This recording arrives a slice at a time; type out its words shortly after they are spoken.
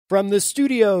From the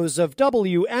studios of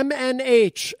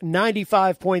WMNH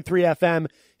 95.3 FM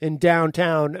in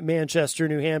downtown Manchester,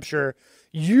 New Hampshire,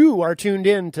 you are tuned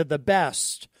in to the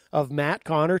best of Matt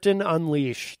Connarton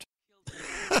Unleashed.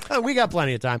 We got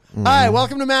plenty of time. Hi,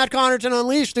 welcome to Matt Connarton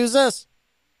Unleashed. Who's this?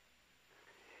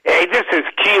 Hey, this is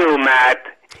Q, Matt,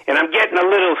 and I'm getting a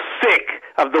little sick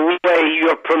of the way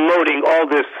you're promoting all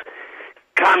this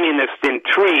communist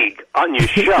intrigue on your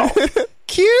show.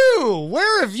 Q,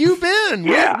 where have you been?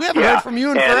 We haven't heard from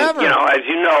you in forever. You know, as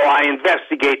you know, I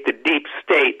investigate the deep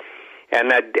state, and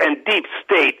deep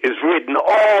state is written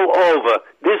all over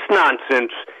this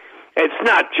nonsense. It's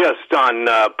not just on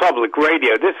public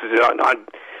radio. This is on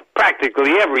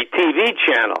practically every TV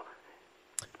channel.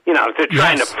 You know, they're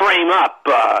trying to frame up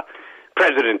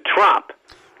President Trump.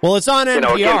 Well, it's on NPR. You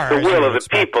know, against the will of the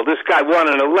people. This guy won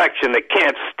an election. They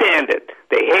can't stand it.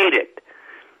 They hate it.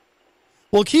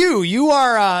 Well, Q, you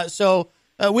are,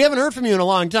 we haven't heard from you in a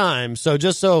long time, so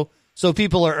just so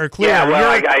people are clear. Yeah,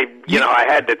 well, I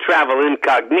had to travel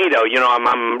incognito. You know,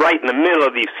 I'm right in the middle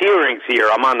of these hearings here.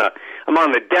 I'm on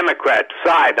the Democrat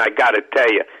side, I got to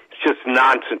tell you. It's just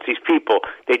nonsense. These people,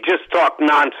 they just talk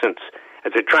nonsense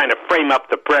as they're trying to frame up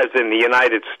the president of the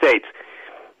United States.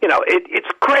 You know,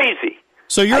 it's crazy.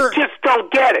 So I just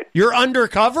don't get it. You're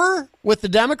undercover with the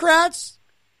Democrats?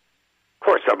 Of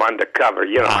course, I'm undercover.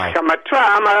 You know, Wow. I'm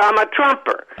a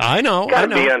Trumper. I know. Got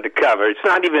to be undercover. It's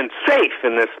not even safe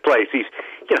in this place.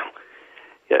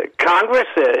 Congress.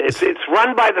 It's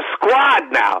run by the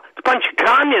squad now. It's a bunch of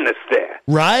communists there.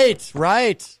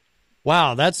 Right.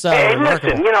 Wow, that's hey, remarkable.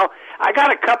 listen. You know, I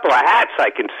got a couple of hats I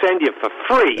can send you for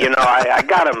free. You know, I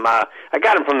got them. I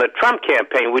got them from the Trump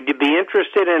campaign. Would you be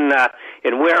interested in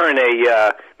wearing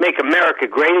a "Make America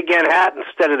Great Again" hat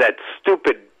instead of that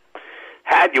stupid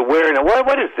hat you're wearing?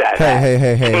 What is that?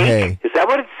 Hey. Is that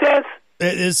what it says?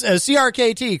 It is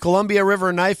CRKT, Columbia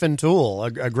River Knife and Tool,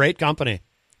 a great company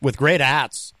with great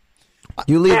hats.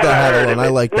 You leave that hat alone. I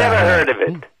like that. Never heard of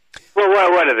it. Well,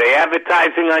 what are they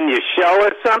advertising on your show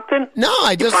or something? No,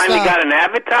 I just you finally got an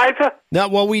advertiser. No,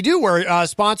 well, we do. We're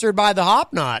sponsored by the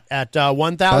Hop Knot at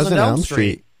 1000 Elm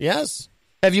Street. Yes.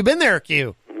 Have you been there,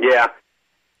 Q? Yeah.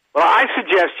 Well, I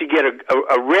suggest you get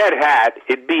a red hat.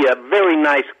 It'd be a very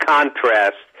nice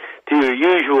contrast to your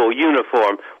usual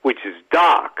uniform, which is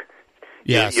dark.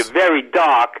 Yes. You're very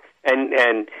dark, and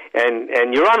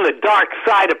you're on the dark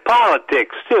side of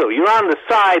politics too. You're on the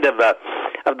side of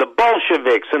the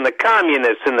Bolsheviks and the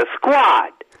communists and the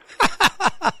squad.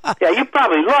 Yeah, you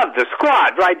probably love the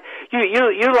squad, right?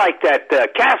 You like that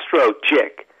Castro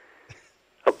chick,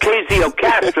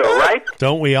 Ocasio-Castro, right?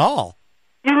 Don't we all?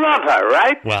 You love her,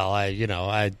 right? Well, I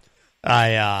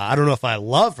don't know if I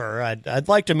love her. I'd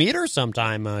like to meet her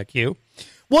sometime, Q.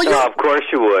 Well, of course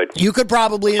you would. You could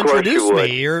probably introduce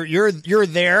me. You're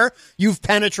there. You've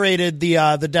penetrated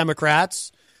the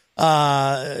Democrats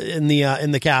in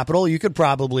the Capitol. You could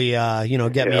probably get me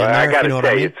in there. I got to you know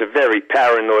tell you, it's a very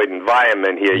paranoid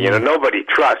environment here. You know, nobody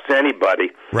trusts anybody.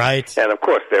 Right. And of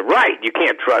course, they're right. You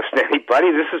can't trust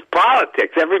anybody. This is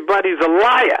politics. Everybody's a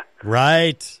liar.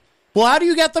 Right. Well, how do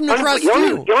you get them to trust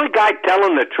you? The only guy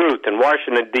telling the truth in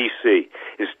Washington, D.C.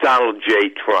 is Donald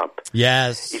J. Trump.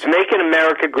 Yes. He's making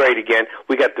America great again.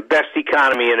 We got the best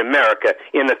economy in America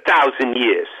in 1,000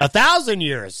 years. 1,000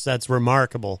 years. That's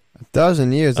remarkable.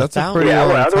 1,000 years. That's a pretty long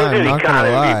time. There was an not gonna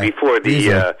lie. economy before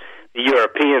the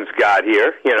Europeans got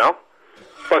here, you know.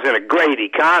 It wasn't a great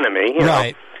economy, you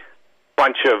know.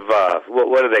 Bunch of,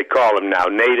 what do they call them now,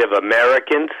 Native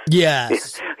Americans?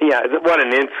 Yes. Yeah, what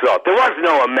an insult. There was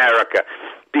no America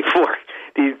before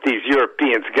these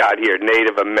Europeans got here,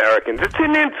 Native Americans. It's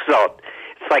an insult.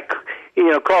 It's like,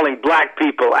 calling black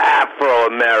people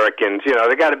Afro-Americans. You know,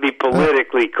 they got to be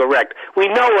politically correct. We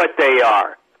know what they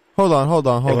are. Hold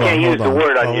on. I can't use the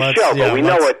word on your show, but we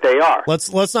know what they are.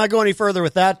 Let's not go any further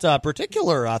with that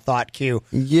particular thought, Q.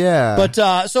 Yeah. But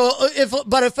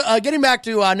if getting back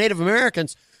to Native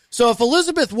Americans, so if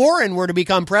Elizabeth Warren were to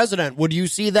become president, would you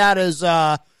see that as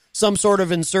some sort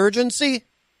of insurgency?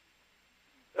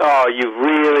 Oh, you're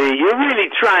really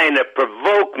trying to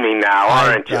provoke me now,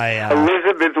 aren't you?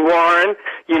 Elizabeth Warren?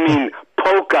 You mean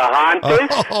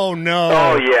Pocahontas? Oh, no.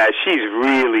 Oh, yeah, she's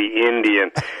really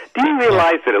Indian. Do you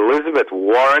realize that Elizabeth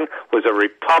Warren was a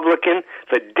Republican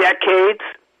for decades?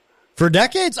 For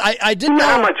decades? I didn't know. You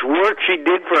know how much work she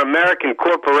did for American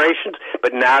corporations?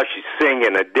 But now she's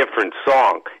singing a different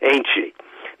song, ain't she?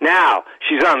 Now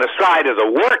she's on the side of the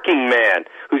working man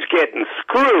who's getting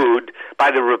screwed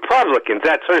by the Republicans.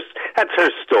 That's her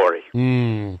story.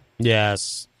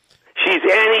 Yes. She's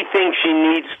anything she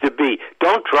needs to be.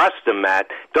 Don't trust them, Matt.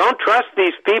 Don't trust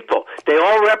these people. They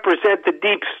all represent the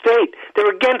deep state. They're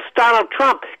against Donald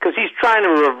Trump because he's trying to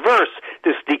reverse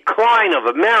this decline of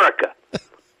America.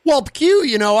 Well, Q,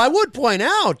 I would point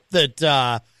out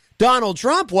that Donald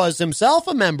Trump was himself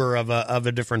a member of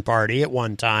a different party at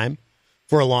one time,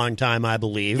 for a long time, I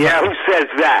believe. Yeah, who says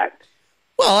that?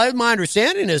 Well, my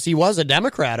understanding is he was a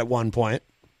Democrat at one point.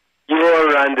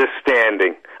 Your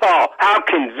understanding. Oh, how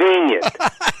convenient.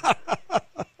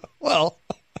 Well.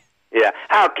 Yeah,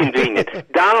 how convenient.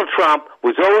 Donald Trump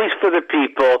was always for the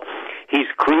people. He's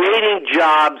creating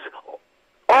jobs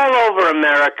all over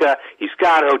America. He's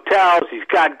got hotels. He's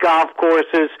got golf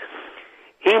courses.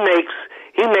 He makes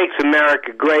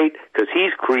America great because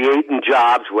he's creating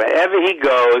jobs wherever he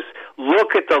goes.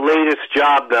 Look at the latest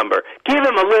job number. Give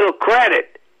him a little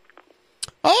credit.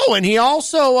 Oh, and he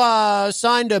also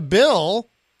signed a bill,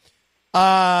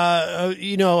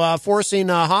 forcing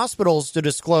hospitals to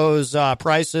disclose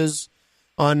prices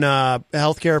on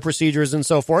healthcare procedures and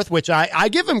so forth. Which I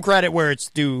give him credit where it's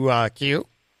due. Q.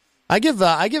 I give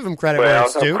him credit where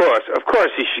it's due. Of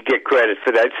course, he should get credit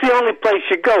for that. It's the only place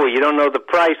you go where you don't know the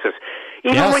prices.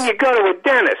 Even when you go to a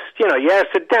dentist, you ask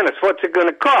the dentist, what's it going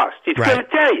to cost? He's going to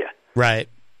tell you. Right.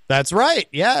 That's right,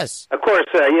 yes. Of course,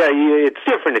 it's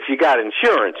different if you got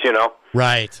insurance,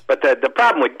 Right. But the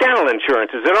problem with dental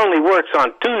insurance is it only works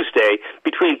on Tuesday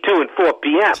between 2 and 4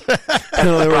 p.m. It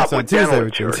only works on Tuesday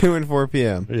between 2 and 4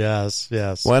 p.m. Yes.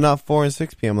 Why not 4 and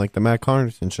 6 p.m. like the Matt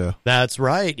Connarton show? That's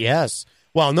right, yes.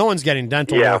 Well, no one's getting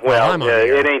dental work while I'm on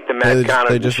here. It ain't the Matt Connarton show.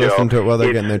 They just listen to it while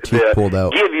they're getting their teeth pulled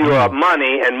out. Give you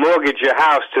money and mortgage your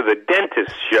house to the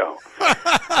dentist show.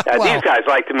 These guys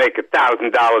like to make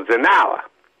 $1,000 an hour.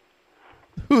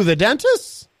 Who, the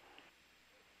dentists?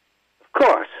 Of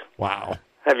course. Wow.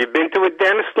 Have you been to a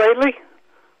dentist lately?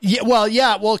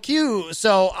 Yeah. Well, Q.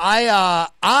 So I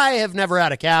have never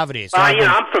had a cavity. So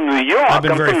I'm from New York. I'm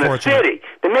from the fortunate. city.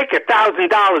 They make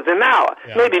 $1,000 an hour,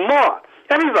 maybe more.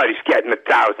 Everybody's getting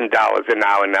 $1,000 an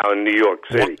hour now in New York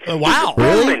City. Wow.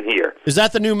 Really? Here. Is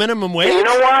that the new minimum wage? And you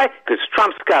know why? Because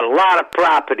Trump's got a lot of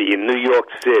property in New York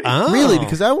City. Oh. Really?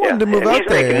 Because I wanted to move out there. He's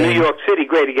making New York City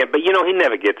great again, but he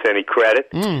never gets any credit.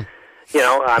 Okay. He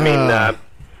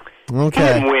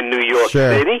didn't win New York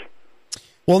City.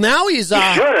 Well, now he should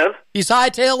have. He's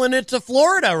hightailing it to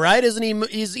Florida, right? Isn't he?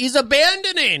 He's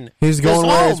abandoning. He's going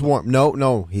where it's warm.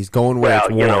 No, he's going where it's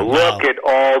warm. Look at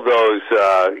all those,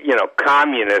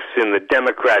 communists in the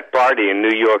Democrat Party in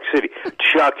New York City.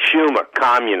 Chuck Schumer,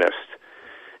 communist.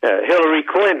 Hillary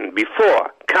Clinton,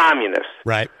 before, communist.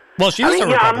 Right. Well, she's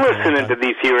I'm listening to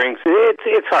these hearings.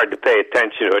 It's hard to pay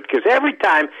attention to it because every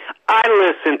time I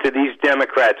listen to these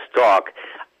Democrats talk,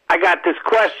 I got this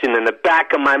question in the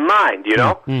back of my mind,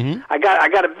 Mm-hmm. I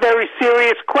got a very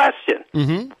serious question.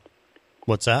 Mm-hmm.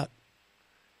 What's that?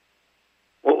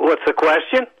 What's the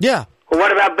question? Yeah. Well,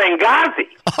 what about Benghazi?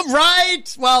 Right.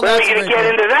 Well, when are we going to get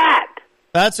into that?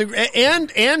 That's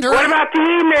and her. What about the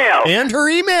emails? And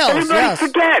her emails. Everybody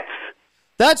forgets.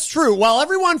 That's true. Well,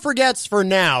 everyone forgets for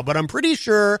now, but I'm pretty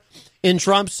sure in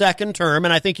Trump's second term,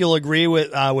 and I think you'll agree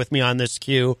with me on this,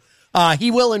 Q,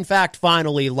 he will in fact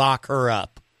finally lock her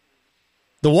up.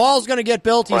 The wall's going to get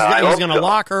built. He's going to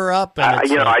lock her up. And I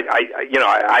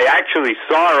actually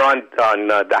saw her on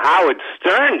the Howard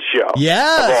Stern show.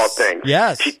 Yes, of all things.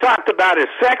 Yes, she talked about his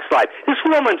sex life. This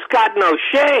woman's got no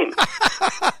shame.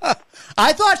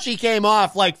 I thought she came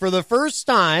off like for the first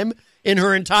time in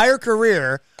her entire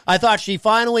career. I thought she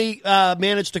finally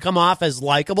managed to come off as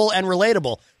likable and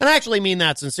relatable, and I actually mean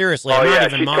that sincerely. I'm not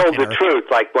even she mocking told the her. truth,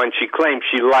 like when she claimed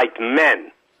she liked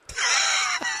men.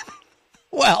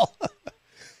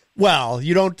 Well,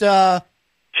 you don't.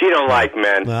 She don't like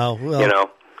men. Well,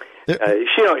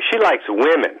 she likes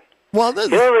women. Well,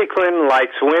 Hillary Clinton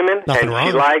likes women,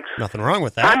 she likes nothing wrong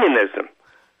with that. Communism.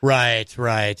 Right.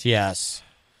 Yes.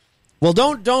 Well,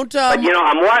 don't. But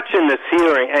I'm watching this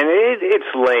hearing, and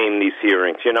it's lame. These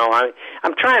hearings,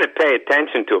 I'm trying to pay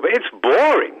attention to it, but it's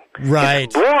boring. Right.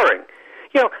 It's boring.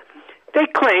 They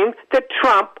claim that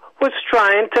Trump was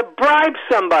trying to bribe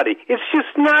somebody. It's just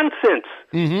nonsense.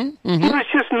 Mm-hmm. He was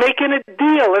just making a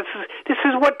deal. This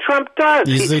is what Trump does.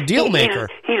 He's a deal maker.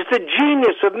 He's the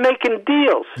genius of making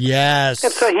deals. Yes.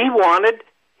 And so he wanted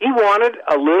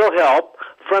a little help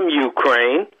from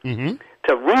Ukraine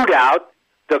to root out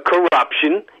the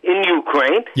corruption in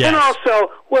Ukraine, and also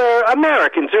where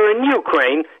Americans are in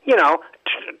Ukraine,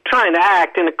 trying to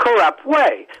act in a corrupt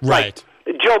way. Right. Like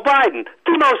Joe Biden,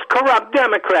 the most corrupt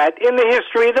Democrat in the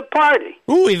history of the party.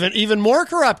 Ooh, even more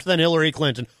corrupt than Hillary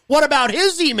Clinton. What about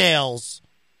his emails?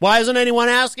 Why isn't anyone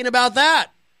asking about that?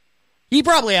 He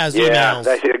probably has emails. Yeah,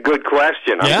 that's a good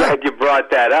question. I'm Yeah. glad you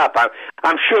brought that up.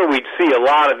 I'm sure we'd see a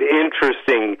lot of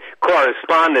interesting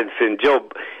correspondence in Joe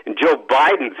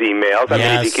Biden's emails. I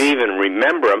mean, if you can even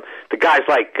remember him. The guy's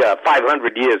like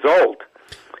 500 years old.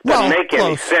 Doesn't make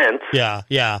any sense.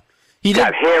 Yeah. He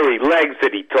got hairy legs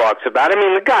that he talks about. I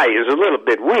mean, the guy is a little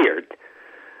bit weird.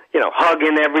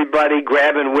 Hugging everybody,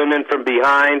 grabbing women from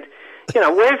behind.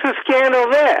 Where's the scandal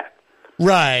there?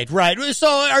 Right. So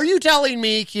are you telling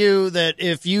me, Q, that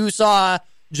if you saw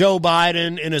Joe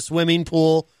Biden in a swimming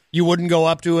pool, you wouldn't go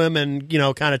up to him and,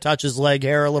 kind of touch his leg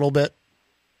hair a little bit?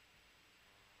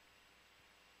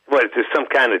 What, is this some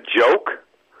kind of joke?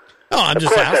 Oh, I'm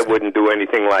just asking. Of course asking. I wouldn't do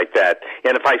anything like that.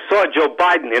 And if I saw Joe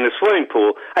Biden in a swimming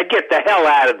pool, I'd get the hell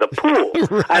out of the pool.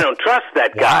 Right. I don't trust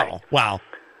that guy. Wow.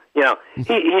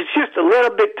 He's just a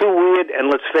little bit too weird, and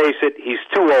let's face it, he's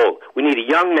too old. We need a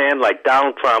young man like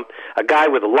Donald Trump, a guy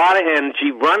with a lot of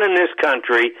energy, running this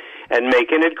country and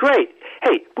making it great.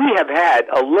 Hey, we have had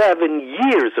 11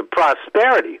 years of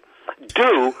prosperity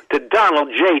due to Donald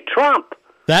J. Trump.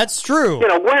 That's true.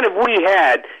 When have we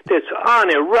had this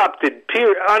uninterrupted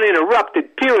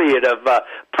period of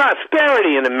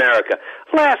prosperity in America?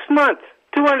 Last month,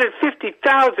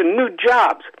 250,000 new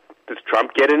jobs. Does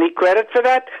Trump get any credit for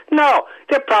that? No.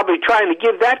 They're probably trying to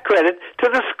give that credit to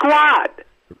the squad.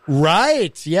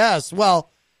 Right. Yes. Well,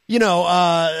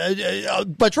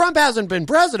 but Trump hasn't been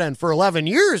president for 11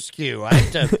 years, Q. I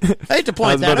hate to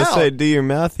point that out. I was about to say, do your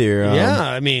math here. Yeah,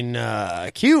 I mean,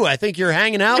 Q, I think you're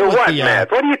hanging out with what, the...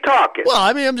 math? What are you talking? Well,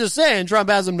 I mean, I'm just saying Trump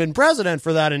hasn't been president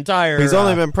for that entire... He's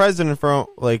only been president for,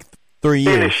 3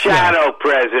 years. He's a shadow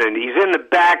president. He's in the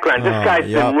background. This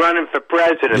guy's been running for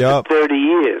president for 30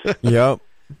 years. Yep.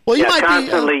 Well, you might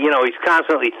constantly, be... he's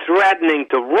constantly threatening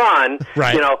to run,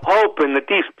 right. Hoping that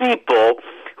these people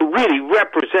who really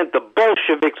represent the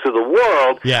Bolsheviks of the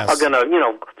world are going to,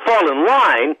 fall in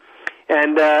line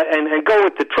and go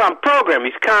with the Trump program.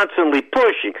 He's constantly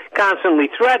pushing, constantly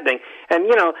threatening, and,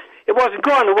 it wasn't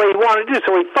going the way he wanted to do,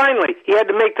 so he had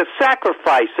to make the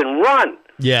sacrifice and run.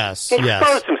 Yes, he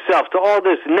exposed himself to all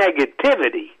this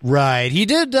negativity. Right. He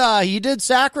did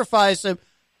sacrifice him.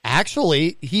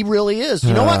 Actually, he really is.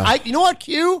 You know what? You know what,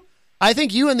 Q? I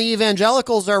think you and the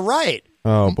evangelicals are right.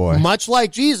 Oh, boy. Much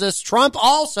like Jesus, Trump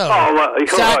also.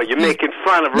 You're making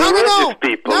fun of religious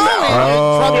people now.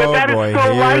 Oh, that is boy. so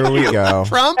Here like we you. go.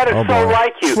 Trump? That is so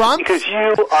like you. Trump? Because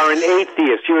you are an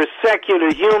atheist. You're a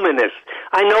secular humanist.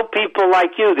 I know people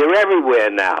like you. They're everywhere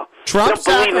now. Trump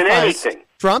don't believe in anything.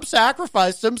 Trump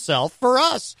sacrificed himself for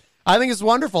us. I think it's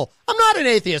wonderful. I'm not an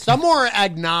atheist. I'm more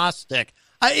agnostic.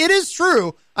 It is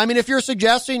true. I mean, if you're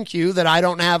suggesting, Q, that I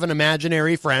don't have an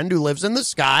imaginary friend who lives in the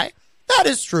sky, that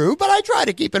is true, but I try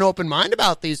to keep an open mind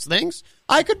about these things.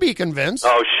 I could be convinced.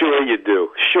 Oh, sure you do.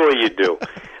 Sure you do.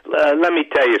 Let me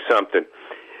tell you something.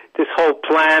 This whole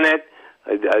planet,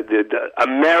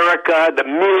 America, the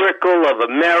miracle of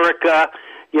America,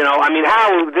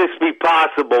 how would this be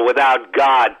possible without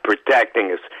God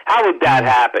protecting us? How would that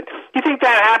happen? You think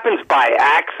that happens by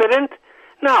accident?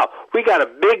 No. We got a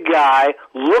big guy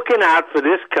looking out for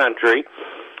this country.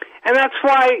 And that's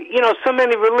why, so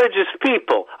many religious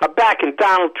people are backing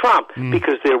Donald Trump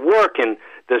because they're working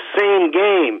the same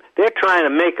game. They're trying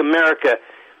to make America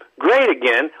great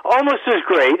again, almost as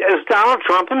great as Donald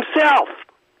Trump himself.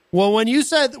 Well, when you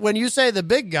say the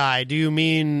big guy, do you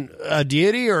mean a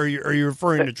deity or are you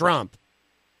referring to Trump?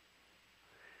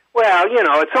 Well,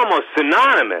 it's almost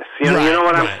synonymous. You know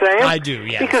what I'm saying? I do,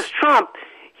 yes. Because Trump,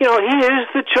 he is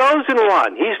the chosen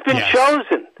one. He's been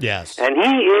chosen. Yes. And he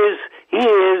is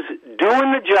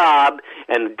doing the job,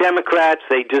 and the Democrats,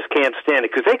 they just can't stand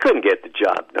it because they couldn't get the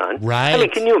job done. Right. I mean,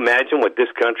 can you imagine what this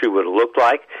country would have looked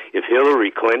like if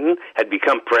Hillary Clinton had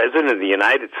become president of the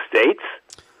United States?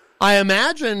 I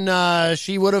imagine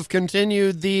she would have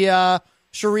continued the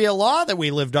Sharia law that we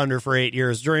lived under for 8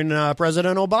 years during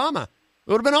President Obama.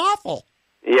 It would have been awful.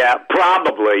 Yeah,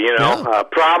 probably,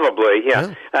 probably,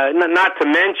 yeah. Not to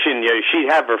mention, she'd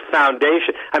have her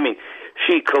foundation. I mean,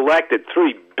 she collected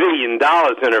 $3 billion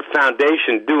in her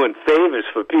foundation doing favors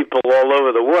for people all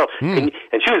over the world. And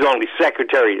she was only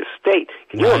Secretary of State.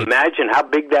 Can you imagine how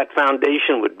big that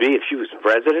foundation would be if she was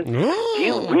president? Do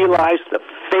you realize the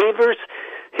favors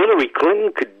Hillary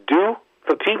Clinton could do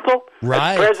for people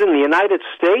as president of the United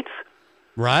States?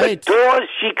 Right. The doors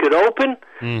she could open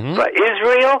for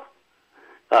Israel,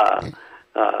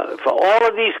 for all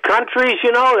of these countries,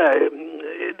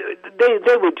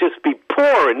 they would just be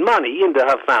pouring money into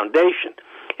her foundation.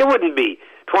 It wouldn't be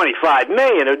 $25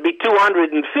 million; it would be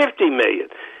 $250 million.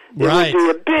 It would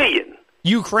be $1 billion.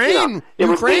 Ukraine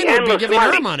would be giving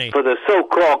her money for the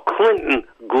so-called Clinton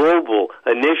Global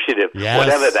Initiative,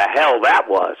 whatever the hell that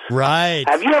was. Right.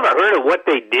 Have you ever heard of what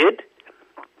they did?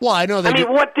 Well, I know they do.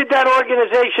 What did that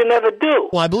organization ever do?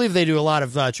 Well, I believe they do a lot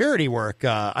of charity work.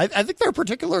 I think they're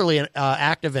particularly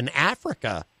active in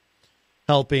Africa,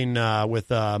 helping with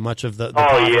much of the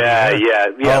poverty there.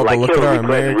 Yeah. Oh, like look Hillary at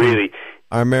Clinton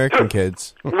our American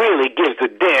kids. Really gives a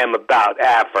damn about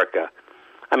Africa.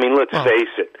 I mean, let's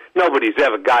face it. Nobody's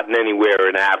ever gotten anywhere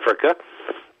in Africa.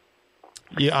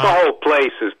 Yeah. The whole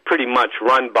place is pretty much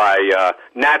run by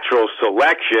natural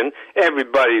selection.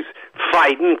 Everybody's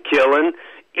fighting, killing,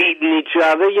 eating each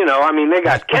other. I mean, they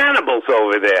got cannibals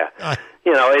over there.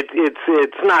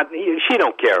 It's not. She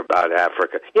don't care about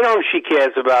Africa. You know who she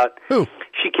cares about? Who?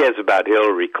 She cares about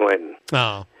Hillary Clinton.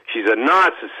 Oh. She's a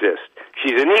narcissist.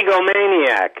 She's an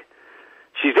egomaniac.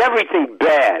 She's everything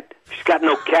bad. She's got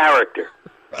no character.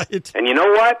 Right. And you know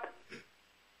what?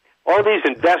 All these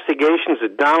investigations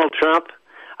of Donald Trump,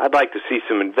 I'd like to see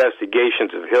some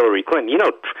investigations of Hillary Clinton.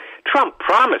 Trump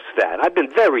promised that. I've been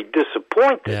very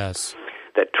disappointed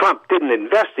that Trump didn't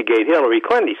investigate Hillary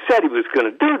Clinton. He said he was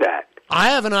going to do that.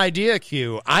 I have an idea,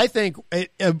 Q. I think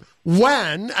and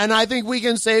I think we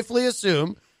can safely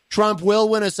assume Trump will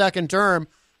win a second term.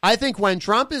 I think when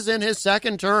Trump is in his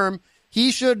second term,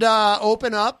 he should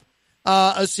open up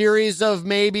a series of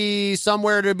maybe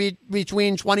somewhere to be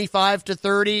between 25 to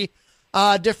 30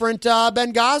 different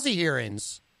Benghazi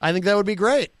hearings. I think that would be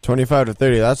great. 25 to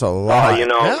 30, that's a lot.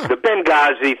 The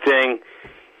Benghazi thing,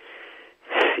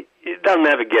 they'll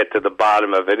never get to the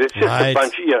bottom of it. It's just a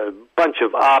bunch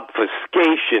of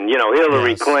obfuscation.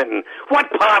 Hillary Clinton.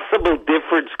 What possible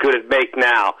difference could it make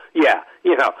now? Yeah,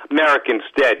 Americans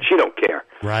dead. She don't care.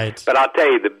 Right. But I'll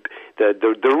tell you,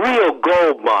 the real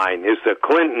gold mine is the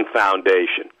Clinton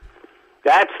Foundation.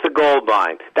 That's the gold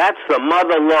mine. That's the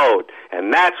mother lode,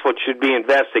 and that's what should be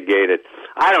investigated.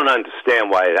 I don't understand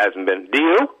why it hasn't been. Do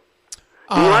you?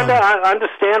 Do you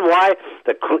understand why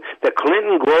the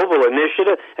Clinton Global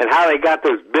Initiative and how they got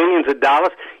those billions of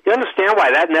dollars? You understand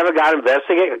why that never got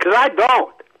investigated? Because I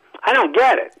don't. I don't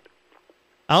get it.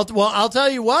 I'll tell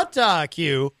you what,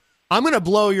 Q. I'm going to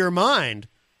blow your mind.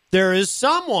 There is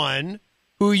someone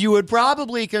who you would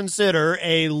probably consider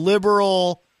a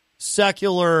liberal,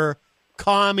 secular,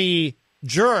 commie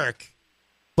jerk,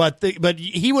 but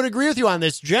he would agree with you on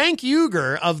this. Cenk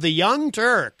Uygur of the Young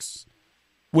Turks,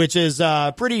 which is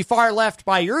pretty far left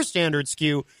by your standards,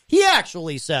 Q, he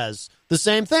actually says the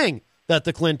same thing, that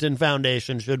the Clinton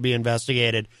Foundation should be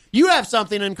investigated. You have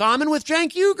something in common with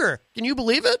Cenk Uygur. Can you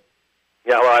believe it?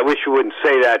 Yeah, well, I wish you wouldn't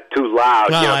say that too loud.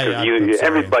 Because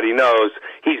everybody knows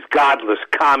he's godless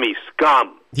commie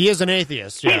scum. He is an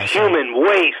atheist. He's human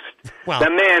waste. Well,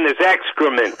 the man is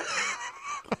excrement.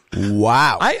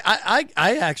 Wow.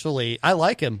 I actually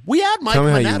like him. We had Mike Tell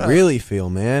me Mineta. how you really feel,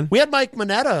 man. We had Mike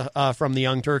Mineta from the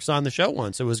Young Turks on the show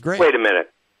once. It was great. Wait a minute.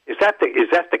 Is that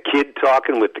the kid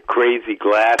talking with the crazy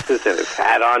glasses and his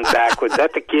hat on backwards? Is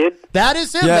that the kid? That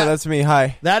is him. Yeah, that's me.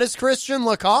 Hi. That is Christian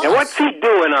Lacoste. And what's he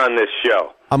doing on this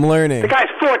show? I'm learning. The guy's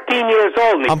 14 years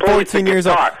old and he I'm plays 14 the years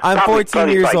guitar. old. I'm 14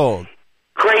 years old.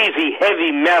 Crazy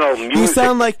heavy metal music.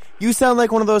 You sound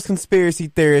like one of those conspiracy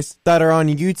theorists that are on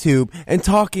YouTube and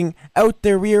talking out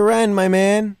their rear end, my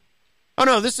man. Oh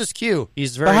no, this is Q.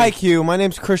 He's very. Hi Q. My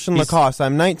name's Christian Lacoste.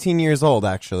 I'm 19 years old,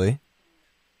 actually.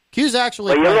 Q's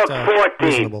actually. Well, you look 14.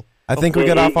 Reasonable. I think we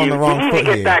got off on the wrong foot here. You need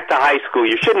to get back to high school.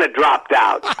 You shouldn't have dropped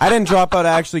out. I didn't drop out.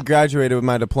 I actually graduated with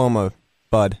my diploma,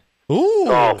 bud. Ooh.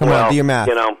 Come on, do your math.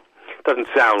 Doesn't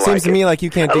sound like it. Seems to me like you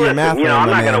can't do your math. I'm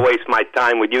not going to waste my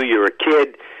time with you. You're a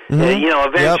kid.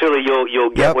 Mm-hmm. Eventually you'll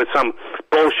get with some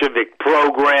Bolshevik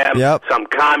program, some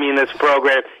communist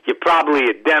program. You're probably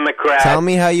a Democrat. Tell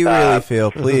me how you really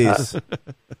feel, please.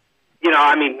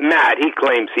 Matt, he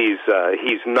claims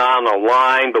he's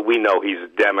non-aligned, but we know he's a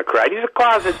Democrat. He's a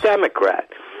closet Democrat.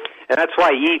 And that's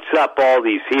why he eats up all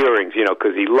these hearings,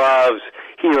 because he loves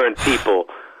hearing people,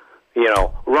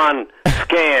 run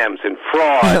scams and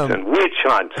frauds and witch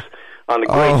hunts on the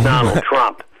great Donald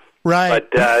Trump. Right.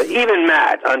 But even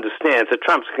Matt understands that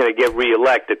Trump's going to get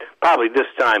reelected, probably this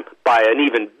time by an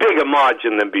even bigger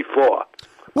margin than before.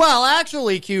 Well,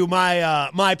 actually, Q,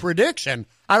 my prediction,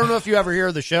 I don't know if you ever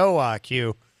hear the show,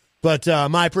 Q, but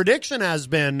my prediction has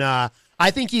been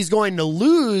I think he's going to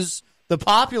lose the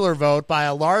popular vote by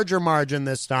a larger margin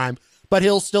this time, but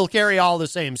he'll still carry all the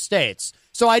same states.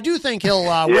 So I do think he'll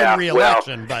win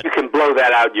re-election. But you can blow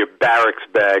that out in your barracks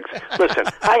bags. Listen,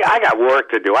 I got work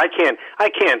to do. I can't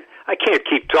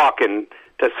keep talking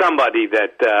to somebody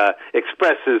that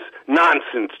expresses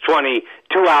nonsense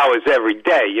 22 hours every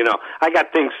day. I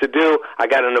got things to do. I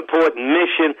got an important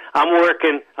mission. I'm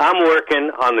working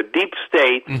on the deep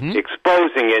state,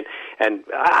 exposing it, And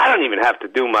I don't even have to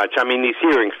do much. I mean, these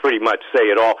hearings pretty much say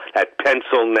it all. That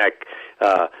pencil neck,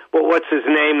 what's his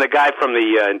name? The guy from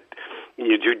the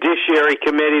Judiciary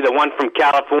Committee, the one from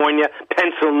California,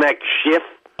 pencil neck Schiff.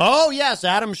 Oh, yes,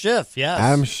 Adam Schiff, yes.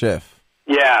 Adam Schiff.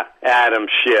 Yeah, Adam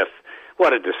Schiff.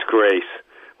 What a disgrace.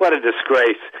 What a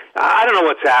disgrace. I don't know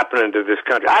what's happening to this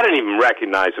country. I don't even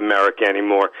recognize America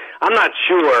anymore. I'm not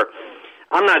sure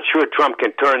Trump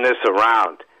can turn this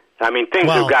around. I mean, things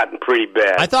have gotten pretty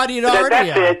bad. I thought he'd already.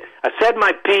 That's it. I said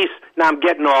my piece. Now I'm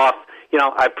getting off. You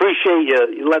know, I appreciate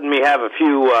you letting me have a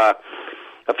few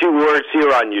words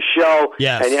here on your show.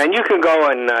 Yes. And you can go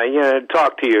and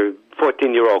talk to your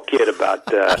 14-year-old kid about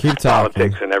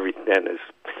politics and everything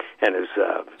and his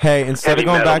hey, instead of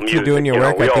going back to doing your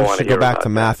work, I think you should go back to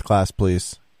math class,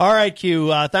 please. All right,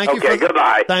 Q. Thank you.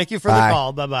 Goodbye. Thank you for the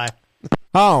call. Bye-bye.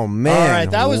 Oh man! All right,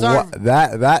 that was our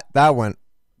that went.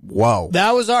 Whoa!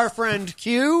 That was our friend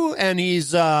Q, and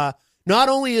he's not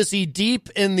only is he deep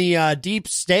in the deep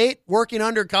state working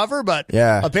undercover, but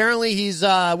apparently he's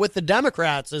with the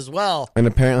Democrats as well. And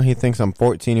apparently he thinks I'm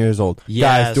 14 years old.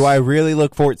 Yes. Guys, do I really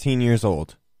look 14 years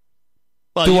old?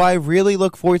 Well, I really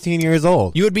look 14 years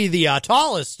old? You would be the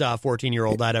tallest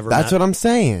 14-year-old I'd ever met. That's what I'm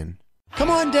saying. Come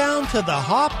on down to the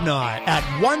Hop Knot at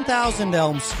 1000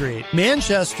 Elm Street,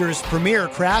 Manchester's premier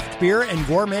craft beer and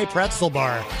gourmet pretzel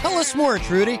bar. Tell us more,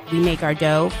 Trudy. We make our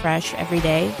dough fresh every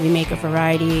day. We make a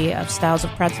variety of styles of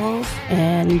pretzels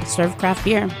and serve craft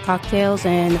beer, cocktails,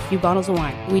 and a few bottles of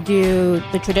wine. We do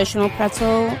the traditional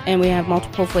pretzel, and we have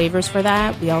multiple flavors for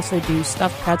that. We also do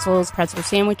stuffed pretzels, pretzel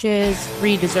sandwiches,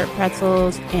 free dessert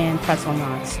pretzels, and pretzel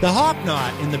knots. The Hop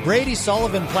Knot in the Brady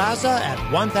Sullivan Plaza at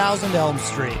 1000 Elm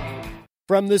Street.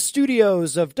 From the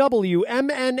studios of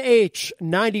WMNH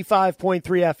 95.3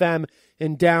 FM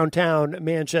in downtown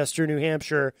Manchester, New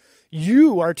Hampshire,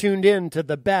 you are tuned in to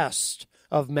the best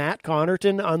of Matt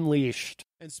Connarton Unleashed.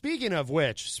 And speaking of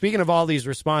which, speaking of all these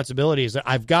responsibilities,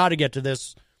 I've got to get to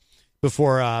this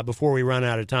before we run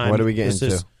out of time. What are we getting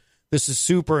into? This is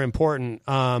super important.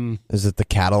 Is it the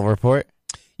cattle report?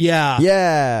 Yeah.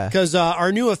 Yeah. Because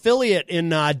our new affiliate in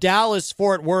Dallas,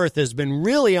 Fort Worth has been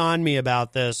really on me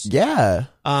about this. Yeah.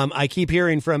 I keep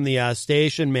hearing from the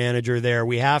station manager there.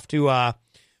 We have to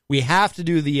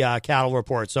do the cattle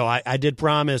report. So I did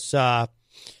promise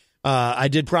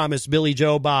Billy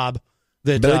Joe Bob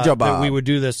that we would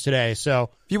do this today. So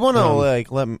if you want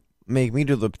to make me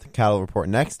do the cattle report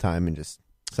next time and just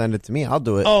send it to me, I'll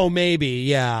do it. Oh, maybe.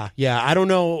 Yeah. I don't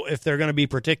know if they're going to be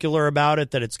particular about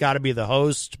it, that it's got to be the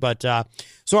host. But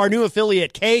so our new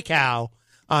affiliate, KCOW,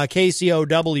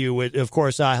 KCOW, of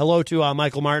course, hello to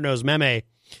Michael Martineau's Meme,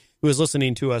 who is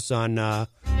listening to us on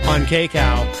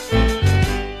KCOW.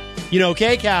 You know,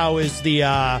 KCOW is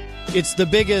it's the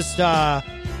biggest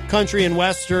country and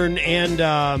western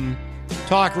and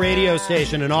talk radio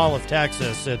station in all of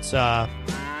Texas. It's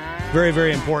very,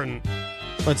 very important.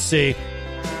 Let's see.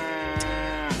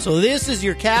 So this is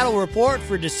your cattle report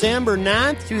for December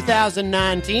 9th,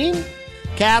 2019.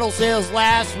 Cattle sales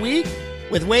last week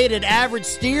with weighted average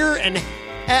steer and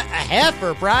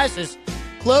heifer prices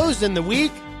closed in the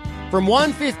week from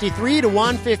 153 to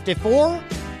 154.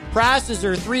 Prices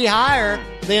are 3 higher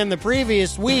than the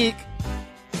previous week.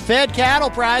 Fed cattle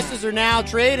prices are now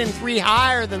trading 3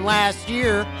 higher than last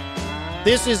year.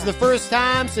 This is the first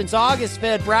time since August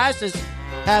fed prices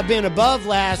have been above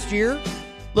last year.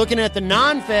 Looking at the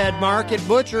non-fed market,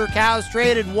 butcher cows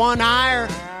traded 1 higher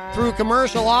through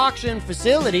commercial auction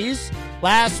facilities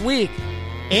last week.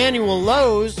 Annual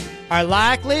lows are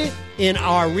likely in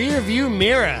our rearview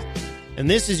mirror. And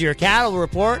this is your cattle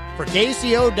report for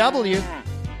KCOW.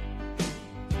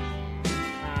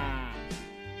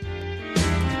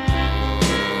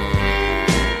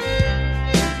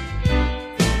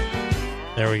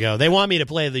 There we go. They want me to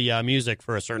play the music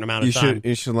for a certain amount of time.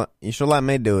 You should let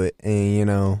me do it,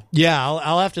 and Yeah,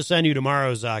 I'll have to send you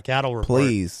tomorrow's cattle report.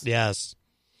 Please. Yes.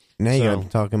 Now you're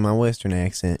talking my Western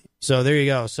accent. So there you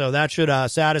go. So that should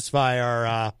satisfy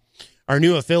our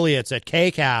new affiliates at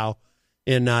KCOW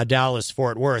in Dallas,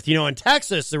 Fort Worth. You know, in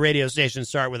Texas, the radio stations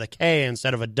start with a K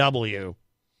instead of a W.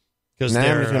 Now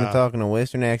I'm just going to talk in a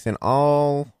Western accent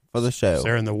all for the show.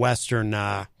 They're in the western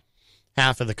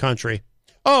half of the country.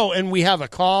 Oh, and we have a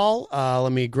call.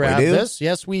 Let me grab this.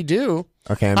 Yes, we do.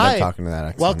 Okay, I'm not talking to that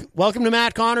accent. Welcome to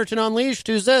Matt Connarton Unleashed.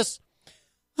 Who's this?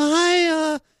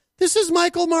 Hi, this is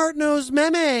Michael Martineau's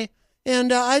Meme,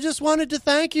 and I just wanted to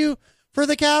thank you for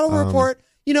the cattle report.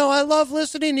 You know, I love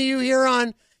listening to you here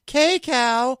on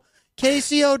KCOW,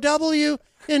 KCOW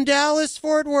in Dallas,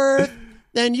 Fort Worth,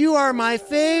 and you are my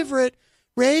favorite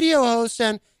radio host.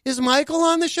 And is Michael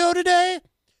on the show today?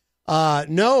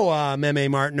 No,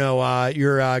 Meme Martineau,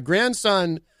 your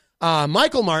grandson,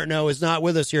 Michael Martineau, is not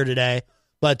with us here today,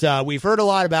 but we've heard a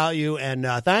lot about you, and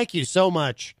thank you so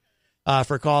much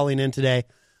for calling in today.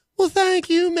 Well, thank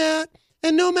you, Matt.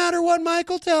 And no matter what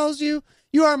Michael tells you,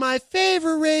 you are my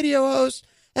favorite radio host,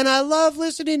 and I love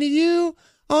listening to you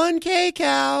on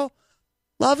K-Cow.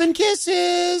 Love and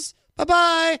kisses.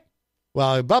 Bye-bye.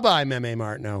 Well, bye-bye, Meme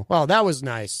Martineau. Well, that was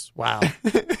nice. Wow.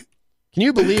 Can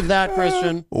you believe that,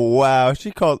 Christian? Wow,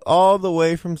 she called all the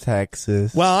way from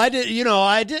Texas. Well, I did.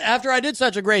 After I did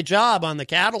such a great job on the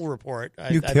cattle report.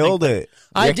 You killed it.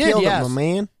 I did, yes. It, my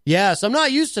man. Yes, I'm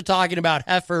not used to talking about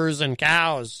heifers and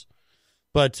cows,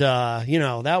 but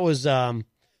that was.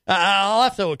 I'll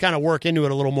have to kind of work into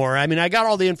it a little more. I mean, I got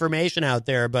all the information out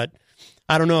there, but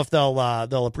I don't know if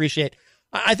they'll appreciate.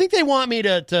 I think they want me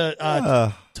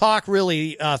to talk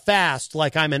really fast,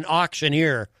 like I'm an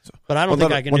auctioneer, but I don't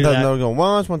think I can do that. $1,000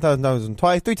 once, $1,000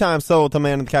 twice, 3 times sold to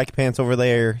man in the khaki pants over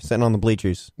there sitting on the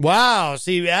bleachers. Wow.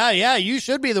 See, yeah, you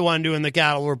should be the one doing the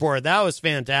cattle report. That was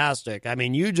fantastic. I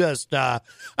mean, you just,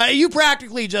 you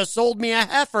practically just sold me a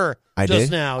heifer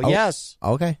now. Oh, yes.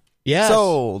 Okay. Yes.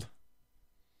 Sold.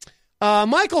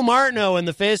 Michael Martineau in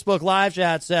the Facebook live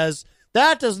chat says,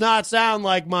 that does not sound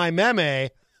like my meme.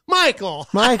 Michael,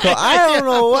 I don't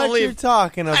know what you're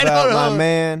talking about, my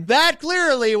man. That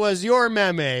clearly was your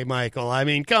meme, Michael. I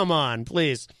mean, come on,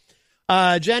 please.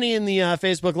 Jenny in the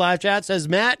Facebook live chat says,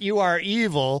 Matt, you are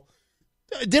evil.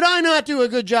 Did I not do a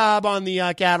good job on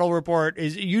the cattle report?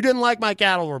 You didn't like my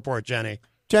cattle report, Jenny.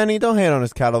 Jenny, don't hate on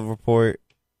his cattle report,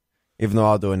 even though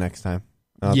I'll do it next time.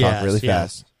 I'll talk really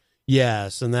fast.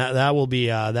 Yes, and that will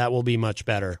be much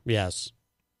better. Yes.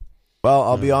 Well,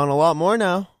 I'll be on a lot more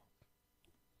now.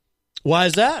 Why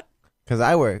is that? Because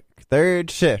I work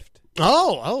third shift.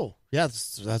 Oh, yeah,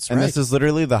 that's right. And this is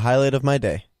literally the highlight of my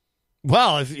day.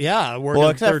 Well,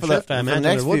 working third shift, I imagine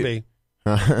it would be.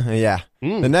 Yeah.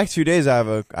 The next few days, I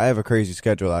have a crazy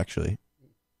schedule, actually.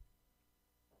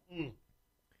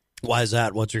 Why is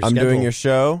that? What's your schedule? I'm doing your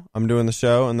show. I'm doing the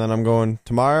show, and then I'm going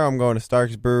to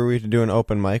Stark's Brewery to do an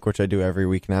open mic, which I do every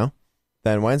week now.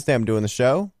 Then Wednesday, I'm doing the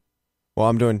show. Well,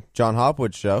 I'm doing John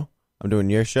Hopwood's show. I'm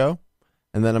doing your show.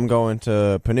 And then I'm going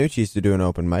to Panucci's to do an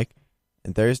open mic.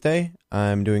 And Thursday,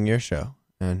 I'm doing your show.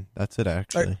 And that's it,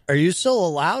 actually. Are you still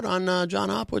allowed on John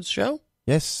Hopwood's show?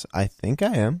 Yes, I think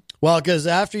I am. Well, because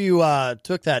after you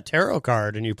took that tarot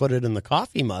card and you put it in the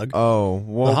coffee mug. Oh,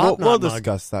 well, we'll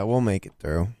discuss that. We'll make it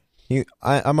through.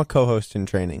 I'm a co-host in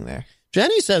training there.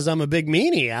 Jenny says I'm a big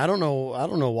meanie. I don't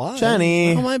know why.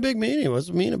 Jenny. How am I a big meanie?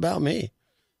 What's mean about me?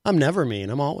 I'm never mean.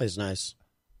 I'm always nice.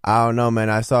 I don't know, man.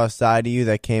 I saw a side of you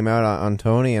that came out on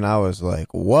Tony, and I was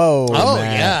like, whoa, oh,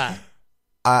 man. Yeah.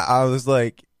 I was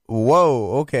like,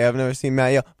 whoa, okay, I've never seen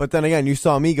Matt yell. But then again, you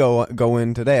saw me go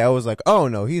in today. I was like, oh,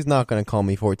 no, he's not going to call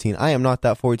me 14. I am not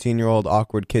that 14-year-old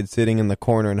awkward kid sitting in the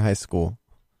corner in high school.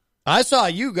 I saw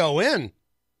you go in.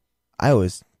 I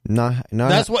was not.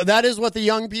 That is what the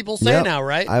young people say now,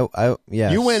 right?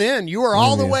 Yes. You went in. You were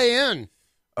all the way in.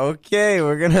 Okay,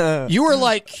 we're gonna. You were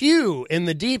like Q in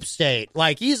the deep state.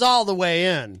 Like, he's all the way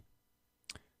in.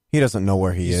 He doesn't know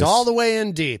where he is. He's all the way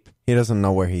in deep. He doesn't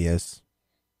know where he is.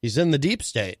 He's in the deep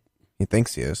state. He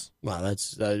thinks he is. Well,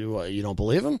 that's you don't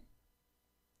believe him?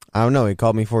 I don't know. He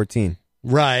called me 14.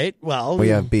 Right. Well, we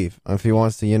have beef. If he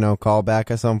wants to, call back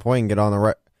at some point and get on the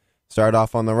right, start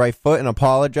off on the right foot and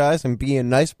apologize and be a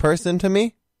nice person to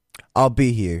me, I'll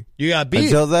be here. You got beef.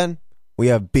 Until then, we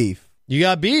have beef. You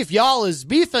got beef. Y'all is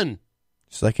beefing.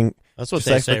 That's what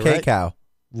they say, right? K-Cow.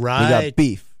 Right. We got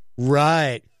beef.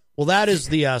 Right. Well, that is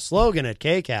the slogan at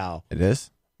K-Cow. It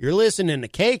is? You're listening to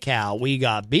K-Cow. We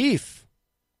got beef.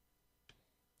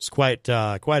 It's quite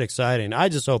exciting. I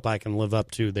just hope I can live up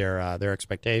to their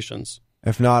expectations.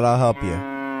 If not, I'll help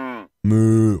you.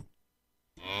 Moo.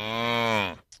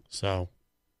 So,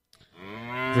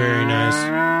 very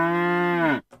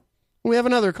nice. We have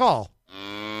another call.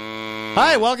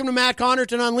 Hi, welcome to Matt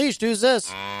Connarton Unleashed. Who's this?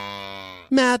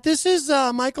 Matt, this is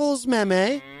Michael's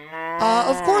meme.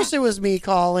 Of course it was me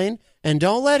calling, and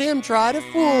don't let him try to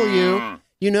fool you.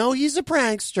 You know he's a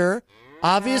prankster.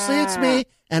 Obviously it's me,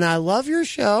 and I love your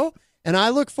show, and I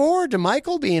look forward to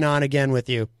Michael being on again with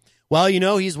you. Well,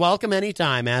 he's welcome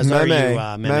anytime, as are you,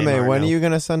 Meme. When are you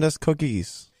going to send us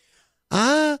cookies?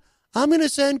 I'm going to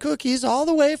send cookies all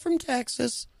the way from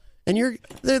Texas, and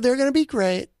they're going to be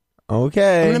great.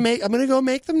 Okay. I'm gonna go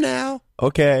make them now.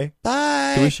 Okay.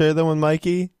 Bye. Do we share them with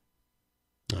Mikey?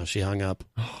 Oh, she hung up.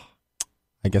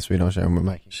 I guess we don't share them with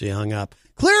Mikey. She hung up.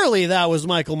 Clearly, that was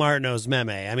Michael Martineau's meme.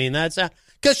 I mean, that's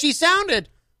because she sounded.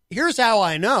 Here's how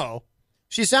I know.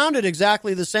 She sounded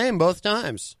exactly the same both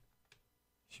times.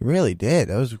 She really did.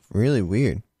 That was really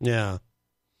weird. Yeah.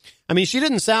 I mean, she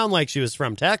didn't sound like she was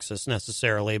from Texas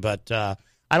necessarily, but I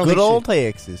don't Good think old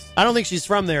Texas. I don't think she's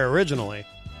from there originally.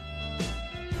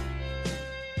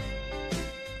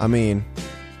 I mean,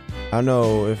 I don't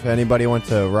know if anybody went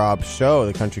to Rob's show,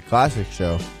 the Country Classic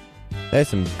show. They had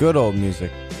some good old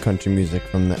music, country music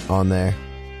on there.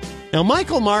 Now,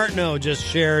 Michael Martineau just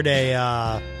shared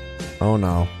a... Oh,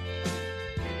 no.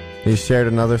 He shared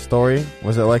another story?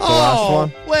 Was it like the last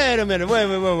one? Wait a minute. Wait.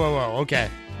 Okay.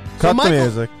 Cut the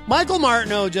music. Michael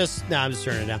Martineau just... No, I'm just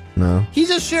turning it down. No. He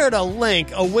just shared a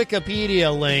link, a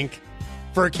Wikipedia link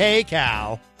for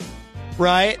K-Cow,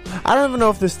 right? I don't even know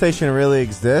if this station really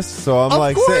exists, so I'm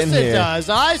like sitting here. Of course it does.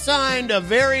 I signed a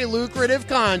very lucrative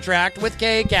contract with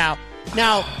K-Cow.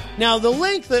 Now, the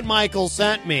link that Michael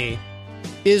sent me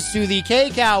is to the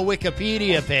K-Cow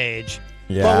Wikipedia page.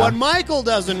 Yeah. But what Michael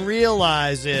doesn't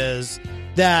realize is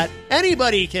that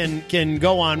anybody can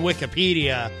go on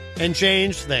Wikipedia and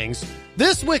change things.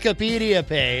 This Wikipedia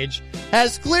page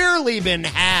has clearly been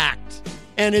hacked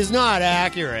and is not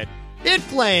accurate. It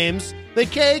claims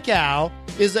that K-Cow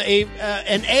is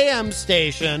an AM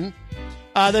station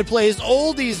that plays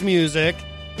oldies music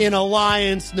in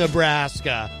Alliance,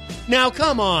 Nebraska. Now,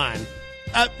 come on.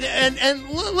 And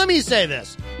let me say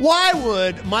this. Why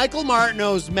would Michael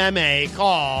Martineau's meme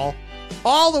call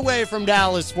all the way from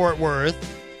Dallas-Fort Worth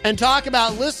and talk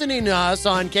about listening to us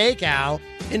on K-Cow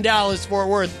in Dallas-Fort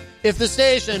Worth if the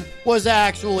station was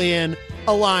actually in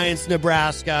Alliance,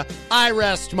 Nebraska? I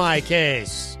rest my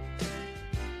case.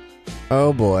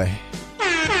 Oh, boy.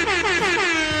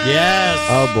 Yes.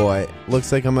 Oh, boy.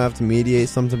 Looks like I'm going to have to mediate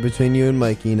something between you and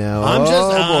Mikey now.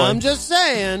 I'm just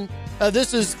saying...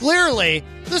 this is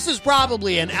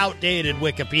probably an outdated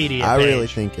Wikipedia page. I really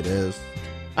think it is.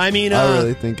 I mean, I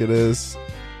really think it is.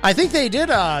 I think they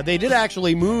did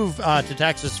actually move to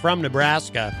Texas from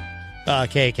Nebraska,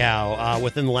 K-Cow,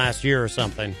 within the last year or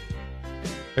something.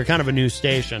 They're kind of a new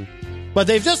station. But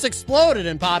they've just exploded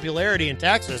in popularity in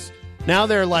Texas. Now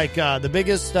they're like the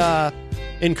biggest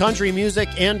in country music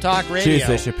and talk radio. Jeez,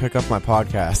 they should pick up my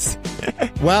podcast.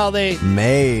 Well,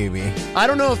 Maybe. I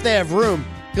don't know if they have room.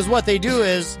 Because what they do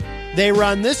is they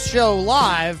run this show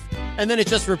live, and then it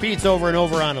just repeats over and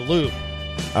over on a loop.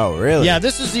 Oh, really? Yeah,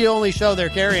 this is the only show they're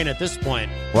carrying at this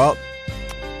point. Well,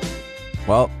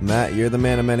 Matt, you're the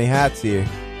man of many hats here.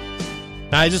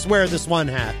 I just wear this one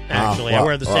hat, actually. I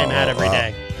wear the same hat every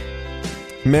day.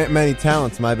 Many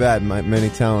talents, my bad. Many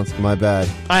talents, my bad.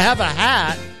 I have a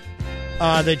hat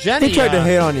that Jenny... He tried to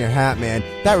hate on your hat, man.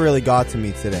 That really got to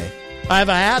me today. I have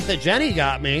a hat that Jenny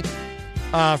got me.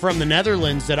 From the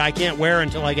Netherlands that I can't wear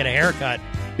until I get a haircut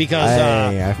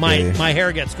because my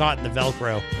hair gets caught in the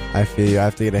Velcro. I feel you. I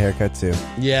have to get a haircut too.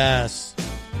 Yes.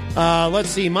 Let's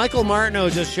see. Michael Martineau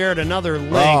just shared another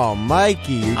link. Oh,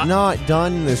 Mikey, you're not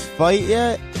done in this fight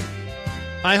yet?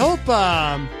 I hope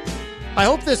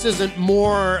this isn't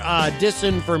more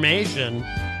disinformation.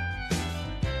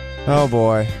 Oh,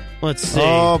 boy. Let's see.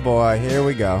 Oh, boy. Here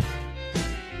we go.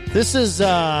 This is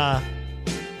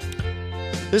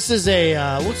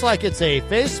looks like it's a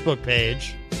Facebook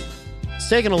page. It's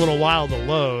taking a little while to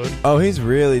load. Oh, he's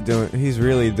really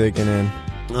digging in.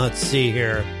 Let's see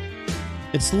here.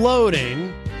 It's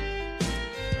loading.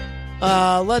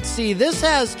 Let's see. This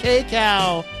has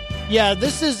K-Cow. Yeah,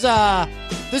 this is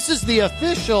the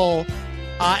official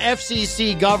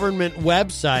FCC government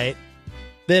website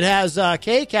that has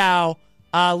K-Cow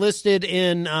listed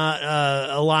in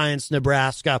Alliance,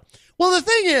 Nebraska. Well, the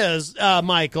thing is,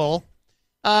 Michael,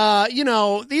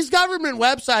 these government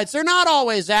websites, they're not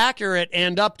always accurate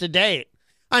and up to date.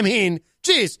 I mean,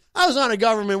 geez, I was on a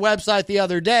government website the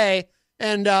other day,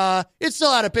 and it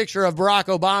still had a picture of Barack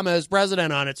Obama as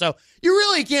president on it. So you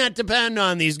really can't depend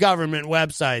on these government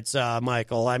websites,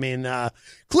 Michael. I mean,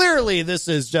 clearly this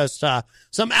is just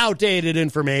some outdated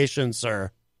information, sir.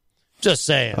 Just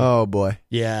saying. Oh, boy.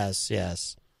 Yes.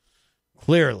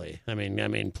 Clearly. I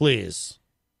mean, please.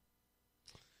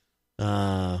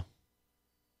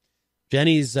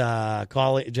 Jenny's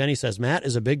calling. Jenny says Matt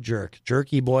is a big jerk.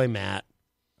 Jerky boy Matt.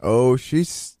 Oh, she's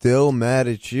still mad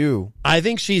at you. I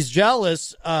think she's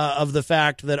jealous of the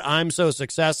fact that I'm so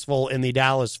successful in the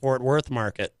Dallas-Fort Worth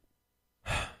market.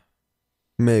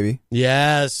 Maybe.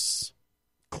 Yes,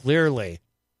 clearly.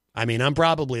 I mean, I'm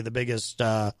probably the biggest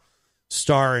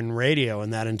star in radio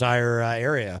in that entire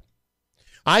area.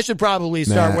 I should probably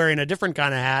start wearing a different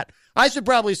kind of hat. I should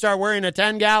probably start wearing a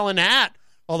 10-gallon hat.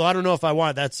 Although I don't know if I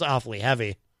want. That's awfully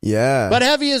heavy. Yeah. But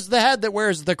heavy is the head that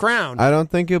wears the crown. I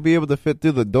don't think you'll be able to fit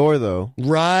through the door, though.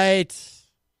 Right.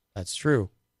 That's true.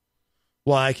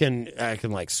 Well, I can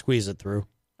like squeeze it through.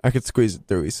 I could squeeze it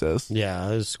through, he says. Yeah,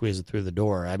 I'll squeeze it through the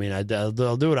door. I mean, I'll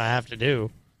do what I have to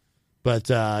do. But,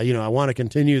 I want to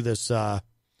continue this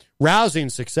rousing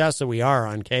success that we are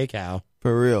on KCOW.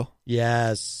 For real.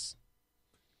 Yes.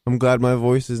 I'm glad my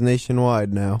voice is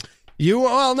nationwide now.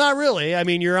 Well, not really. I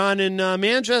mean, you're on in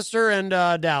Manchester and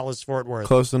Dallas, Fort Worth.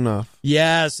 Close enough.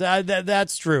 Yes,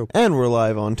 that's true. And we're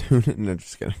live on TuneIn. No,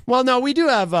 just kidding. Well, no, we do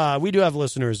have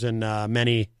listeners in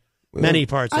many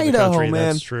parts of Idaho, the country.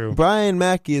 Man. That's true. Brian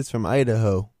Mackey is from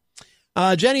Idaho.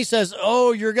 Jenny says,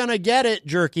 "Oh, you're gonna get it,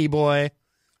 jerky boy."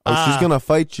 Oh, she's gonna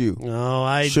fight you.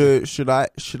 No, should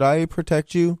I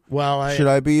protect you? Well, should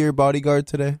I be your bodyguard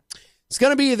today? It's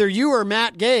gonna be either you or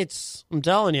Matt Gates. I'm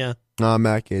telling you. Nah,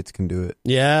 Matt Gates can do it.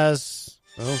 Yes.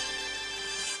 Oh.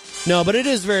 No, but it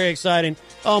is very exciting.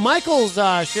 Oh, Michael's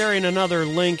sharing another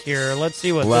link here. Let's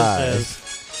see what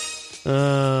this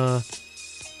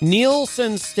is.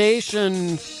 Nielsen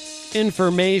Station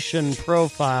information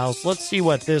profiles. Let's see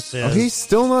what this is. Oh, he's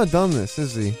still not done this,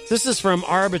 is he? This is from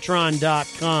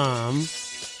Arbitron.com.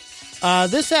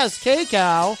 This has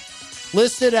KCOW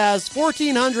listed as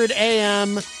 1400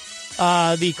 AM,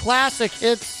 the classic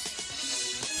hits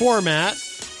format.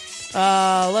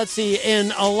 Let's see,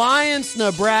 in Alliance,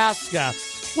 Nebraska.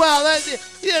 Well,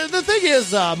 the thing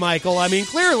is, Michael, I mean,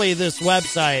 clearly this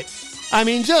website, I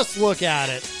mean, just look at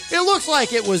it. It looks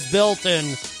like it was built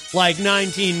in like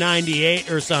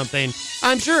 1998 or something.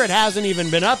 I'm sure it hasn't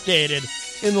even been updated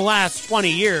in the last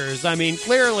 20 years. I mean,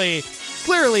 clearly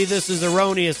this is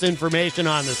erroneous information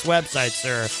on this website,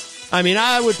 sir. I mean,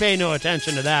 I would pay no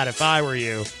attention to that if I were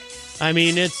you. I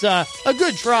mean, it's a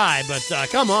good try, but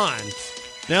come on.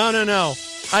 No.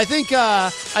 I think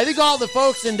all the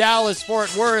folks in Dallas,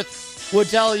 Fort Worth would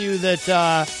tell you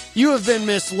that you have been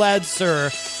misled,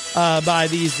 sir, by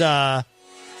these,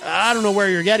 I don't know where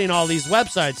you're getting all these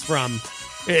websites from.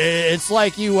 It's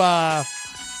like you might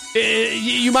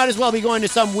as well be going to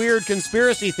some weird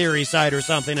conspiracy theory site or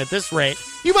something at this rate.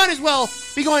 You might as well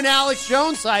be going to Alex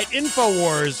Jones' site,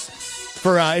 InfoWars,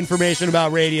 for information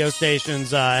about radio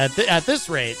stations at this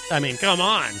rate. I mean, come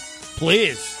on.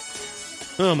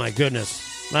 Please. Oh, my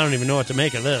goodness. I don't even know what to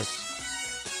make of this.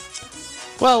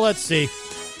 Well, let's see.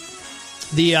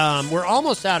 We're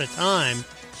almost out of time.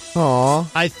 Aw.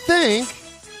 I think...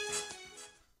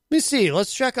 Let me see.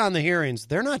 Let's check on the hearings.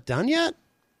 They're not done yet?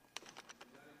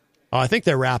 Oh, I think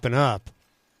they're wrapping up.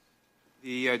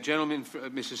 The gentleman,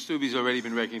 Mr. Stubbe's already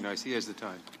been recognized. He has the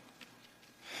time.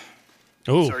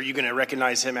 Ooh. So are you going to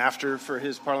recognize him for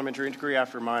his parliamentary inquiry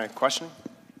after my questioning?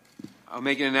 I'll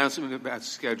make an announcement about the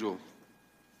schedule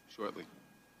shortly.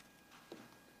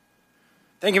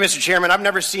 Thank you, Mr. Chairman. I've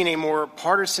never seen a more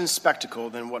partisan spectacle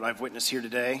than what I've witnessed here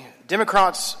today.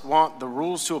 Democrats want the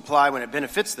rules to apply when it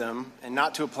benefits them and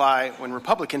not to apply when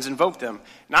Republicans invoke them.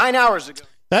 9 hours ago.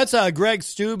 That's Greg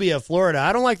Stubbe of Florida.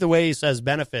 I don't like the way he says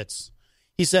benefits.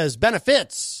 He says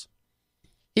benefits.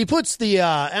 He puts the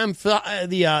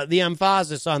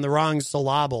emphasis on the wrong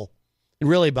syllable. It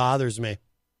really bothers me.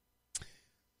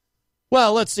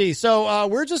 Well, let's see. So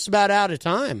we're just about out of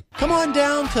time. Come on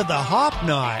down to the Hop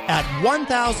Knot at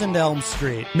 1000 Elm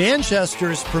Street,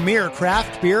 Manchester's premier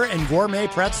craft beer and gourmet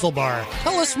pretzel bar.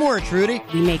 Tell us more, Trudy.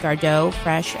 We make our dough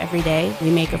fresh every day. We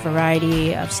make a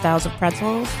variety of styles of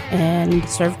pretzels and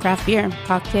serve craft beer,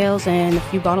 cocktails, and a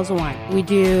few bottles of wine. We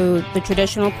do the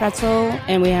traditional pretzel,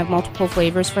 and we have multiple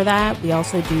flavors for that. We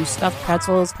also do stuffed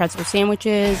pretzels, pretzel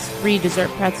sandwiches, free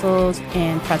dessert pretzels,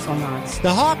 and pretzel knots.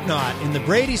 The Hop Knot in the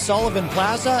Brady Sullivan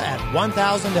Plaza at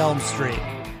 1000 Elm Street.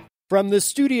 From the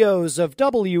studios of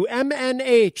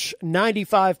WMNH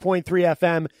 95.3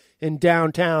 FM in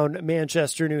downtown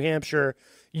Manchester, New Hampshire,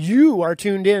 you are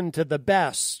tuned in to the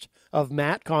best of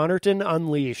Matt Connarton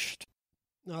Unleashed.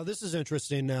 Now, this is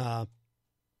interesting. From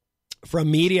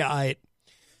Mediaite,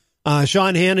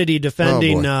 Sean Hannity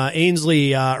defending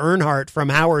Ainsley Earnhardt from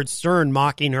Howard Stern,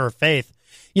 mocking her faith.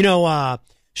 You know,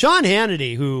 Sean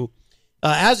Hannity, who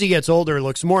as he gets older,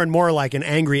 looks more and more like an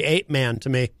angry ape man to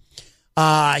me.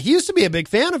 He used to be a big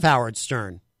fan of Howard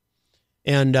Stern.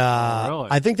 And really?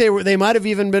 I think they might have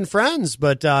even been friends,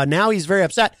 but now he's very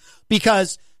upset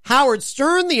because Howard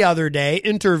Stern the other day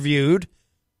interviewed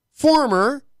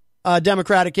former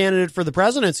Democratic candidate for the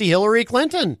presidency, Hillary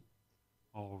Clinton.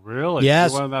 Oh, really?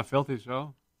 Yes. It wasn't that filthy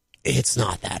show? It's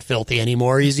not that filthy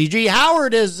anymore, Easy G.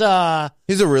 Howard is...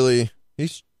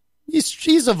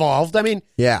 He's evolved. I mean,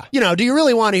 yeah. You know, do you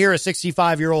really want to hear a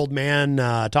 65-year-old man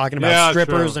talking about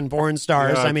strippers true. And porn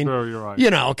stars? Yeah, I mean, true, you're right. You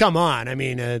know, come on. I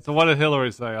mean, so what did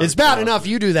Hillary say? It's bad enough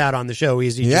you do that on the show,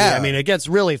 Easy G. Yeah. I mean, it gets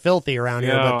really filthy around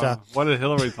here. But what did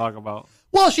Hillary talk about?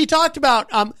 Well, she talked about.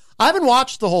 I haven't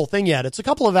watched the whole thing yet. It's a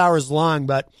couple of hours long,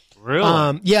 but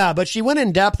Really? Yeah, but she went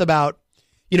in depth about,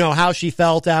 how she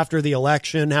felt after the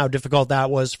election, how difficult that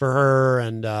was for her.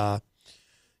 And,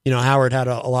 Howard had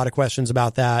a lot of questions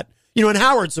about that. And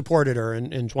Howard supported her in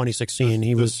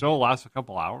 2016. The show lasts a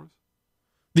couple hours?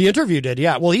 The interview did,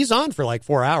 yeah. Well, he's on for like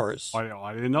 4 hours.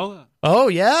 I didn't know that. Oh,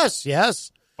 yes.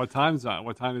 What time's that?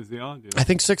 What time is he on? I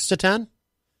think 6 to 10.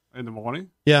 In the morning?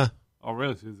 Yeah. Oh,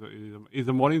 really? He's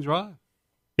a morning drive?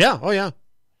 Yeah. Oh, yeah.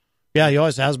 Yeah, he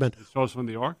always has been. The show's from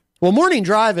New York? Well, Morning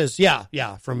Drive is,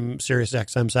 from Sirius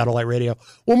XM satellite radio.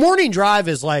 Well, Morning Drive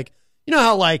is like,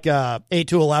 how like 8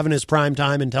 to 11 is prime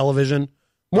time in television?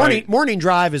 Morning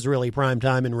Drive is really prime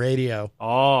time in radio. Oh,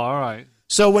 all right.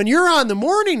 So when you're on the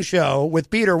morning show with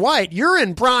Peter White, you're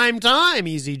in prime time,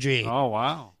 Easy G. Oh,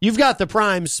 wow. You've got the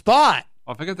prime spot.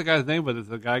 I forget the guy's name, but it's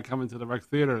a guy coming to the Rex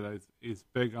Theater that he's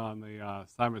big on the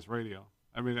Simus radio.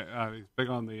 I mean, he's big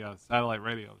on the satellite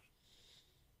radios.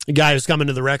 The guy who's coming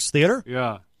to the Rex Theater?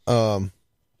 Yeah.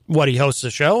 What, he hosts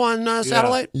a show on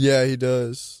satellite? Yeah, he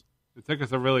does. The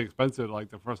tickets are really expensive,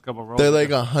 like the first couple of rows. They're like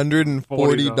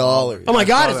 $140. Oh, my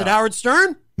God. Is it Howard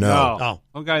Stern? No. Oh.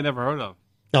 Some guy I never heard of.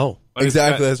 Oh. But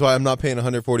Exactly. That's why I'm not paying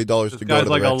 $140 to go to the guy's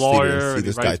like Rex a lawyer Theater to see and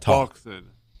this he guy writes talk. books and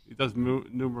he does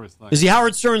numerous things. Is he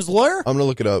Howard Stern's lawyer? I'm going to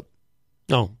look it up.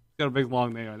 No. He's got a big,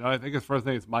 long name. I think his first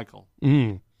name is Michael.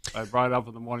 Mm. I brought it up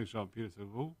in the morning show, and Peter said,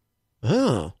 who?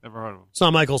 Oh. Never heard of him. It's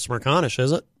not Michael Smerconish,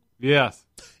 is it? Yes.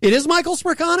 It is Michael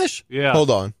Smerconish? Yeah. Hold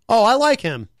on. Oh, I like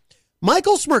him.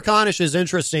 Michael Smerconish is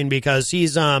interesting because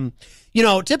he's,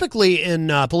 typically in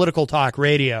political talk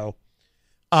radio,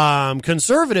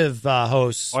 conservative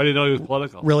hosts Why did you know he was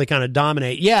political? really kind of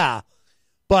dominate. Yeah.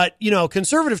 But,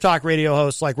 conservative talk radio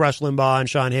hosts like Rush Limbaugh and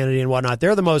Sean Hannity and whatnot,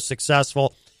 they're the most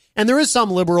successful. And there is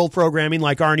some liberal programming,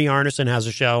 like Arnie Arneson has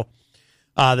a show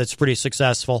that's pretty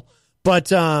successful.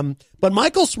 But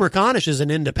Michael Smerconish is an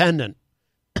independent.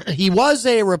 He was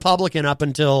a Republican up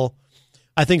until,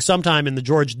 I think, sometime in the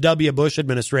George W. Bush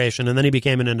administration, and then he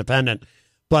became an independent.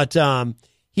 But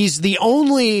he's the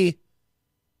only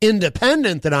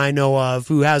independent that I know of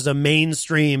who has a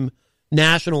mainstream,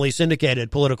 nationally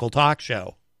syndicated political talk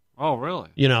show. Oh, really?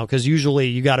 Because usually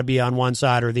you got to be on one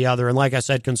side or the other. And like I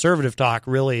said, conservative talk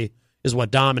really is what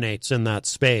dominates in that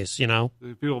space, Do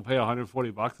people pay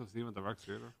 $140 to see him at the Rex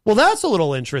Theater? Well, that's a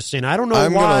little interesting. I don't know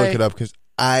I'm why. going to look it up because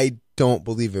I don't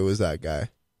believe it was that guy.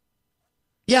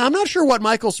 Yeah, I'm not sure what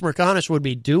Michael Smerconish would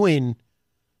be doing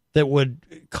that would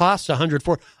cost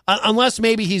 $140, unless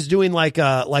maybe he's doing like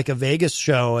a Vegas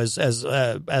show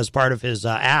as part of his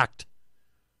act.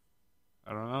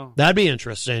 I don't know. That'd be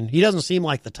interesting. He doesn't seem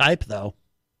like the type, though.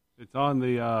 It's on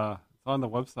the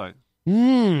website.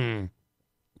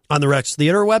 On the Rex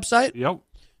Theater website? Yep.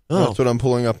 Oh, That's what I'm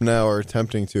pulling up now or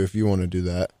attempting to if you want to do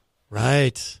that.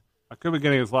 right. I could be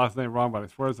getting his last name wrong, but I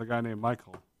swear it's a guy named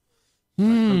Michael. I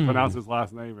couldn't pronounce his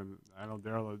last name, and I know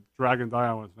Daryl, the Dragon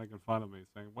Dion, was making fun of me,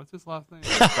 saying, "What's his last name?"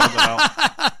 I spelled it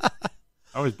out.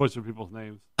 I always butcher people's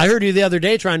names. I heard you the other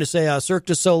day trying to say Cirque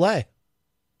du Soleil.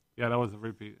 Yeah, that was a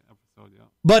repeat episode, yeah.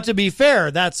 But to be fair,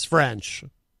 that's French.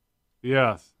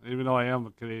 Yes, even though I am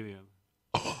a Canadian.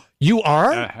 You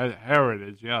are?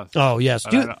 Heritage, yes. Oh, yes.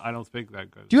 But I don't speak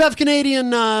that good. Do you have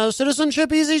Canadian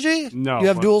citizenship, EZG? No. You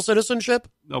have dual citizenship?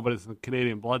 No, but it's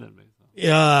Canadian blood in me. So.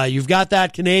 Yeah, you've got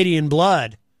that Canadian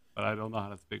blood. But I don't know how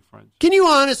to speak French. Can you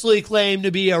honestly claim to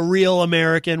be a real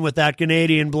American with that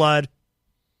Canadian blood?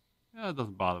 Yeah, it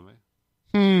doesn't bother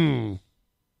me.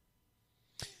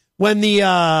 When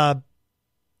the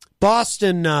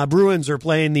Boston Bruins are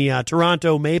playing the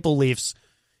Toronto Maple Leafs,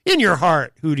 in your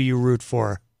heart, who do you root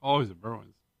for? Always the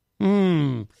Bruins.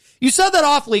 You said that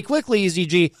awfully quickly,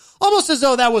 EZG, almost as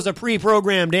though that was a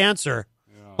pre-programmed answer.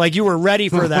 Yeah. Like you were ready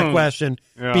for that question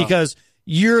because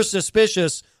you're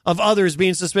suspicious of others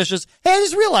being suspicious. Hey, I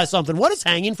just realized something. What is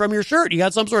hanging from your shirt? You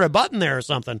got some sort of button there or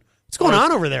something. What's going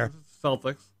on over there?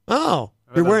 Celtics. Oh,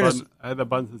 you're wearing I had that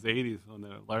button since the 80s when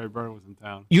Larry Bird was in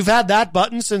town. You've had that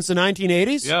button since the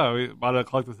 1980s? Yeah, we bought it at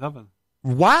Collector 7.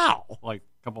 Wow. Like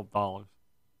a couple of dollars.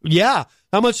 Yeah.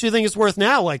 How much do you think it's worth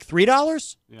now? Like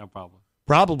 $3? Yeah, probably.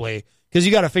 Probably. Because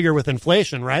you got to figure with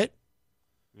inflation, right?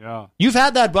 Yeah. You've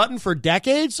had that button for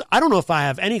decades? I don't know if I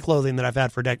have any clothing that I've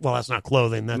had for decades. Well, that's not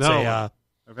clothing. That's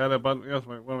I've had that button. That's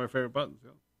one of my favorite buttons.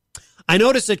 Yeah. I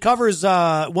noticed it covers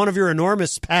one of your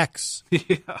enormous pecs.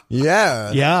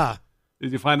 Yeah. Yeah.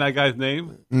 Did you find that guy's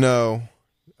name? No.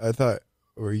 I thought,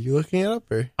 were you looking it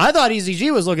up? Or? I thought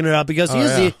EZG was looking it up because he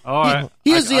is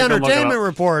the entertainment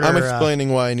reporter. I'm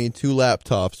explaining why I need 2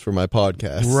 laptops for my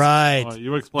podcast. Right.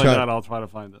 You explain that. I'll try to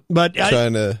find it. But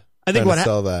trying to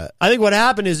sell that. I think what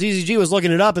happened is EZG was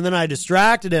looking it up, and then I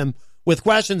distracted him with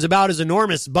questions about his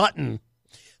enormous button.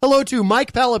 Hello to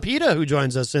Mike Palapita, who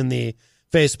joins us in the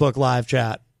Facebook live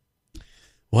chat.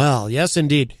 Well, yes,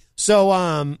 indeed. So,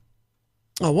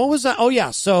 what was that? Oh,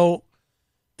 yeah. So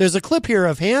there's a clip here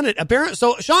of Hannity.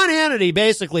 So Sean Hannity,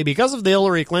 basically, because of the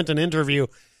Hillary Clinton interview,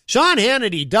 Sean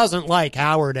Hannity doesn't like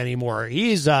Howard anymore.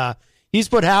 He's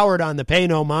put Howard on the pay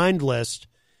no mind list.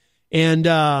 And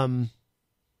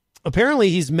apparently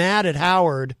he's mad at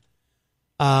Howard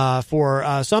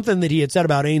for something that he had said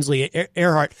about Ainsley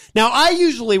Earhart. Now, I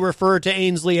usually refer to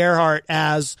Ainsley Earhart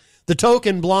as the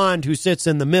token blonde who sits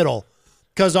in the middle,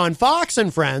 because on Fox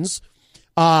and Friends,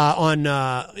 in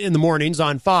the mornings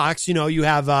on Fox, you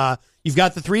have you've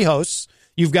got the three hosts.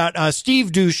 You've got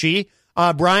Steve Ducey,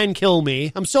 Brian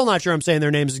Kilmeade. I'm still not sure I'm saying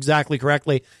their names exactly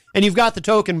correctly, and you've got the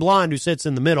token blonde who sits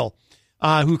in the middle,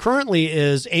 who currently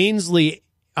is Ainsley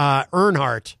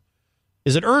Earhart.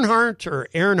 Is it Earnhardt or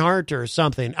Earnhardt or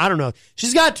something? I don't know.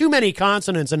 She's got too many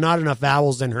consonants and not enough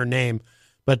vowels in her name.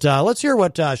 But let's hear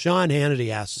what Sean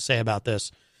Hannity has to say about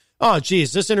this. Oh,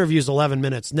 geez, this interview's 11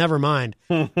 minutes. Never mind.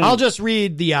 I'll just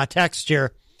read the text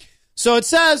here. So it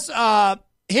says,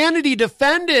 Hannity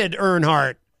defended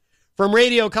Earnhardt from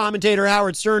radio commentator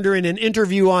Howard Stern during an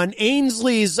interview on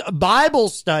Ainsley's Bible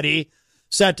study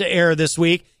set to air this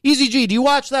week. Easy G, do you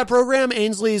watch that program,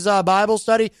 Ainsley's Bible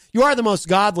study? You are the most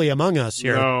godly among us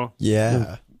here. No.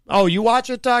 Yeah. Oh, you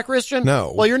watch it, Christian?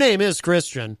 No. Well, your name is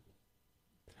Christian.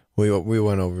 We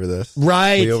went over this.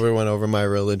 Right. We went over my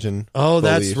religion. Oh,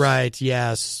 beliefs. that's right.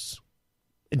 Yes.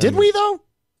 Did we, though?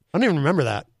 I don't even remember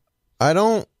that. I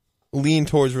don't lean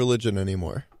towards religion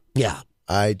anymore. Yeah.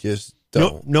 I just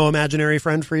don't. No imaginary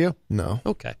friend for you? No.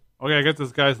 Okay. Okay, I get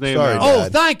this guy's name Sorry, now. Oh,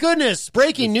 Dad. thank goodness.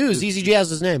 Breaking news. Easy G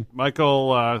has his name. Michael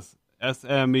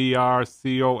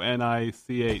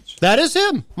Smerconich. That is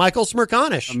him. Michael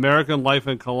Smerconich. American Life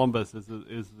in Columbus is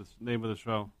the name of the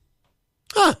show.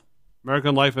 Huh.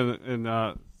 American Life in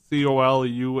Columns.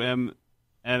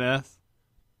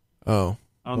 Oh.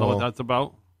 I don't know what that's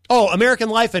about. Oh, American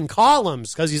Life in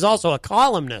Columns, because he's also a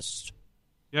columnist.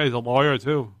 Yeah, he's a lawyer,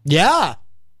 too. Yeah.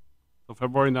 So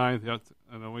February 9th,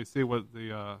 and then we see what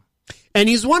the... And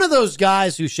he's one of those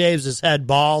guys who shaves his head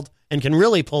bald and can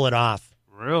really pull it off.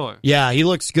 Really? Yeah, he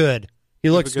looks good. He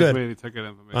looks good. Me any ticket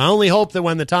information. I only hope that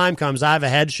when the time comes, I have a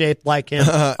head shaped like him.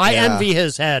 I envy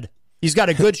his head. He's got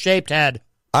a good shaped head.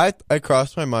 I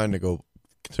crossed my mind to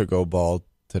go bald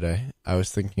today. I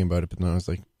was thinking about it, but then I was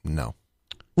like, no.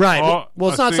 Right. Oh,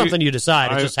 Well, it's not something you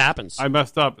decide. It just happens. I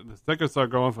messed up. The tickets are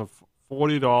going for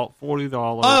 $40.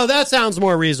 Oh, that sounds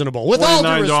more reasonable. With all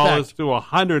due respect. $49 to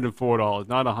 $104,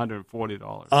 not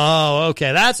 $140. Oh,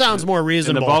 okay. That sounds more And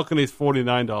reasonable. the balcony's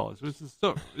 $49.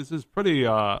 This is pretty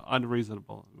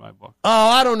unreasonable in my book. Oh,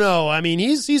 I don't know. I mean,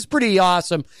 he's pretty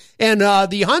awesome. And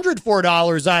the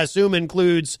 $104, I assume,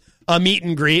 includes a meet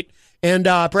and greet. And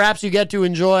perhaps you get to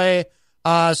enjoy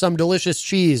some delicious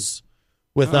cheese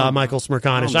with Michael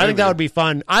Smerconich. I think that would be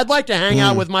fun. I'd like to hang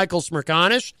out with Michael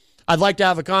Smerconich. I'd like to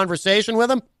have a conversation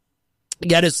with him,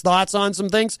 get his thoughts on some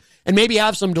things, and maybe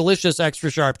have some delicious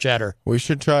extra sharp cheddar. We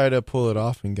should try to pull it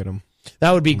off and get him.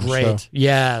 That would be great.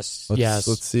 Yes, yes.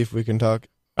 Let's see if we can talk.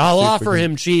 I'll offer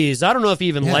him cheese. I don't know if he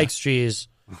even likes cheese.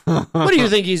 What do you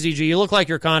think, EZG? You look like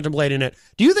you're contemplating it.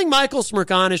 Do you think Michael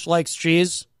Smerconich likes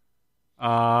cheese?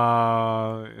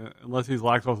 Unless he's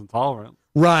lactose intolerant.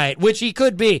 Right, which he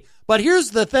could be. But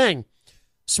here's the thing.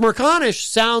 Smerconich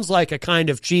sounds like a kind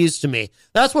of cheese to me.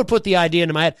 That's what put the idea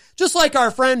into my head. Just like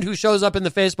our friend who shows up in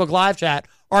the Facebook live chat,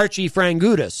 Archie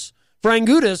Frangudis.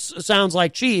 Frangudis sounds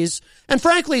like cheese, and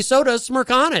frankly, so does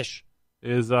Smerconich.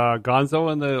 Is Gonzo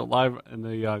in the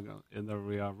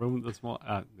room this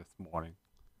morning?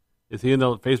 Is he in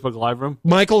the Facebook live room?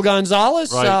 Michael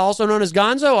Gonzalez, Right. also known as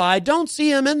Gonzo. I don't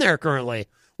see him in there currently.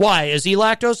 Why? Is he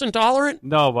lactose intolerant?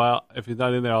 No, but if he's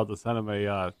not in there, I'll just send him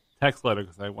a text letter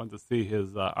because I went to see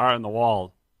his art on the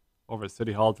wall over at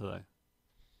City Hall today.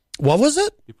 What was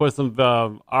it? He put some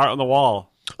art on the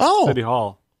wall. Oh, City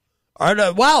Hall. Art,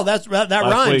 wow, that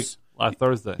rhymes. Last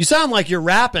Thursday. You sound like you're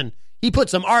rapping. He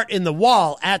put some art in the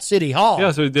wall at City Hall.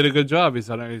 Yeah, so he did a good job. He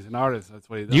said he's an artist. That's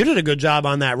what he does. You did a good job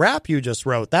on that rap you just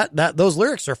wrote. Those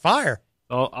lyrics are fire.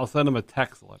 So I'll send him a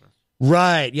text letter.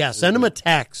 Right. Yeah. Send him a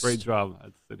text. Great job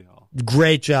at City Hall.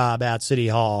 Great job at City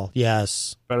Hall.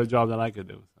 Yes. Better job than I could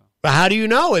do. So. But how do you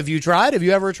know? Have you tried? Have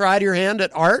you ever tried your hand at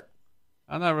art?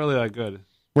 I'm not really that good.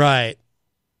 Right.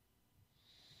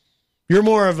 You're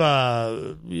more of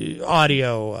a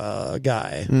audio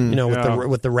guy,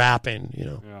 with the rapping,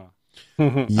 Yeah.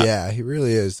 Yeah, he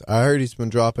really is. I heard he's been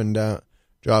dropping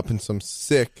some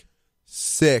sick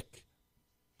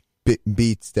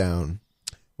beats down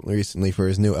recently for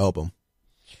his new album.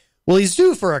 Well, he's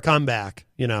due for a comeback,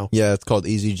 you know. Yeah, it's called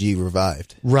Easy G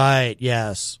Revived. Right,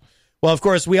 yes. Well, of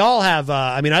course, we all have,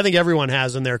 I think everyone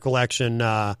has in their collection,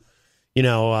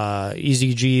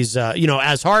 Easy G's,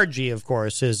 as Hard G, of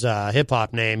course, his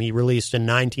hip-hop name he released in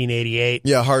 1988.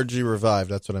 Yeah, Hard G Revived,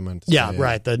 that's what I meant to say. Yeah,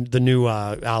 right, the new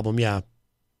album, yeah.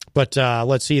 But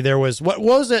let's see, there was, what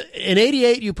was it? In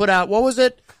 88, you put out, what was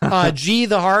it? G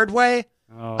the Hard Way,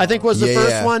 I think was the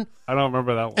first one. I don't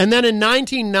remember that one. And then in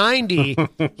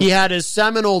 1990, he had his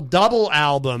seminal double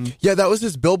album. Yeah, that was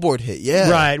his Billboard hit, yeah.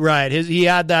 Right. He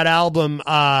had that album.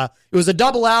 It was a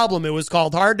double album. It was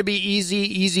called Hard to Be Easy,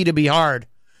 Easy to Be Hard.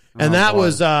 And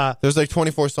was... There's like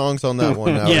 24 songs on that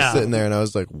one. I was sitting there and I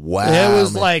was like, wow. It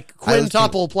was like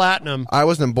quintuple platinum. I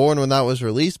wasn't born when that was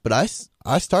released, but I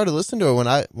started listening to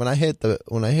it when I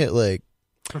hit like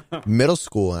middle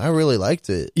school, and I really liked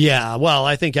it. Yeah, well,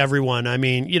 I think everyone. I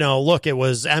mean, look, it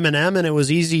was Eminem and it was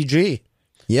Easy G.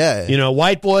 Yeah,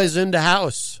 white boys into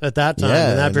house at that time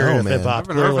in that period of hip hop. I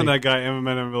haven't heard from that guy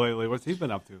Eminem lately. What's he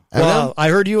been up to? Well, I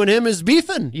heard you and him is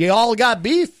beefing. You all got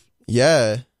beef.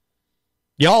 Yeah,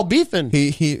 y'all beefing.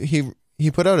 He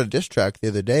put out a diss track the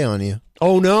other day on you.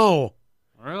 Oh no!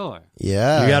 Really?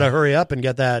 Yeah. You got to hurry up and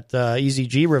get that Easy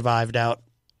G revived out.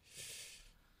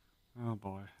 Oh,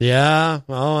 boy. Yeah.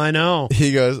 Oh, I know.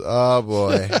 He goes, oh,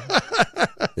 boy.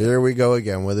 Here we go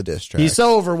again with a diss track. He's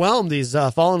so overwhelmed. He's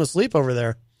falling asleep over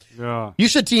there. Yeah. You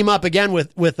should team up again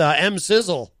with M.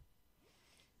 Sizzle.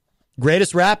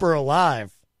 Greatest rapper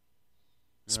alive.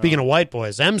 Yeah. Speaking of white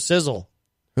boys, M. Sizzle.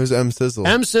 Who's M. Sizzle?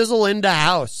 M. Sizzle into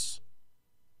house.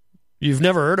 You've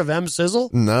never heard of M.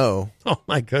 Sizzle? No. Oh,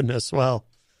 my goodness. Well,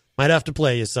 might have to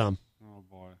play you some. Oh,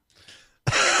 boy.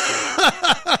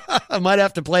 I might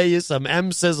have to play you some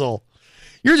M. Sizzle.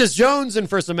 You're just jonesing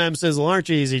for some M. Sizzle, aren't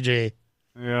you, Easy G?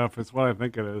 Yeah, if it's what I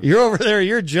think it is. You're over there,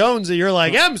 you're jonesing. You're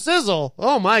like, M. Sizzle.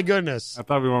 Oh, my goodness. I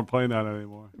thought we weren't playing that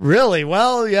anymore. Really?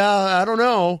 Well, yeah, I don't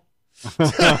know.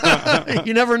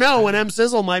 You never know when M.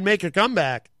 Sizzle might make a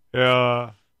comeback.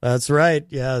 Yeah. That's right,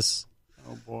 yes.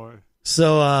 Oh, boy.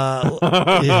 So,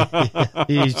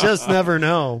 you just never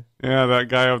know. Yeah, that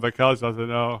guy over the couch doesn't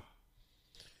know.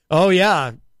 Oh,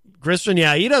 yeah. Christian,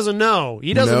 yeah, he doesn't know.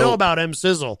 He doesn't know about M.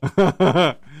 Sizzle.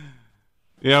 Yeah,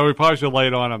 we probably should lay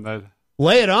it on him then.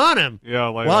 Lay it on him? Yeah,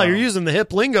 lay it wow, on you're him. using the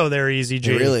hip lingo there, Easy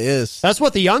G. It really is. That's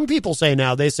what the young people say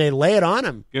now. They say, lay it on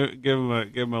him. Give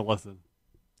him a listen.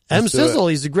 M. Sizzle,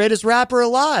 he's the greatest rapper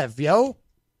alive, yo.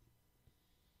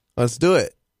 Let's do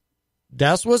it.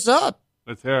 That's what's up.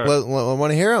 Let's hear it. I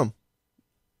want to hear him.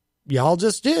 Y'all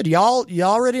just did. Y'all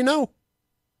already know.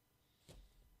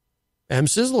 M.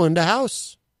 Sizzle in the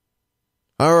house.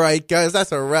 All right, guys,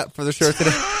 that's a wrap for the show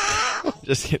today.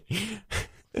 Just kidding.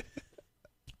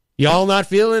 Y'all not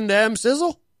feeling the M.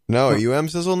 Sizzle? No, are you M.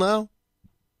 Sizzle now?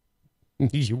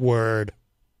 Word.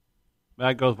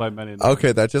 That goes by many names.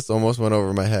 Okay, that just almost went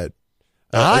over my head.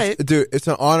 All right. Dude, it's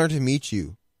an honor to meet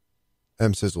you,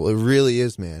 M. Sizzle. It really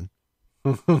is, man.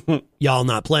 Y'all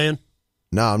not playing?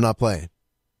 No, I'm not playing.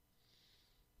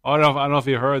 I don't know if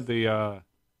you heard the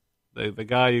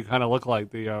guy you kind of look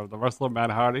like, the wrestler Matt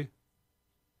Hardy.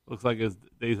 Looks like his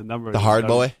days of number. The hard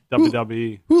boy?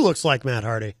 WWE. Who looks like Matt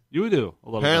Hardy? You do a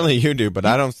little Apparently bit. you do, but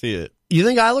I don't see it. You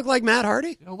think I look like Matt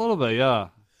Hardy? A little bit, yeah.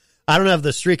 I don't have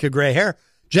the streak of gray hair.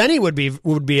 Jenny would be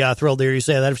thrilled to hear you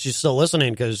say that if she's still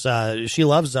listening, because she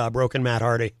loves broken Matt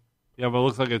Hardy. Yeah, but it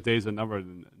looks like his days are numbered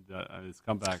and his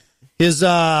comeback. His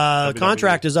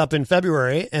contract is up in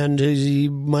February, and he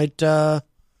might...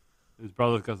 His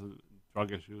brother's got some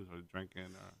drug issues or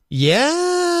drinking.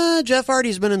 Yeah, Jeff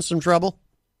Hardy's been in some trouble.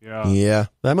 Yeah.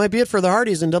 That might be it for the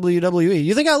Hardys in WWE.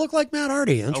 You think I look like Matt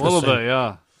Hardy? A little bit,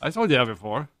 yeah. I told you that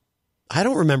before. I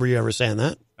don't remember you ever saying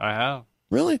that. I have.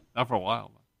 Really? Not for a while.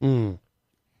 Mm.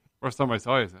 First time I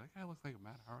saw you, I said, that guy looks like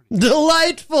Matt Hardy.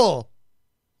 Delightful!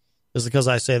 Is it because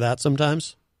I say that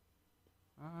sometimes?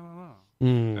 I don't know.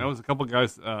 Mm. There was a couple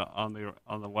guys on the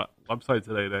website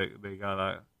today. They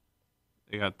got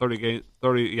 30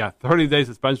 day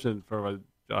suspension for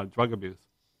drug abuse.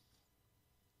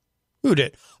 Who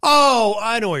did? Oh,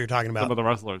 I know what you're talking about. Some of the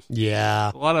wrestlers. Yeah.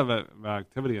 A lot of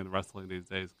activity in wrestling these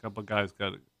days. A couple of guys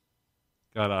got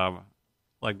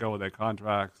let go of their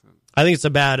contracts. I think it's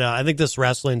a bad. I think this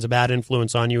wrestling's a bad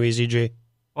influence on you, EZG.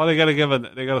 Well, they got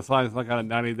to sign some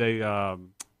kind of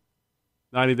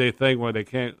 90-day thing where they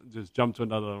can't just jump to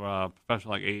another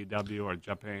professional like AEW or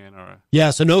Japan or.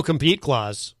 Yeah, so no compete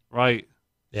clause. Right.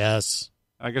 Yes.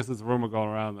 I guess there's a rumor going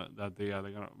around that they're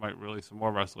might release some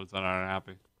more wrestlers that aren't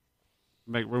happy.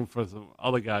 Make room for some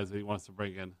other guys that he wants to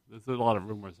bring in. There's a lot of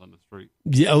rumors on the street.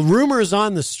 Yeah, rumors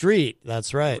on the street.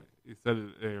 That's right. He said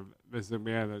Mr.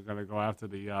 McMahon is going to go after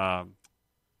the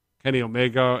Kenny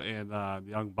Omega and the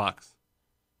Young Bucks.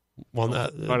 Well,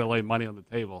 Try to lay money on the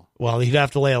table. well, he'd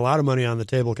have to lay a lot of money on the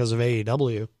table because of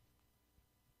AEW.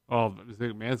 Oh,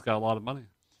 McMahon's got a lot of money.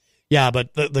 Yeah,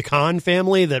 but the Khan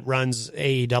family that runs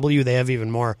AEW, they have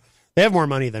even more. They have more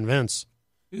money than Vince.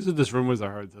 These are just rumors I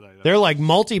heard today. They're like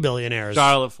multi-billionaires.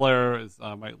 Charlotte Flair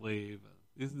might leave.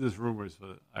 These are just rumors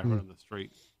that I heard on the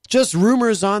street. Just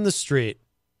rumors on the street.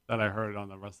 That I heard on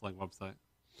the wrestling website.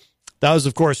 That was,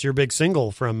 of course, your big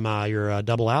single from your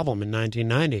double album in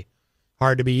 1990.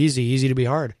 Hard to be easy, easy to be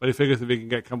hard. But he figures if he can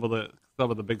get some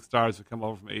of the big stars to come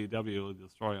over from AEW, he'll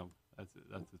destroy them. That's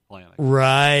his plan.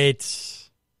 Right.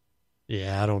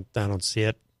 Yeah, I don't see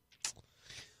it.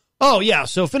 Oh, yeah,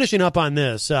 so finishing up on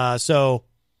this. So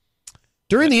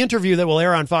during the interview that will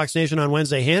air on Fox Nation on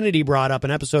Wednesday, Hannity brought up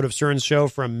an episode of Stern's show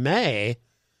from May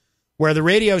where the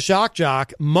radio shock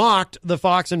jock mocked the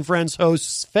Fox and Friends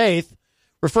host's faith,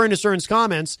 referring to Stern's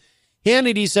comments.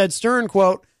 Hannity said Stern,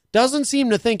 quote, doesn't seem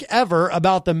to think ever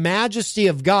about the majesty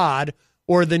of God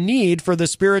or the need for the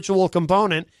spiritual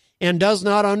component and does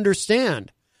not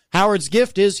understand. Howard's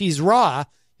gift is he's raw.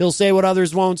 He'll say what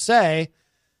others won't say,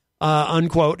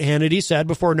 unquote, Hannity said,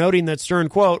 before noting that Stern,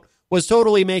 quote, was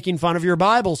totally making fun of your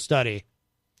Bible study.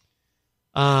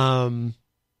 Well,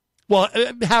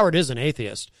 Howard is an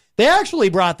atheist. They actually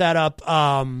brought that up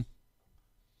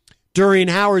during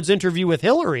Howard's interview with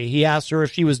Hillary. He asked her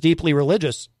if she was deeply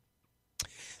religious.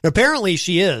 And apparently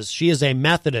she is. She is a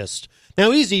Methodist.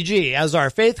 Now, Easy G, as our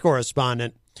faith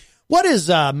correspondent, what is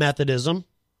Methodism?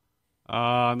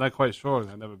 I'm not quite sure.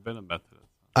 I've never been a Methodist.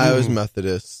 I was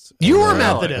Methodist. You were and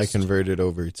Methodist. I converted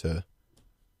over to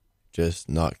just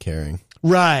not caring.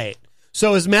 Right.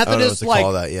 So is Methodist I don't know what to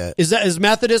call that yet. Is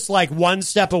Methodist like one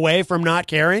step away from not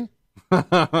caring?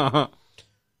 It'll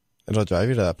drive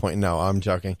you to that point. No, I'm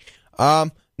joking. No,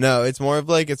 it's more of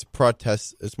like it's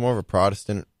more of a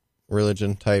Protestant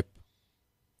religion type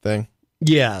thing.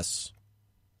 Yes.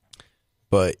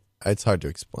 But it's hard to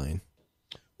explain.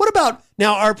 What about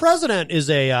now? Our president is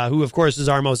who, of course, is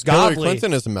our most godly. Hillary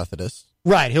Clinton is a Methodist.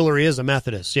 Right. Hillary is a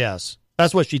Methodist. Yes.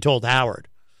 That's what she told Howard.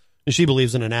 And she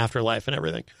believes in an afterlife and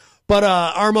everything. But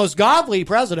our most godly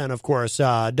president, of course,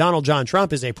 Donald John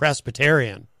Trump, is a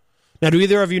Presbyterian. Now, do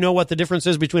either of you know what the difference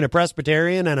is between a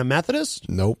Presbyterian and a Methodist?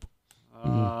 Nope.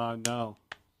 No.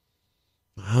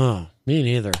 Oh, me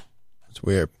neither. It's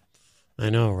weird. I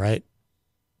know, right?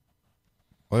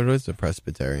 What is a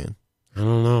Presbyterian? I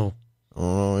don't know. I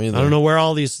don't know either. I don't know where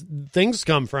all these things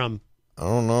come from. I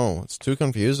don't know. It's too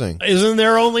confusing. Isn't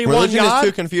there only Religion one God? is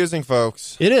too confusing,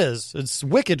 folks. It is. It's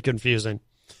wicked confusing.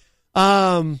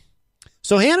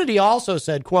 So Hannity also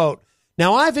said, quote,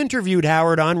 now I've interviewed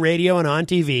Howard on radio and on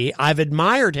TV. I've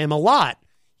admired him a lot.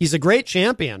 He's a great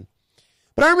champion.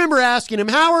 But I remember asking him,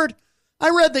 Howard, I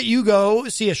read that you go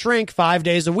see a shrink 5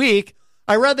 days a week.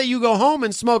 I read that you go home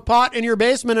and smoke pot in your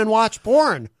basement and watch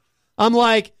porn. I'm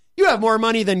like, you have more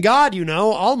money than God, you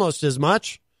know, almost as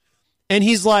much. And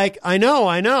he's like, I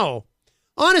know.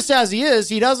 Honest as he is,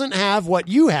 he doesn't have what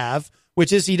you have,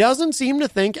 which is he doesn't seem to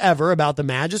think ever about the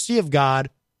majesty of God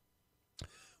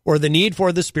or the need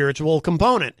for the spiritual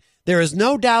component. There is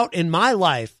no doubt in my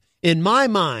life, in my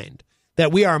mind,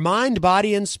 that we are mind,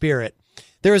 body, and spirit.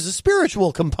 There is a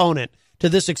spiritual component to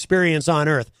this experience on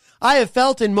earth. I have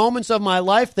felt in moments of my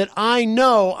life that I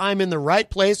know I'm in the right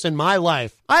place in my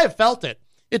life. I have felt it.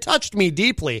 It touched me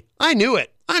deeply. I knew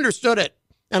it. I understood it.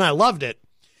 And I loved it.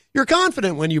 You're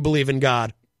confident when you believe in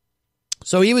God.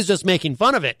 So he was just making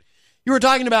fun of it. You were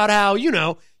talking about how, you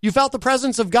know, you felt the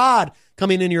presence of God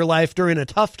coming in your life during a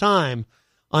tough time,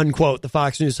 unquote, the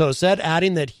Fox News host said,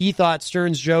 adding that he thought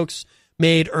Stern's jokes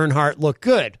made Earnhardt look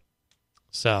good.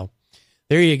 So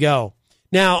there you go.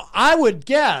 Now, I would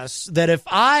guess that if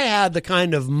I had the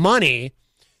kind of money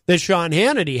that Sean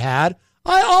Hannity had,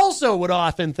 I also would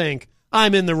often think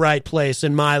I'm in the right place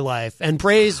in my life, and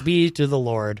praise be to the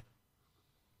Lord.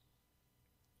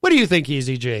 What do you think,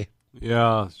 Easy G?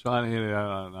 Yeah, Sean Hannity,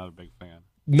 I'm not a big fan.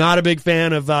 Not a big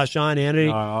fan of Sean Hannity?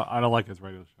 No, I don't like his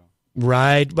radio show.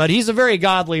 Right, but he's a very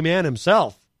godly man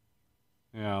himself.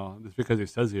 You know, just because he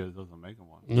says he is doesn't make him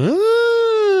one.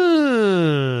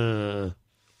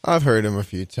 I've heard him a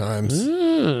few times.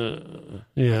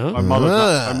 Yeah. My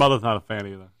mother's not a fan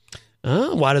either.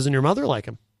 Why doesn't your mother like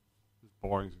him? It's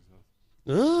boring, she says.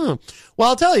 Well,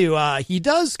 I'll tell you, he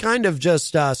does kind of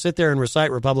just sit there and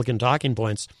recite Republican talking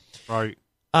points. Right.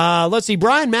 Let's see.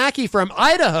 Brian Mackey from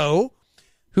Idaho,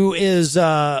 who is,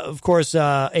 of course,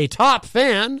 a top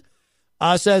fan,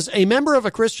 says a member of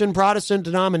a Christian Protestant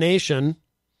denomination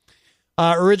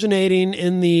originating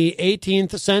in the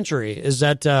 18th century. Is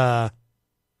that the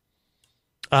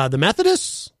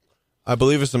Methodists? I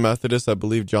believe it's a Methodist. I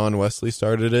believe John Wesley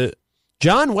started it.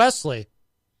 John Wesley.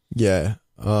 Yeah,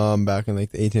 back in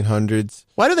like the 1800s.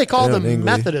 Why do they call them England.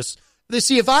 Methodists? They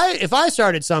see if I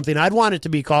started something, I'd want it to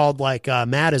be called like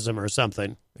Mattism or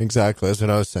something. Exactly, that's what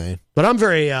I was saying. But I'm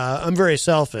very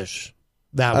selfish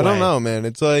that way. I don't know, man.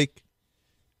 It's like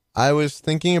I was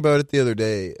thinking about it the other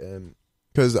day,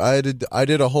 because I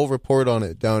did a whole report on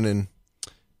it down in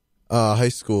high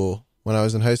school when I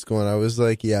was in high school, and I was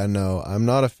like, yeah, no, I'm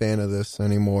not a fan of this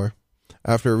anymore.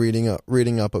 After reading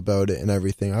up about it and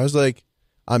everything, I was like,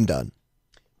 I'm done.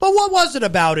 But what was it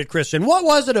about it, Christian? What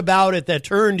was it about it that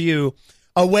turned you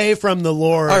away from the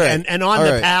Lord and on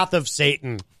the path of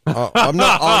Satan? I'm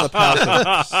not on the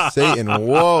path of Satan.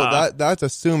 Whoa, that's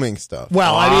assuming stuff.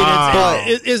 Well, I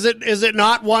mean, is it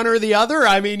not one or the other?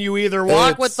 I mean, you either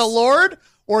walk with the Lord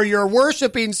or you're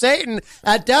worshiping Satan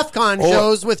at DEF CON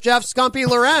shows with Jeff Scumpy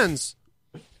Lorenz.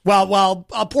 While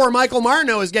poor Michael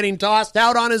Martineau is getting tossed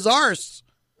out on his arse.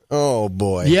 Oh,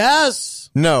 boy. Yes.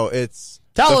 No, it's...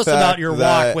 Tell us about your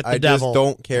walk with the devil. I just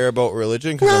don't care about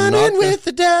religion. Running with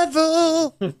the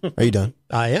devil. Are you done?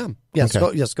 I am. Yes,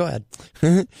 okay. Go ahead.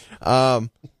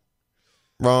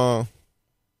 Wrong.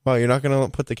 Well, you're not going to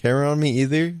put the camera on me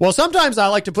either? Well, sometimes I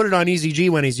like to put it on Easy G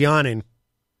when he's yawning.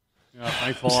 Yeah,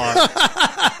 thanks a lot.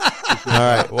 All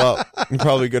right. Well,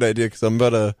 probably a good idea because I'm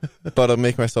about to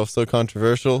make myself so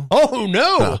controversial. Oh,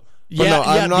 no. No. Yeah,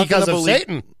 I'm not because of believe,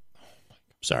 Satan.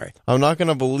 Sorry. I'm not going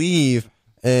to believe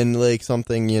in like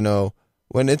something,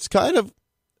 when it's kind of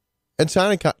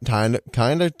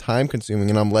time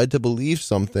consuming, and I'm led to believe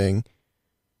something,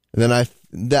 then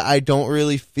I don't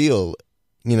really feel,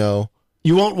 You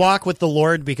won't walk with the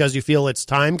Lord because you feel it's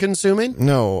time consuming?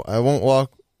 No, I won't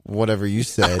walk whatever you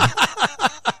said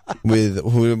with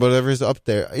whatever's up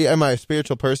there. Am I a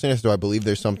spiritual person? Yes. Do I believe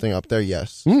there's something up there?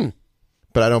 Yes.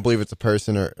 But I don't believe it's a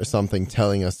person or something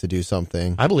telling us to do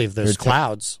something. I believe there's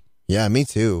clouds. Yeah, me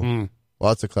too.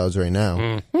 Lots of clouds right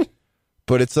now.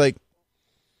 But it's like...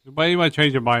 But you might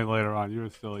change your mind later on.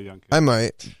 You're still a young kid. I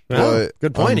might. Well,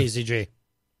 good point, Easy G.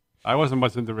 I wasn't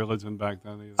much into religion back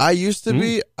then either. I used to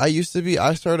be.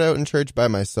 I started out in church by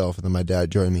myself, and then my dad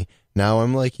joined me. Now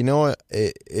I'm like, you know what?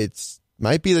 It's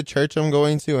might be the church I'm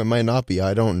going to. It might not be.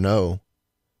 I don't know.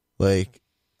 Like,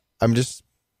 I'm just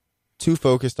too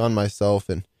focused on myself,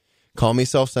 and call me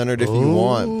self-centered if you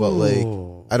want, but like,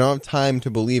 I don't have time to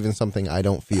believe in something I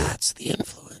don't feel. That's the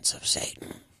influence of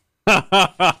Satan.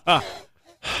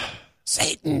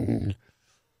 Satan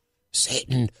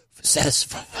says...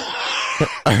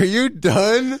 Are you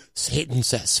done? Satan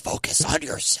says, focus on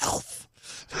yourself.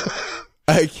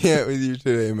 I can't with you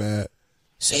today, Matt.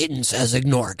 Satan says,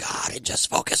 ignore God and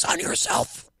just focus on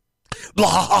yourself.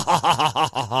 Blah.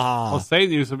 Well,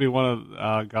 Satan used to be one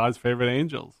of God's favorite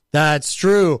angels. That's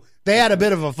true. They had a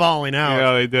bit of a falling out.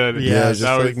 Yeah, they did. Yeah, just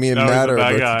like me and Matt are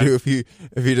about to do if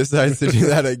he decides to do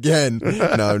that again.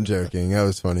 No, I'm joking. That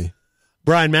was funny.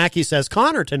 Brian Mackey says,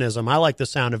 Connartonism. I like the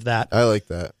sound of that. I like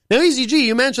that. Now, Easy G,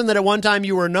 you mentioned that at one time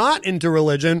you were not into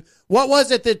religion. What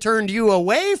was it that turned you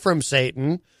away from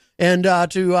Satan and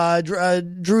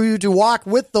drew you to walk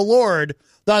with the Lord,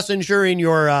 thus ensuring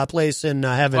your place in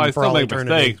heaven for all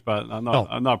eternity? I still make mistakes, but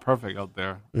I'm not perfect out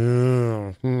there.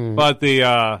 Mm-hmm. But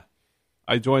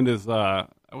I joined this. I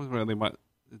wasn't really much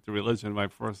into religion.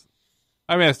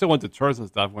 I still went to church and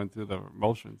stuff. Went through the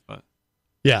motions, but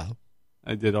yeah.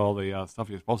 I did all the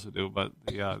stuff you're supposed to do, but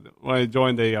when I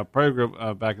joined a prayer group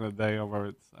back in the day over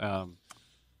at St.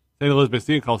 Elizabeth's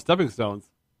Dean called Stepping Stones,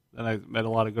 then I met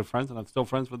a lot of good friends, and I'm still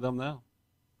friends with them now.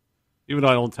 Even though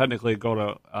I don't technically go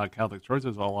to Catholic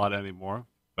churches a lot anymore,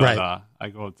 but right. I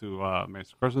go to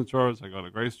Mason Christian Church, I go to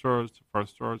Grace Church,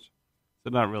 First Church.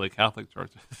 They're not really Catholic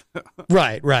churches.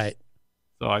 Right.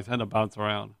 So I tend to bounce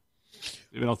around,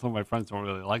 even though some of my friends don't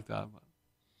really like that. But.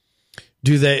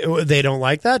 Do they don't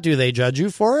like that? Do they judge you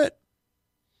for it?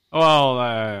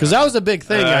 Well, because that was a big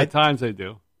thing. At times they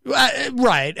do.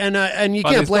 Right, and you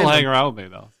but can't blame them. Hang around with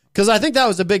me though. Because I think that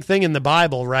was a big thing in the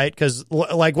Bible, right? Because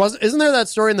isn't there that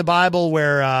story in the Bible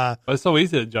where? But it's so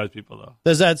easy to judge people, though.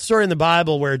 There's that story in the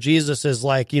Bible where Jesus is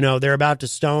like, they're about to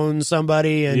stone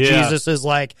somebody, and Jesus is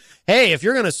like, "Hey, if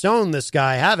you're going to stone this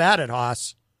guy, have at it,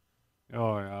 Hoss."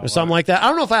 Oh yeah, or something like that. I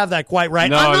don't know if I have that quite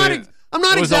right. No, I'm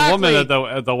not it was exactly. a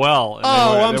woman at the well. And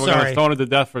I'm they were sorry. going to stone her to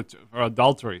death for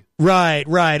adultery. Right.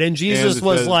 And Jesus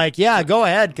was like, "Yeah, go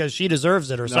ahead, because she deserves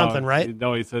it," or something, right?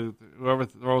 No, he said, "Whoever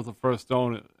throws the first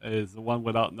stone is the one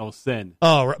without no sin."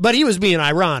 Oh, but he was being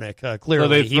ironic.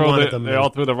 Clearly, so they all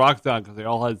threw the rocks down because they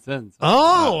all had sins. So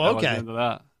that okay. Was the end of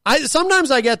that. Sometimes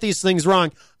I get these things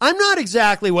wrong. I'm not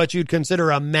exactly what you'd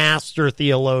consider a master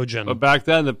theologian. But back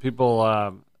then, the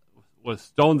people was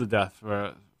stoned to death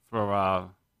for for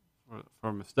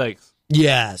mistakes.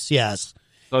 Yes.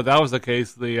 So if that was the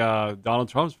case, the Donald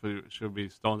Trump should be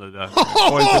stoned to death,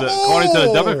 according to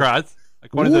the Democrats.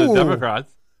 According to the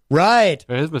Democrats, right?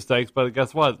 For his mistakes, but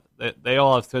guess what? They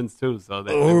all have sins too, so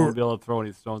they won't be able to throw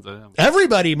any stones at him.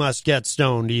 Everybody must get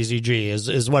stoned. EZG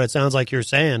is what it sounds like you're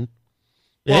saying.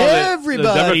 Well, Everybody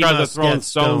the Democrats must are throwing get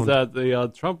stones stoned. at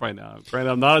the Trump right now.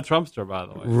 Granted, I'm not a Trumpster, by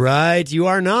the way. Right, you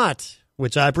are not,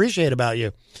 which I appreciate about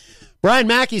you. Brian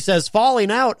Mackey says,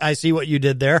 falling out, I see what you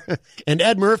did there. And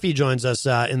Ed Murphy joins us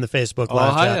in the Facebook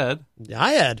Live hi, chat. Ed.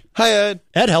 Hi, Ed. Hi, Ed.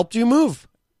 Ed helped you move.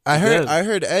 I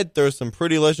heard Ed throw some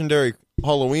pretty legendary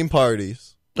Halloween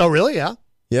parties. Oh, really? Yeah.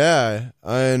 Yeah,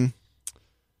 and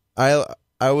I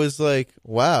was like,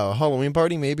 wow, a Halloween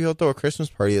party? Maybe he'll throw a Christmas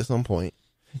party at some point.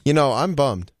 You know, I'm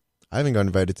bummed. I haven't got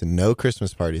invited to no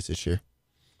Christmas parties this year.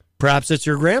 Perhaps it's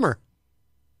your grammar.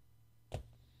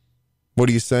 What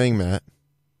are you saying, Matt?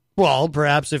 Well,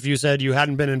 perhaps if you said you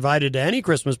hadn't been invited to any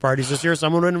Christmas parties this year,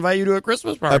 someone would invite you to a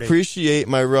Christmas I party. appreciate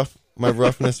my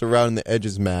roughness around the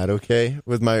edges, Matt, okay?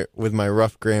 With my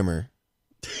rough grammar.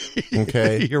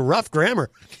 Okay? Your rough grammar.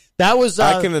 That was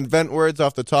I can invent words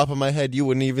off the top of my head you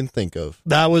wouldn't even think of.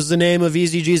 That was the name of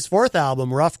EZG's fourth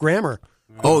album, Rough Grammar.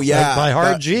 Oh, yeah. By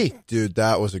Hard G. Dude,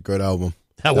 that was a good album.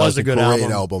 That was a good great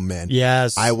album, man.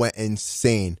 Yes. I went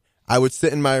insane. I would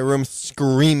sit in my room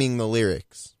screaming the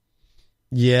lyrics.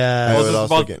 Yeah. I would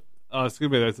also get...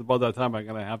 excuse me, it's about that time I'm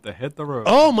going to have to hit the road.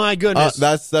 Oh, my goodness.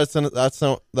 That's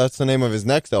the name of his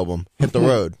next album, Hit the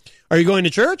Road. Are you going to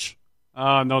church?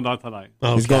 No, not tonight.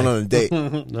 Okay. He's going on a date.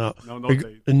 No date.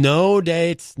 No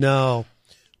dates, no.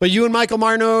 But you and Michael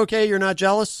Marno, okay? You're not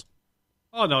jealous?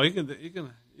 Oh, no, you can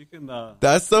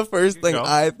That's the first thing go.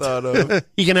 I thought of.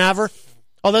 He can have her?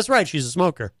 Oh, that's right. She's a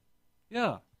smoker.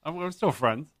 yeah, we're still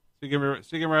friends. She gave me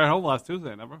a ride home last Tuesday,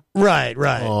 remember? Right.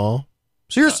 Aw.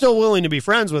 So you're still willing to be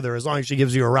friends with her as long as she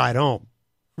gives you a ride home.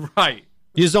 Right.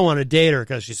 You just don't want to date her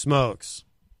because she smokes.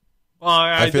 Well,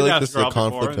 I feel did like ask this is her a out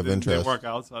before, conflict of and it interest. Didn't work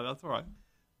out, so that's all right.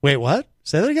 Wait, what?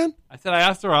 Say that again? I said I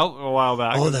asked her out a while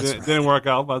back. Oh, It that's didn't work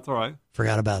out, but that's all right.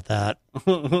 Forgot about that.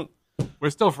 We're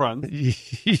still friends.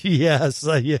 Yes.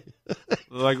 Yeah.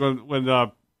 Like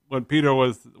when Peter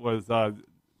was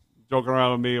joking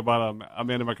around with me about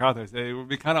Amanda McCarthy, I said it would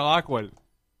be kind of awkward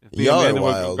if me and Y'all are Amanda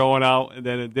were wild. going out and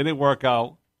then it didn't work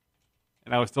out,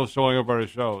 and I was still showing up at her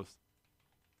shows.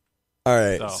 All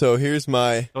right, so here's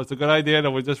my... So it's a good idea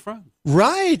that we're just friends.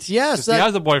 Right. Yes. He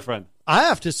has a boyfriend. I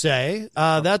have to say,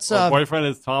 that's Her boyfriend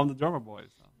is Tom the drummer boy.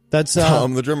 So. that's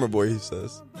Tom, the drummer boy, he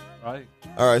says. Right.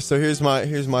 All right, so here's my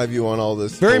view on all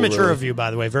this. very whole mature of you,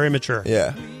 by the way. Very mature.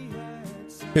 Yeah.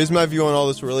 Here's my view on all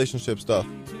this relationship stuff.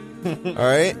 All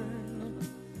right?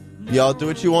 Y'all do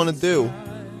what you want to do.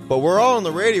 But we're all on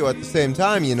the radio at the same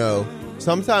time, you know.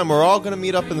 Sometime we're all going to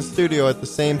meet up in the studio at the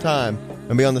same time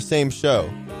and be on the same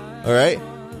show. All right?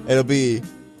 It'll be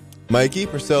Mikey,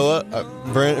 Priscilla,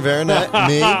 Veronette,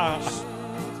 me,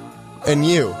 and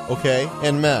you, okay?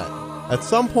 And Matt. At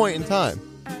some point in time.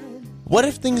 What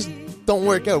if things don't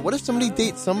work out? What if somebody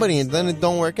dates somebody and then it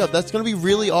don't work out? That's going to be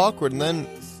really awkward, and then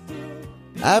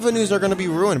avenues are going to be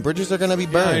ruined. Bridges are going to be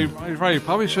burned. Yeah, you're right. You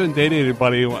probably shouldn't date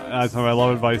anybody. That's my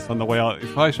love advice on the way out.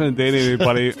 You probably shouldn't date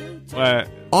anybody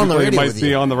on the radio you might with see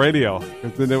you. On the radio.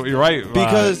 You're right.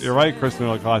 Because you're right, Kristen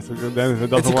Lacoste. Then if it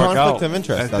doesn't it's a work out, conflict of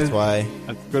interest. That's why.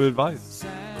 That's good advice.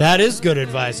 That is good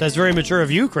advice. That's very mature of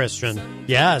you, Christian.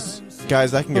 Yes.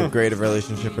 Guys, I can give great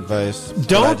relationship advice.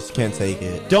 but I just can't take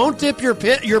it. Don't dip your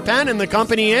pen in the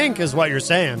company ink, is what you're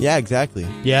saying. Yeah, exactly.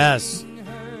 Yes.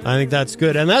 I think that's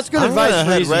good. And that's good I'm advice gonna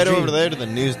for head EZG. right over there to the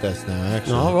news desk now,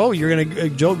 actually. Oh, you're going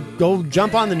to go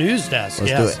jump on the news desk.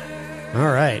 Let's Yes. do it. All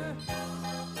right.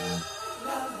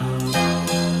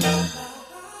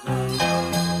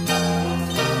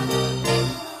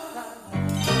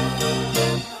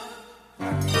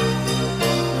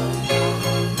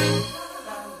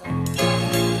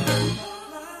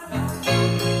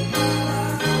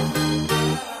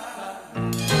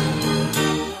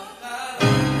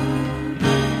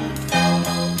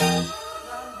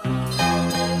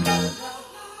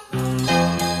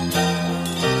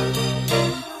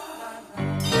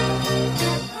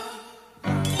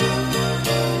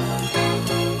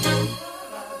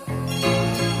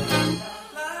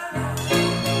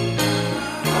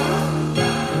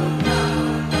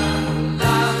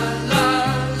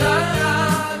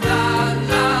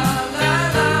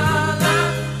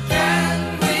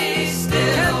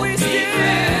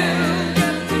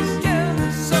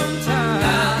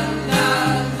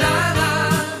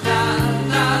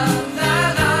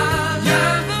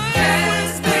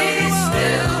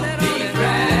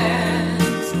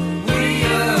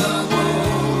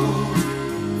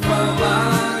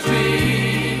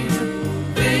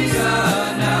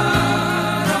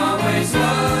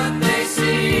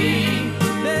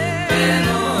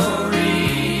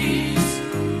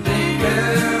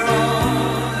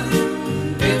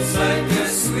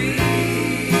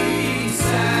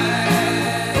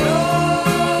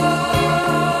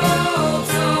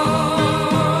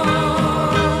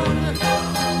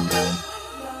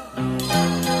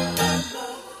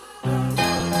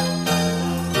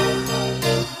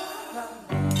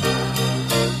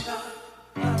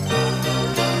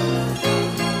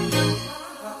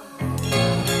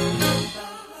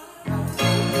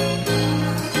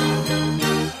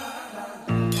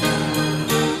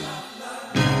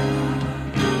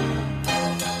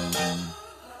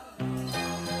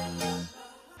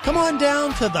 Come on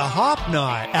down to the Hop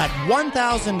Knot at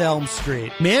 1000 Elm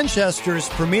Street, Manchester's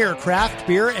premier craft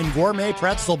beer and gourmet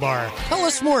pretzel bar. Tell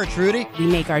us more, Trudy. We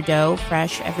make our dough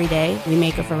fresh every day. We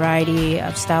make a variety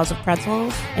of styles of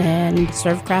pretzels and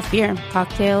serve craft beer,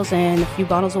 cocktails, and a few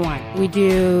bottles of wine. We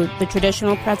do the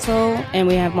traditional pretzel, and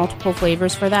we have multiple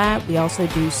flavors for that. We also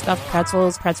do stuffed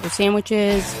pretzels, pretzel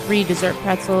sandwiches, free dessert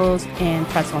pretzels, and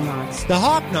pretzel knots. The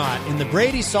Hop Knot in the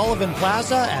Brady Sullivan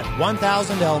Plaza at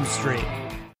 1000 Elm Street.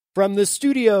 From the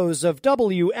studios of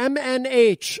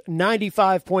WMNH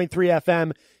 95.3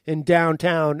 FM in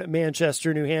downtown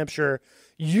Manchester, New Hampshire,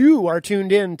 you are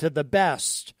tuned in to the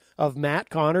best of Matt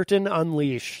Connarton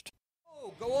Unleashed.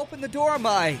 Oh, go open the door,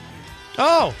 Mike.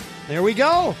 Oh, there we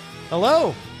go.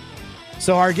 Hello.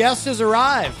 So our guest has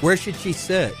arrived. Where should she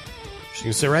sit? She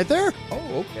can sit right there.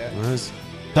 Oh, okay.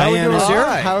 Diane is here.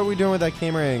 How are we doing with that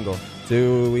camera angle?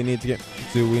 Do we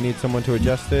need someone to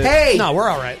adjust it? Hey! No, we're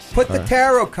all right. Put the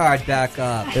tarot card back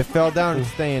up. It fell down and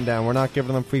staying down. We're not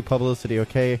giving them free publicity,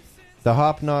 okay? The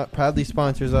Hop Knot proudly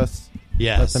sponsors us.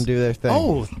 Yes. Let them do their thing.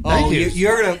 Oh, thank you.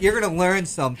 You're gonna learn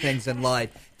some things in life.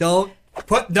 Don't.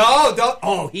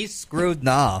 Oh, he's screwed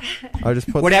now. I'll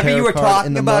just put Whatever the you were tarot card talking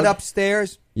in the about mug.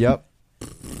 upstairs. Yep.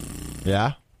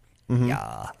 Yeah.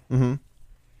 Yeah. Mm-hmm.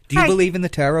 Do you believe in the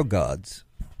tarot gods?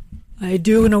 I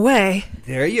do in a way.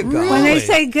 There you go. When they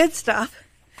say good stuff.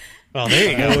 Well,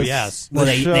 there you go. Yes. Well,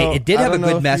 it did I have a don't know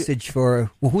good if message for.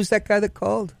 Well, who's that guy that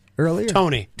called earlier?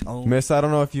 Tony. Miss, I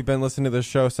don't know if you've been listening to the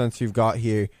show since you've got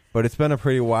here, but it's been a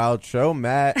pretty wild show.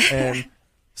 Matt and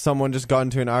someone just got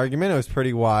into an argument. It was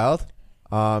pretty wild.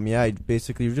 Yeah,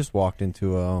 basically you just walked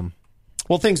into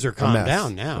Well, things are calmed mess.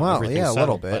 down now. Well, Everything's yeah, a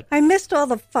little settled, bit. I missed all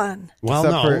the fun.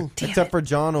 Well, except for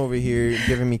John over here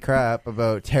giving me crap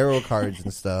about tarot cards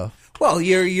and stuff. Well,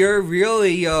 you're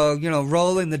really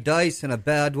rolling the dice in a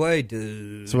bad way,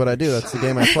 dude. That's what I do. That's the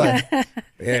game I play.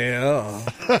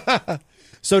 Yeah.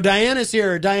 So Diane is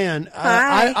here. Diane,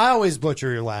 Hi. I always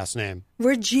butcher your last name.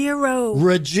 Ruggiero.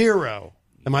 Ruggiero.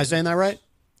 Am I saying that right?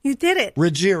 You did it.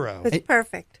 Ruggiero. It's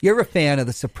perfect. You're a fan of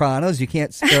The Sopranos. You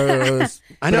can't pronounce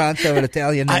an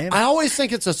Italian name. I always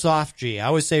think it's a soft G. I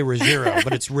always say Ruggiero,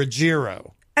 but it's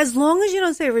Ruggiero. As long as you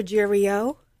don't say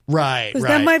Ruggiero, Right, because right.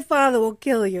 then my father will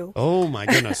kill you. Oh, my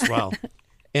goodness. Well,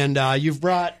 and you've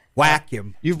brought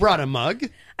a mug.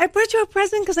 I brought you a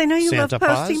present because I know you Santa love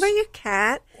posting Paws? about your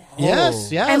cat.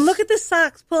 Yes. And look at the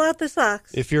socks. Pull out the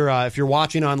socks. If you're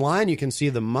watching online, you can see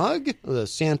the mug, the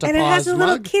Santa And it Paws has a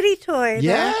little mug. kitty toy.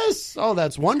 Yes. Oh,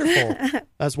 that's wonderful.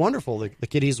 That's wonderful. The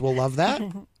kiddies will love that.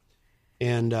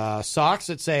 And socks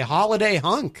that say "Holiday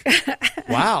Hunk."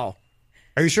 Wow.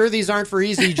 Are you sure these aren't for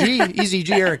Easy G? Easy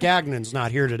G. Eric Agnon's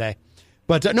not here today.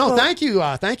 But thank you.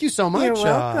 Thank you so much, You're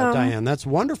welcome. Diane. That's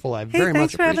wonderful. I Hey, very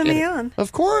thanks much for having appreciate me it. on.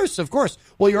 Of course.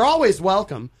 Well, you're always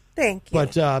welcome. Thank you.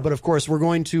 But of course, we're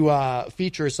going to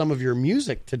feature some of your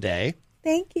music today.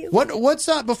 Thank you. What's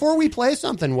before we play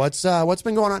something? What's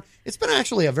been going on? It's been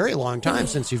actually a very long time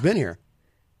since you've been here.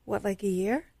 What, like a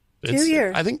year? It's, 2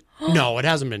 years? I think. No, it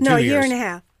hasn't been 2 No, years. a year and a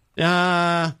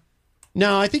half.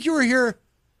 No, I think you were here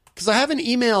because I have an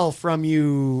email from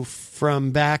you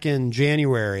from back in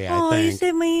January. I Oh, think you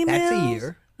sent my email. That's a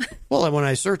year. Well, when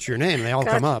I search your name, they all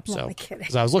come up. I'm So only kidding.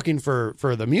 because I was looking for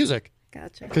the music.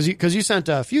 Gotcha. Because you sent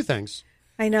a few things.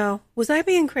 I know. Was I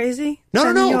being crazy? No.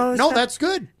 Sending you all this stuff? That's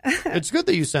good. It's good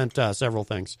that you sent several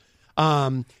things.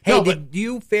 Did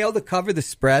you fail to cover the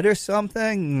spread or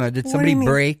something? Did What do somebody you mean?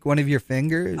 break one of your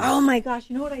fingers? Oh my gosh!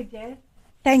 You know what I did?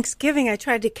 Thanksgiving, I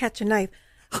tried to catch a knife.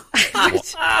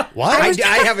 What?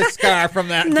 I have a scar from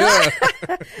that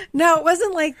too. No, it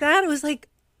wasn't like that. It was like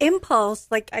impulse.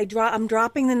 Like I'm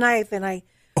dropping the knife, and I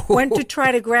went to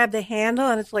try to grab the handle,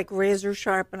 and it's like razor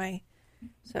sharp, and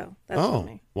so that's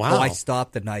funny. Wow! Oh, I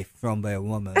stopped the knife thrown by a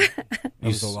woman. It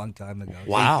was a long time ago.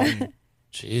 Wow!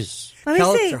 Jeez. Let me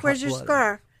Pellets see. are Where's your hot-blooded.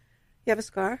 scar? You have a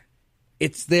scar?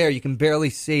 It's there. You can barely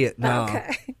see it now.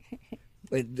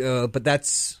 Okay. But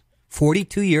that's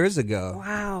 42 years ago.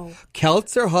 Wow.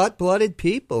 Celts are hot-blooded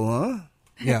people, huh?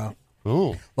 Yeah.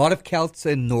 Oh. A lot of Celts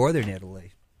in northern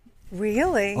Italy.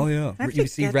 Really? Oh, yeah. I have You to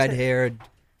see get red-haired,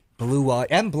 blue-eyed,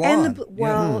 and blonde.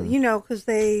 You know, because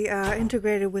they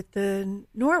integrated with the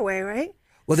Norway, right?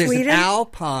 Well, there's Sweden? an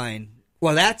alpine.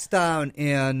 Well, that's down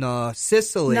in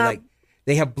Sicily. No. Like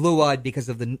they have blue-eyed because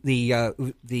of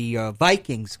the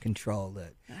Vikings controlled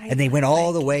it, and they went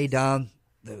all the way down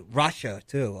Russia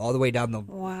too, all the way down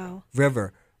the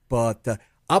river. But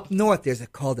up north, there's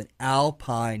called an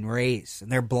alpine race,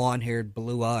 and they're blonde-haired,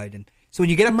 blue-eyed, and so when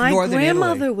you get up to northern Italy, my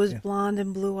grandmother was blonde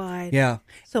and blue-eyed. Yeah.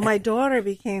 So my daughter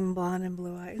became blonde and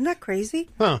blue-eyed. Isn't that crazy?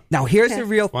 Huh. Now here's the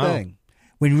real Wow. thing: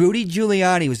 when Rudy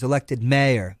Giuliani was elected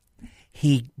mayor,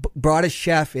 he brought a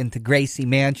chef into Gracie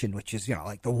Mansion, which is,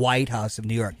 like the White House of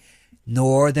New York.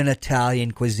 Northern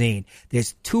Italian cuisine.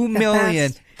 There's 2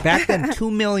 million, back then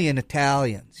 2 million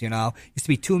Italians, Used to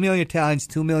be 2 million Italians,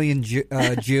 2 million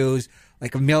Jews,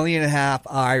 like 1.5 million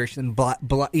Irish, and,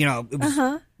 it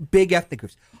was big ethnic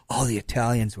groups. All the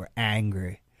Italians were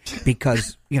angry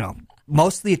because,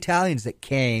 most of the Italians that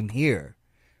came here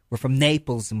were from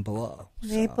Naples and below.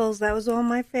 Naples, that was all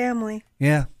my family.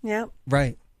 Yeah. Yep.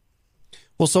 Right.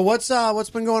 Well, so what's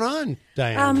been going on,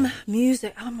 Diane?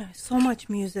 Music. So much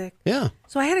music. Yeah.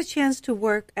 So I had a chance to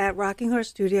work at Rocking Horse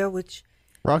Studio, which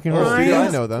Rocking Horse Studio, I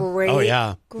know them. Great. Oh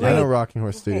yeah, Great. I know Rocking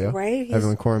Horse Studio. Right? He's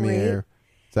Evelyn Cormier,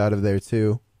 it's out of there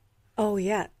too. Oh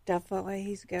yeah, definitely.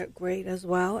 He's great as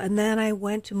well. And then I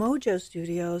went to Mojo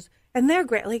Studios, and they're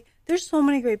great. Like, there's so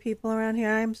many great people around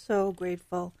here. I'm so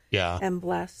grateful. Yeah. And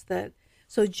blessed that.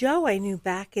 So Joe, I knew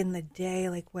back in the day,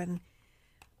 like when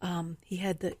he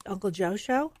had the Uncle Joe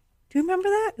show. Do you remember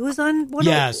that? It was on.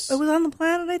 Yes. It was on the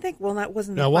planet, I think. Well, that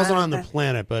wasn't. No, it wasn't on the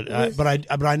planet, but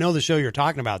I know the show you're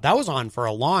talking about. That was on for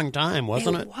a long time,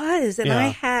 wasn't it? It was, and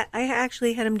Yeah. I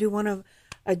actually had him do one of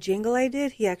a jingle I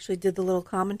did. He actually did the little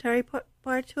commentary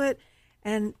part to it,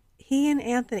 and he and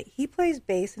Anthony. He plays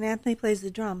bass, and Anthony plays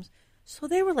the drums. So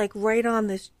they were like right on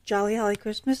this Jolly Holly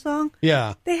Christmas song.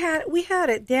 Yeah. We had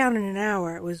it down in an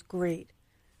hour. It was great.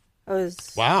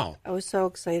 Wow. I was so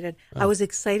excited. I was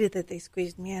excited that they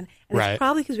squeezed me in. And Right. it's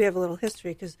probably because we have a little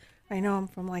history, because I know him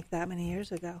from like that many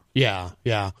years ago. Yeah,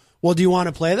 yeah. Well, do you want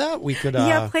to play that? We could.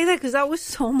 Yeah, play that, because that was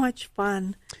so much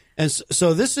fun. And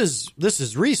so this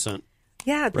is recent.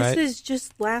 Yeah, this right? is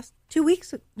just last 2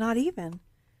 weeks, not even.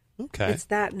 Okay. It's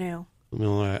that new.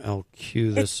 I'll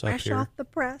cue this It's up fresh here. off the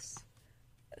press.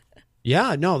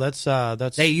 Yeah, no, that's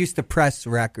They used to press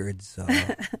records. So.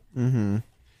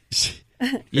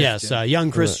 yes,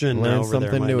 young Christian Learn over there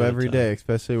something might new know every it, day,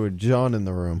 especially with John in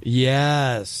the room.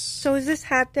 Yes. So is this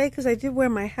hat day? Because I did wear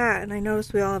my hat, and I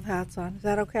noticed we all have hats on. Is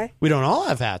that okay? We don't all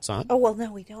have hats on. Oh, well,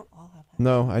 no, we don't all have hats.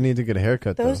 No, I need to get a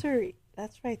haircut. That's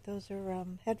right. Those are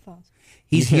headphones.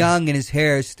 He's young, and his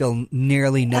hair is still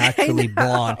nearly naturally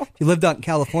blonde. If he lived out in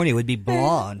California, it would be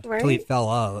blonde until he Right? fell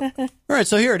out. All right,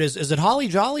 so here it is. Is it Holly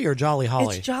Jolly or Jolly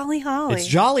Holly? It's Jolly Holly. It's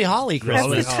Jolly Holly That's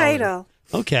Christmas. the title.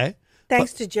 Okay.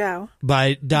 Thanks to Joe.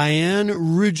 By Diane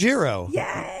Ruggiero.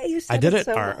 Yay! You said I did it.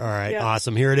 so All well. right. Yeah.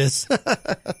 Awesome. Here it is.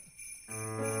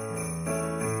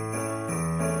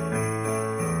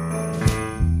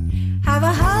 Have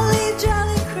a holly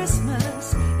jolly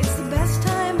Christmas. It's the best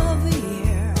time of the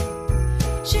year.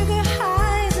 Sugar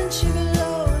highs and sugar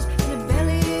lows and a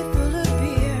belly full of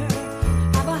beer.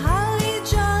 Have a holly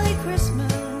jolly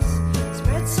Christmas.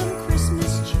 Spread some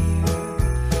Christmas cheer.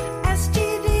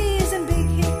 STDs and big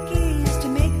hickeys to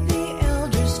make the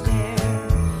elders stare.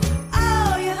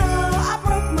 Oh, yo-ho, I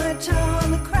broke my toe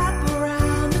on the crap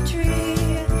around the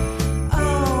tree.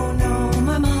 Oh, no,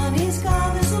 my money's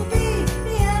gone. This'll be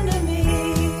the end of me.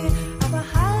 Have a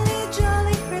holly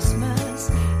jolly Christmas.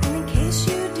 And in case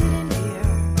you didn't hear,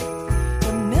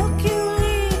 the milk you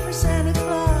leave for Santa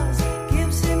Claus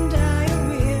gives him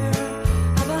diarrhea.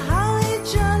 Have a holly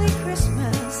jolly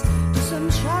Christmas. Do some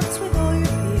shots with all your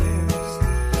peers.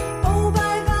 Oh,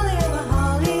 by golly, have a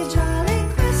holly jolly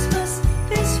Christmas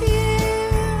this year.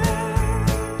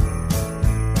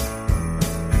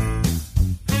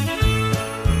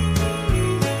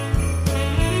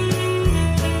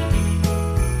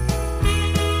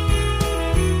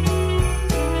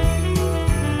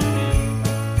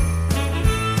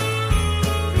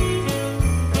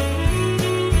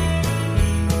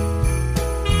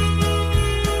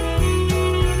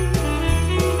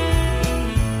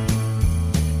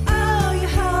 Oh,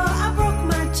 yo-ho, I broke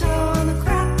my toe on the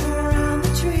crap around the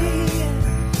tree.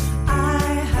 I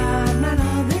have 9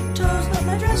 other toes, but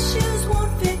my dress shoes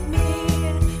won't fit me.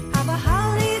 Have a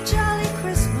holly jolly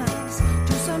Christmas.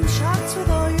 Do some shots with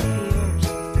all your peers.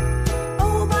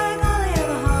 Oh, by golly, have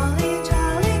a holly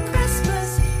jolly Christmas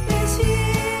this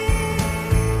year.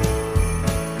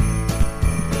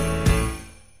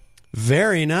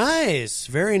 Very nice.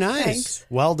 Very nice. Thanks.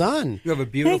 Well done. You have a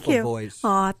Thank beautiful you. voice.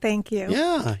 Aw, thank you.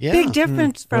 Yeah. Yeah. Big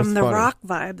difference That was from the funny. rock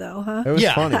vibe, though, huh? It was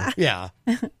yeah. funny. Yeah.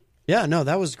 Yeah. No,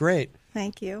 that was great.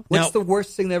 Thank you. What's Now- the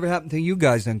worst thing that ever happened to you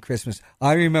guys on Christmas?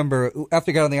 I remember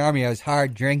after I got out of the Army, I was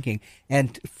hard drinking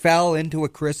and fell into a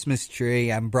Christmas tree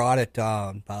and brought it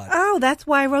down. But Oh, that's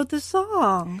why I wrote the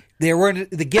song.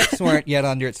 the gifts weren't yet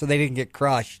under it, so they didn't get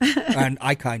crushed. And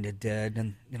I kind of did.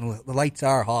 And the lights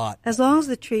are hot. As long as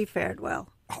the tree fared well.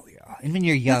 Oh yeah, and when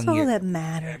you're young, That's all that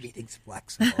matters. everything's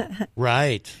flexible.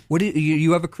 Right. What do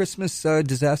you have a Christmas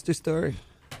disaster story?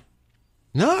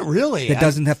 Not really. That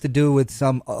doesn't have to do with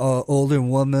some older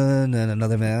woman and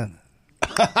another man.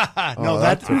 No,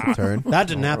 that took a turn. That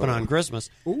didn't happen on Christmas.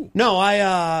 No,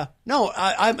 I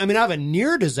mean, I have a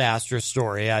near disastrous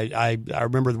story. I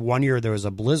remember one year there was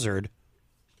a blizzard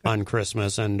on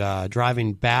Christmas, and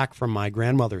driving back from my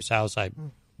grandmother's house, I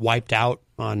wiped out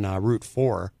on Route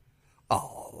 4.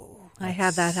 I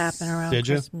had that happen around Did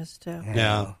you? Christmas too.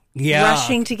 Yeah.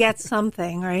 Rushing to get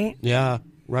something, right? Yeah,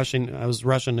 I was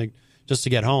rushing just to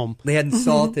get home. They hadn't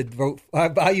salted.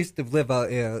 I used to live out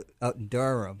in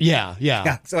Durham.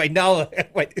 Yeah. So I know.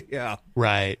 Yeah.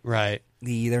 Right.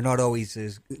 They're not always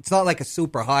as. It's not like a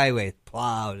super highway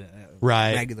plowed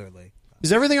regularly.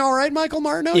 Is everything all right, Michael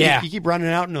Martineau? Yeah. You keep running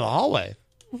out into the hallway.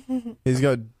 He's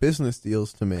got business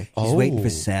deals to make. He's waiting for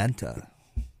Santa.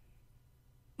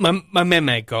 My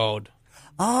meme called.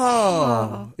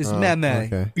 Oh, it's Meme.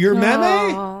 Okay. Your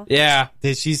meme? Yeah.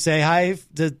 Did she say hi?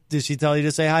 Did she tell you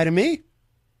to say hi to me?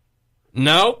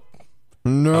 Nope.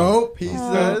 Nope, he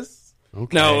says.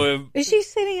 Okay. No. Is she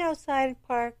sitting outside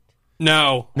parked?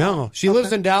 No. No, she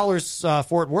lives in Dallas,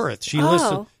 Fort Worth. She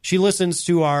listens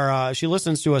to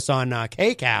us on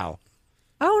KCOW.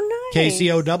 Oh, nice.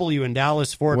 KCOW in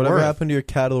Dallas, Fort Whatever Worth. happened to your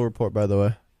cattle report, by the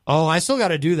way? Oh, I still got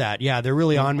to do that. Yeah, they're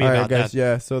really on me All right, about guys. that.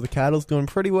 Yeah, so the cattle's doing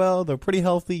pretty well. They're pretty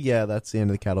healthy. Yeah, that's the end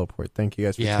of the cattle report. Thank you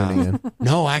guys for tuning in.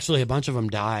 No, actually, a bunch of them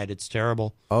died. It's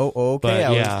terrible. Oh, okay. But, I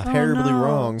was terribly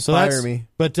wrong. So Fire me.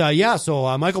 But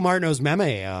so Michael Martineau's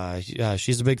meme,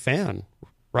 she's a big fan,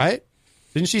 right?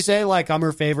 Didn't she say like I'm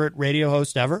her favorite radio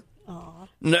host ever?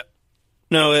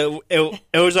 No, it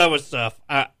was other stuff.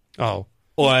 But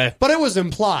it was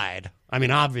implied. I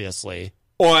mean, obviously.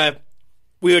 Or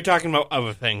we were talking about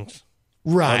other things.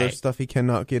 Right. Other stuff he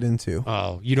cannot get into.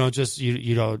 Oh, you don't just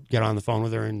you don't get on the phone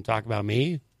with her and talk about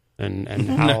me and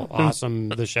how awesome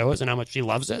the show is and how much she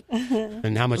loves it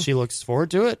and how much she looks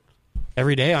forward to it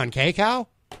every day on KCOW?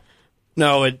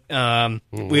 No,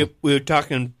 we were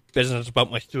talking business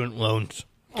about my student loans.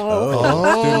 Student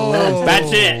loans.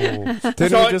 That's it.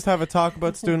 Didn't we just have a talk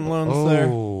about student loans there?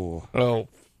 Oh,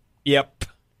 yep.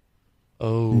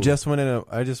 I just went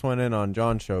in on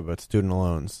John's show about student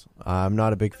loans. I'm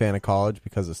not a big fan of college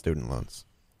because of student loans.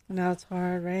 No, it's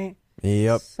hard, right?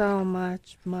 Yep. So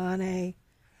much money.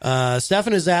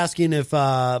 Stefan is asking if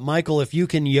Michael, if you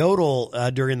can yodel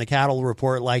during the cattle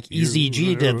report like Easy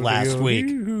G did last week.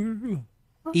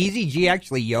 Easy G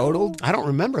actually yodeled? I don't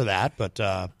remember that, but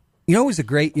you know, who was a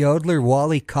great yodeler,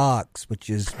 Wally Cox, which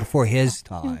is before his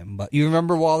time. But you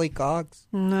remember Wally Cox?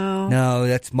 No,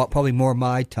 that's probably more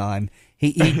my time.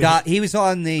 He got he was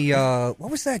on the what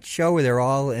was that show where they're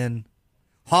all in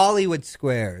Hollywood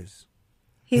Squares?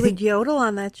 He would yodel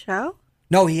on that show?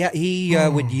 No, he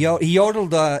would he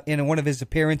yodeled in one of his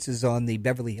appearances on the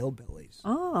Beverly Hillbillies.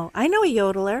 Oh, I know a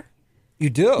yodeler.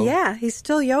 You do? Yeah, he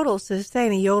still yodels to this day,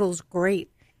 and he yodels great.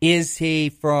 Is he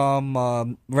from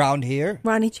around here?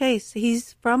 Ronnie Chase.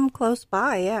 He's from close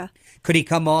by, yeah. Could he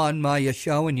come on my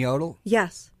show and yodel?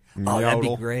 Yes. Oh, that'd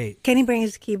be great. Can he bring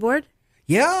his keyboard?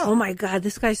 Yeah. Oh, my God,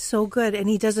 this guy's so good. And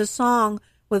he does a song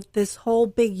with this whole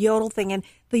big yodel thing. And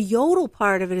the yodel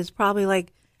part of it is probably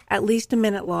like at least a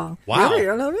minute long. Wow.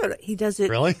 He does it.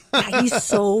 Really? Yeah, he's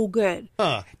so good.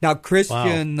 Now,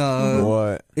 Christian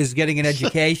is getting an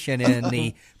education in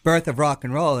the birth of rock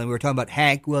and roll. And we were talking about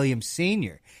Hank Williams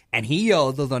Sr., and he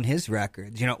yodeled on his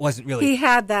records. You know, it wasn't really. He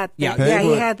had that thing. Yeah,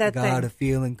 he had that got thing. Got a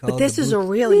feeling called But this is a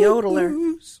real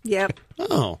yodeler. Yep.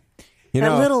 Oh. You that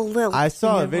know, little lilt I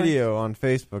saw in a your voice. video on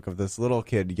Facebook of this little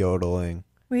kid yodeling.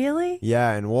 Really?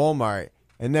 Yeah, in Walmart.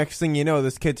 And next thing you know,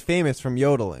 this kid's famous from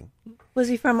yodeling. Was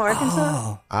he from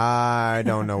Arkansas? I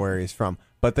don't know where he's from.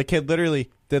 But the kid literally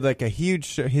did like a huge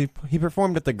show. He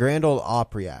performed at the Grand Ole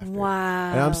Opry after.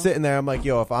 Wow. And I'm sitting there, I'm like,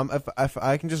 yo, if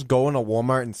I can just go in a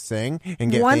Walmart and sing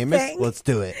and get One famous, thing? let's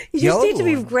do it. You just need to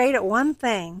be great at one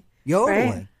thing. Yodeling.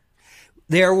 Right?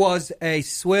 There was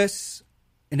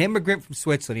an immigrant from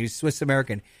Switzerland. He was Swiss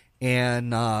American. In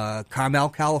Carmel,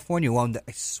 California, who owned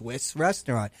a Swiss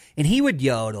restaurant. And he would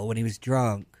yodel when he was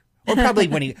drunk. Or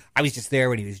probably I was just there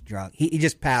when he was drunk. He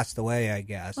just passed away, I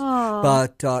guess. Aww.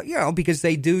 But, because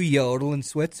they do yodel in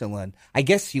Switzerland. I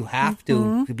guess you have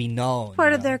to be known.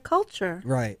 Part of their culture.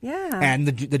 Right. Yeah. And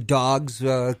the dogs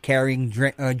carrying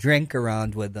drink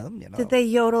around with them. You know. Did they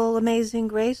yodel Amazing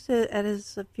Grace at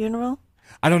his funeral?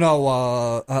 I don't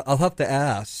know. I'll have to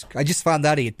ask. I just found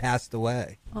out he had passed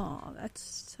away. Oh,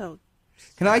 that's so.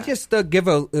 Can I just give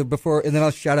before, and then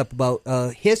I'll shut up about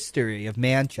history of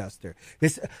Manchester.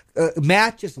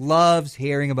 Matt just loves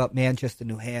hearing about Manchester,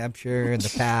 New Hampshire, and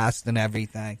the past and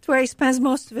everything. It's where he spends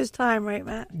most of his time, right,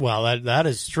 Matt? Well, that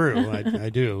is true. I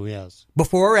do, yes.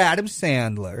 Before Adam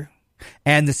Sandler,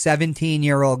 And the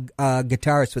 17-year-old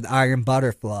guitarist with Iron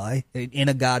Butterfly,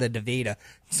 Inagata Devita.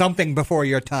 Something before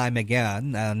your time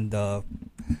again. And I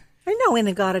know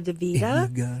Inagata Devita.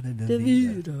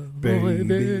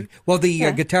 Baby. Well, the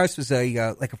guitarist was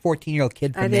like a 14-year-old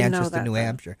kid I from didn't know Manchester, that, New though.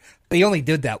 Hampshire. But he only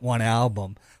did that one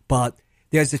album. But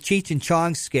there's a Cheech and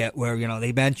Chong skit where,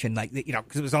 they mentioned,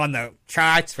 because it was on the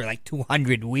charts for like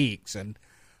 200 weeks. And,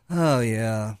 oh,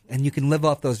 yeah. And you can live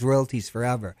off those royalties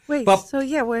forever. Wait, but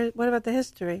what about the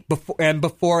history?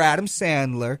 Before Adam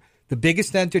Sandler, the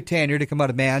biggest entertainer to come out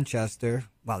of Manchester,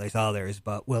 well, there's others,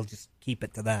 but we'll just keep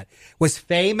it to that, was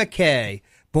Faye McKay,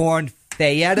 born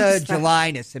Fayetta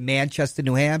Gelinas in Manchester,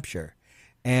 New Hampshire.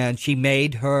 And she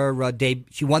made her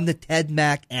she won the Ted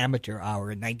Mack Amateur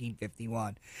Hour in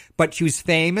 1951. But she was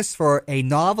famous for a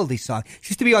novelty song.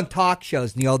 She used to be on talk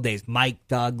shows in the old days, Mike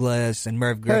Douglas and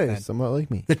Merv Griffin. Hey, somewhat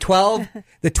like me. The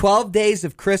 12 Days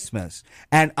of Christmas.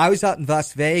 And I was out in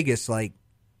Las Vegas, like,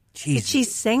 Jesus. Did she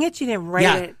sing it? She didn't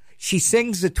write it. She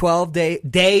sings the 12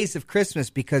 days of Christmas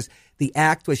because the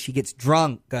act was she gets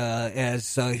drunk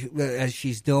as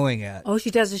she's doing it. Oh,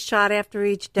 she does a shot after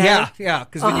each day? Yeah,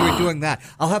 because when you were doing that.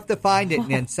 I'll have to find it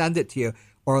and send it to you,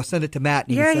 or I'll send it to Matt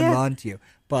and he can send it on to you.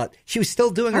 But she was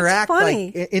still doing her act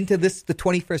like into the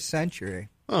 21st century.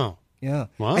 Oh. Yeah.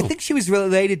 Wow. I think she was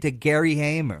related to Gary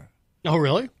Hamer. Oh,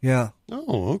 really? Yeah.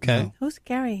 Oh, okay. Yeah. Who's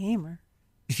Gary Hamer?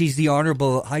 She's the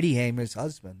Honorable Heidi Hamer's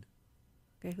husband.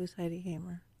 Okay, who's Heidi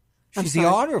Hamer? She's the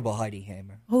Honorable Heidi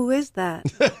Hamer. Who is that?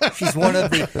 She's one of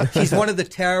the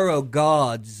tarot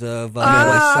gods of West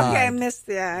Oh, Side. okay, I missed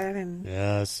that. I didn't.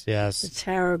 Yes. The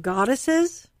tarot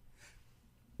goddesses?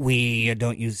 We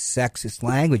don't use sexist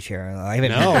language here. I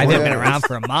haven't been around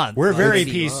for a month. We're very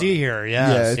PC here.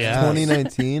 Yes, it's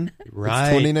 2019. Right. It's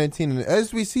 2019. And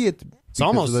as we see it, It's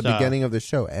almost the beginning of the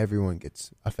show, everyone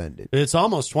gets offended. It's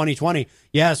almost 2020.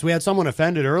 Yes, we had someone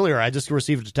offended earlier. I just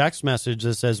received a text message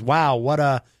that says, wow, what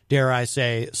a, dare I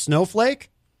say, snowflake?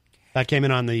 That came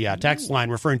in on the text line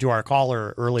referring to our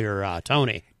caller earlier,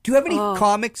 Tony. Do you have any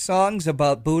comic songs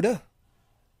about Buddha?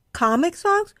 Comic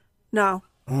songs? No.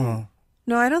 Oh.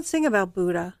 No, I don't sing about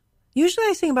Buddha. Usually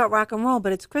I sing about rock and roll,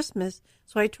 but it's Christmas,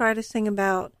 so I try to sing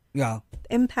about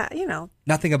impact,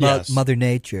 Nothing about Mother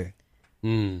Nature.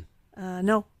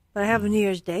 No, but I have a New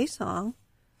Year's Day song.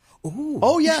 Ooh.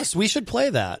 Oh, yes, we should play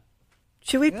that.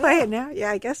 Should we play it now?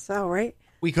 Yeah, I guess so, right?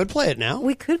 We could play it now.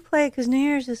 We could play it because New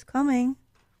Year's is coming.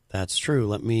 That's true.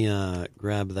 Let me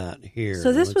grab that here.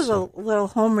 So this was a little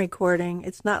home recording.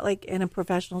 It's not like in a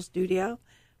professional studio,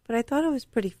 but I thought it was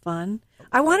pretty fun.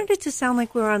 I wanted it to sound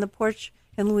like we were on the porch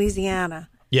in Louisiana.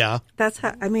 Yeah. That's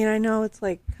how, I mean, I know it's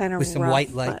like kind of with some rough,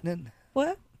 white lightning.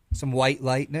 What? Some white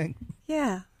lightning.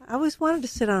 Yeah. I always wanted to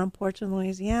sit on a porch in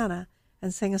Louisiana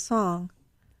and sing a song.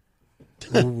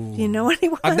 Do you know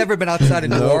anyone? I've never been outside of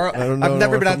New Orleans. I've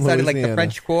never been outside of like the Louisiana.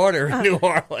 French Quarter in New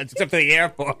Orleans, except for the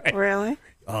airport. Really?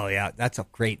 Oh yeah, that's a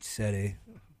great city.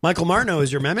 Michael Martineau,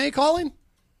 is your meme calling?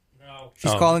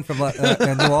 She's calling from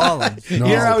New Orleans. You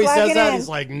hear how he Plug says it that? in. He's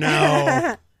like,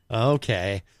 no.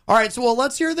 Okay. All right. So, well,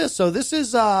 let's hear this. So, this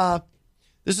is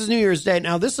New Year's Day.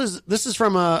 Now, this is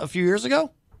from a few years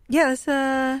ago. Yeah,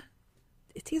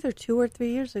 it's either 2 or 3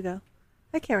 years ago.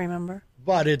 I can't remember.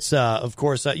 But it's of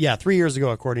course 3 years ago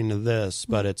according to this.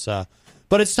 But it's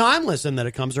timeless in that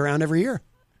it comes around every year.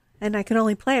 And I can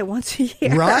only play it once a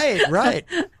year. Right.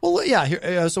 Well, yeah.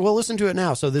 Here, so we'll listen to it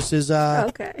now. So this is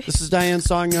okay. This is Diane's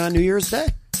song New Year's Day.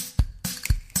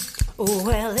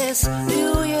 Well, it's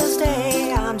New Year's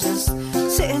Day. I'm just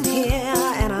sitting here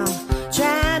and I'm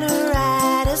trying to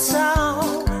write a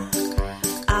song.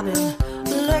 I've been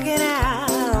looking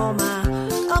at all my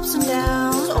ups and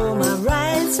downs, all my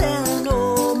rights and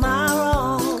all my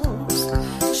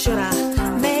wrongs. Should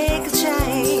I make a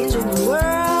change in the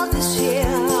world this year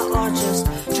or just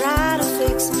try to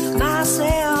fix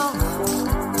myself?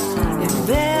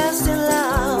 Invest in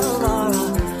love or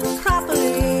a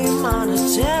property,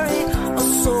 monetary or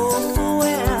soulful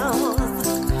wealth.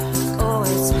 Oh,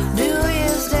 it's New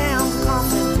Year's Day, I'm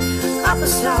coughing up a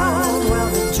storm. Well,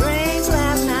 the drinks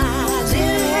last night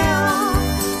didn't help.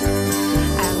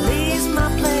 At least my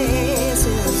place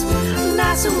is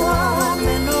nice and warm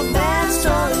and no bad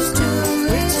stories to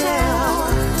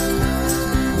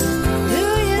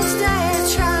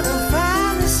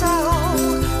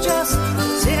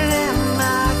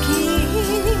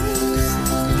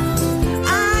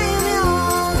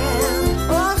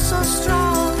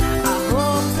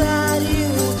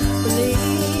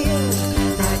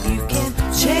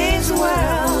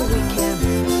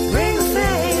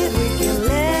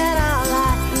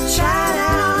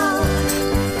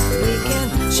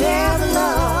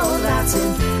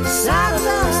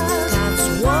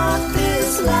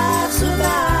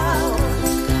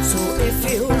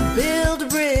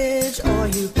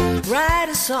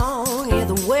song.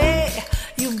 Either way,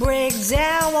 you break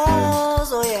down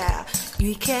walls. Oh yeah,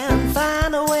 we can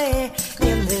find a way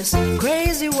in this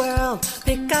crazy world.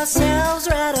 Pick ourselves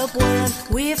right up when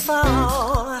we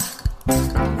fall.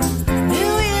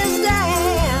 New Year's Day,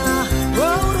 I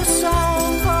wrote a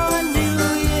song for a new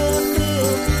year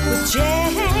filled with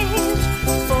change,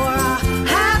 for our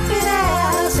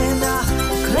happiness and our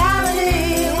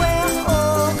clarity, where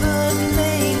all good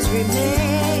things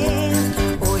remain.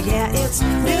 Oh yeah, it's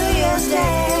New Year's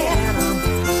Day, and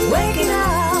I'm waking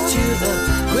up to the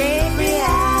great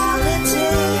reality.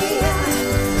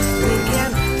 We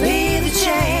can be the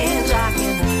change, I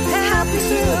can help you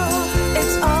through.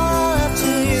 It's all up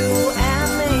to you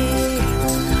and me.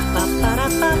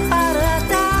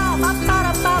 Ba-ba-da-ba-ba-da-da,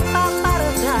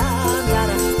 ba-ba-da-ba-ba-ba-da-da,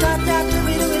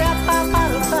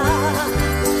 da-da-da-da-da-da-da-ba-ba-da-ba.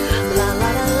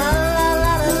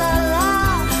 La-la-la-la-la-la-la-la,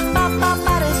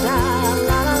 ba-ba-ba-da-da,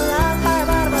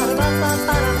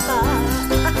 la-la-la-ba-ba-da-ba-ba-da-ba.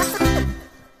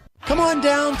 Come on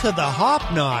down to the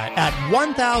Hop Knot at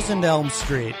 1000 Elm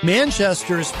Street,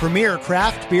 Manchester's premier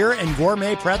craft beer and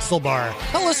gourmet pretzel bar.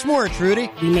 Tell us more,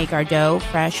 Trudy. We make our dough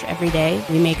fresh every day.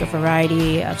 We make a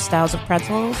variety of styles of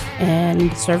pretzels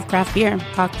and serve craft beer,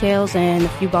 cocktails, and a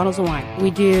few bottles of wine.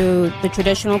 We do the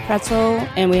traditional pretzel,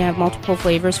 and we have multiple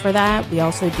flavors for that. We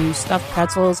also do stuffed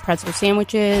pretzels, pretzel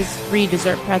sandwiches, free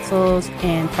dessert pretzels,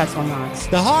 and pretzel knots.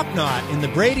 The Hop Knot in the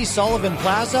Brady Sullivan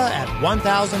Plaza at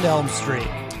 1000 Elm Street.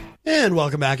 And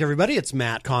welcome back, everybody. It's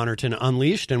Matt Connarton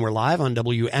Unleashed, and we're live on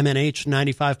WMNH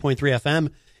 95.3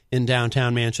 FM in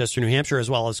downtown Manchester, New Hampshire,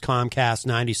 as well as Comcast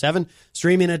 97,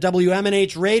 streaming at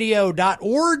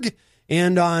WMNHradio.org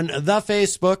and on the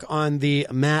Facebook on the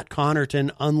Matt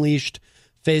Connarton Unleashed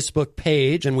Facebook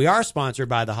page. And we are sponsored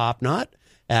by the Hop Knot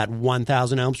at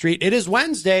 1000 Elm Street. It is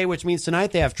Wednesday, which means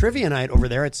tonight they have trivia night over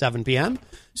there at 7 p.m.,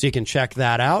 so you can check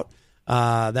that out.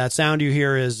 That sound you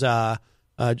hear is...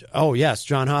 oh, yes,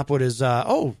 John Hopwood is,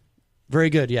 very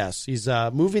good, yes. He's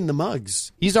moving the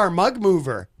mugs. He's our mug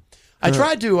mover. I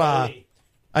tried to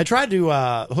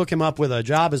hook him up with a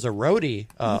job as a roadie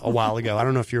a while ago. I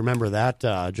don't know if you remember that,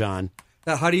 John.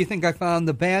 How do you think I found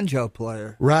the banjo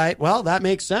player? Right, well, that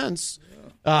makes sense.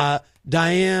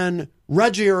 Diane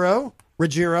Ruggiero.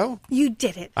 You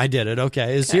did it. I did it,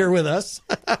 okay, is here with us.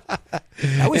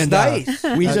 That was nice.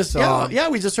 We just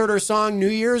we just heard her song New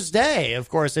Year's Day. Of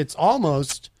course, it's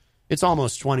almost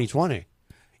 2020.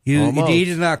 You need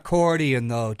an accordion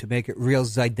though to make it real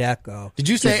Zydeco. Did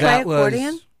you say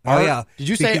accordion? Oh yeah. Did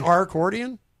you say our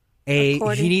accordion? He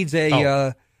needs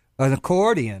an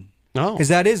accordion. No, because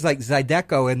that is like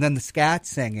Zydeco, and then the scat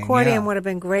singing. Accordion would have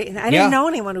been great. And I didn't know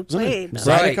anyone who played.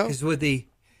 Right, because with the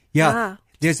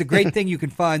there's a great thing you can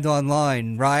find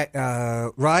online. Ry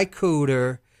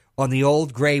Cooter on the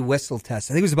old gray whistle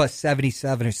test. I think it was about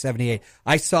 77 or 78.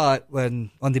 I saw it on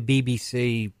the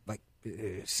BBC, like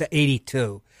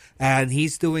 82. And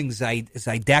he's doing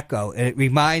Zydeco, and it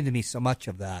reminded me so much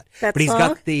of that. But he's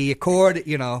got the accordion,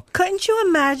 you know. Couldn't you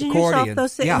imagine yourself, though,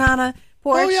 sitting on a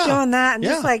porch doing that and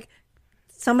just like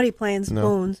somebody playing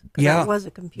spoons? Because that was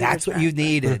a computer. That's what you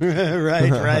needed.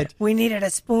 Right. We needed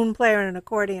a spoon player and an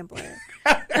accordion player.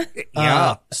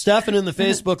 Stefan in the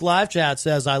Facebook live chat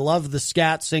says, I love the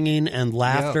scat singing and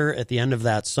laughter at the end of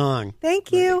that song.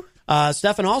 Thank you.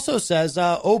 Stefan also says,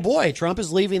 oh boy, Trump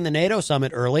is leaving the NATO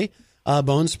summit early.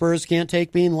 Bone Spurs can't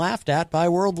take being laughed at by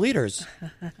world leaders.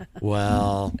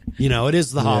 Well, it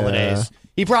is the holidays.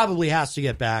 He probably has to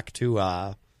get back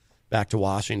to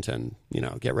Washington,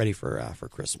 get ready for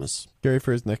Christmas. Get ready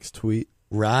for his next tweet.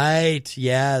 Right.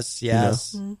 Yes.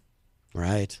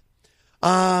 Right.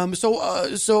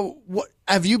 So what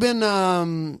have you been,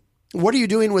 what are you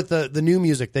doing with the new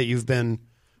music that you've been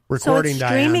recording, so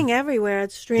it's streaming Diane? Everywhere.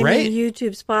 It's streaming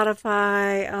YouTube,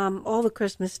 Spotify, all the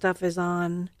Christmas stuff is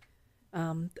on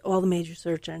all the major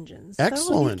search engines.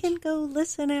 Excellent. So you can go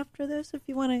listen after this if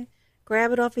you want to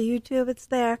grab it off of YouTube. It's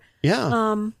there.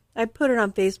 Yeah. I put it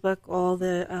on Facebook, all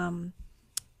the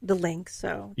links,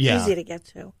 so it's easy to get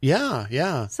to.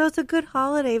 Yeah. So it's a good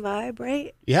holiday vibe,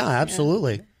 right? Yeah,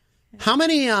 absolutely. Yeah. How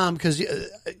many, because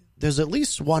there's at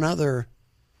least one other.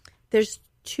 There's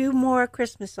 2 more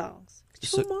Christmas songs.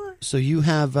 2 more. So you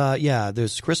have,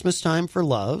 there's Christmas Time for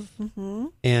Love,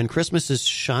 and Christmas is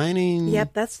Shining.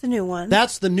 Yep, that's the new one.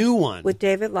 That's the new one. With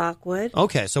David Lockwood.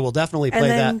 Okay, so we'll definitely play and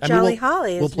then that. Jolly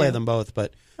Holly is We'll play new. them both,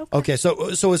 but okay.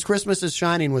 So as Christmas is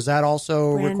Shining, was that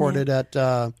also Brand recorded new. at?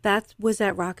 That was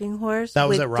at Rocking Horse. That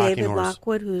was with at Rocking David Horse.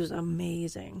 Lockwood, who's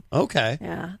amazing. Okay.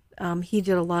 Yeah, he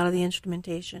did a lot of the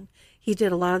instrumentation. He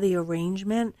did a lot of the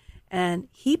arrangement, and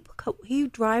he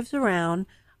drives around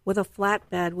with a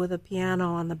flatbed with a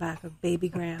piano on the back of Baby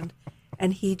Grand,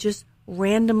 and he just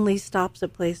randomly stops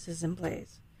at places and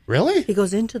plays. Really? He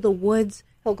goes into the woods.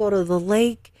 He'll go to the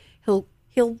lake. He'll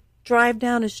drive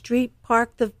down a street,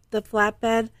 park the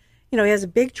flatbed. He has a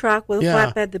big truck with a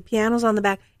flatbed. The piano's on the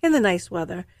back in the nice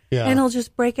weather. Yeah. And he'll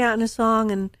just break out in a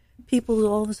song, and people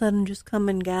all of a sudden just come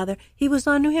and gather. He was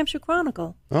on New Hampshire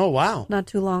Chronicle. Oh, wow. Not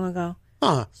too long ago.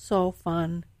 Huh. So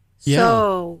fun. Yeah.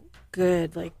 So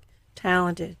good. Like,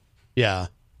 talented. Yeah.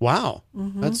 Wow.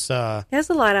 Mm-hmm. That's He has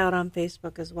a lot out on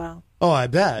Facebook as well. Oh, I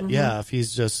bet. Mhm. Yeah, if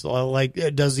he's just like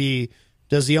does he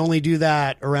only do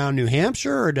that around New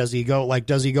Hampshire, or does he go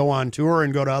on tour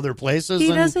and go to other places? He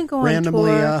and doesn't go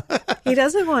randomly, on tour. He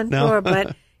doesn't go on No. tour,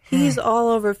 but he's all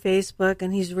over Facebook,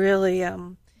 and he's really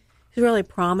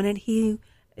prominent. He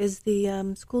is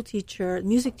the school teacher,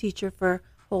 music teacher for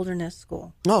Holderness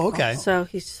School. Oh, okay. So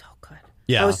he's so good.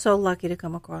 Yeah. I was so lucky to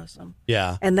come across him.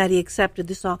 Yeah. And that he accepted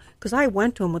the song, because I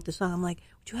went to him with the song. I'm like,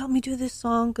 would you help me do this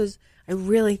song? Because I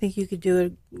really think you could do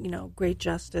it, great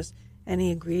justice. And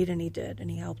he agreed, and he did, and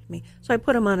he helped me. So I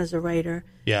put him on as a writer.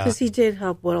 Yeah. Because he did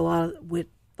help with a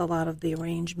lot of the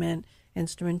arrangement,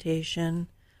 instrumentation.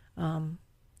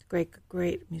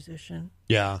 Great musician.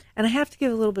 Yeah. And I have to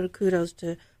give a little bit of kudos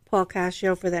to Paul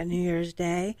Cascio for that New Year's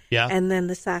Day. Yeah. And then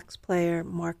the sax player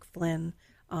Mark Flynn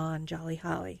on Jolly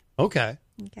Holly. Okay.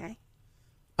 Okay.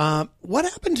 What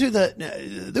happened to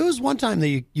there was one time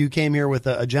that you came here with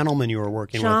a gentleman you were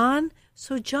working with. John.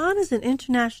 So John is an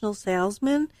international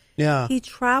salesman. Yeah. He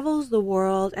travels the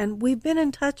world, and we've been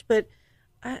in touch, but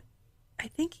I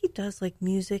think he does like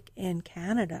music in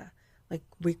Canada, like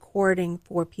recording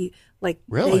for people. Like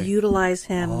Really? they utilize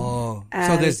him. Oh, as,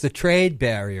 so there's the trade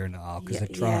barrier now because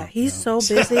of Trump. Yeah, he's so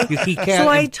busy. He can't So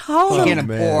I told him,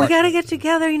 import. we got to get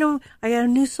together. I got a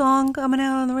new song coming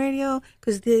out on the radio,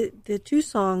 because the two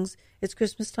songs, It's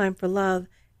Christmas Time for Love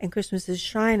and Christmas is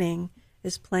Shining,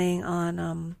 is playing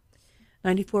on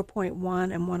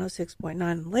 94.1 and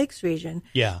 106.9 in the Lakes region.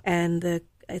 Yeah. And the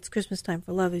It's Christmas Time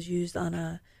for Love is used on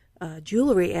a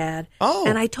jewelry ad. Oh.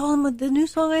 And I told him, with the new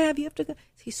song I have, you have to go.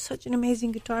 He's such an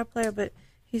amazing guitar player, but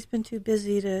he's been too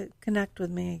busy to connect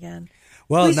with me again.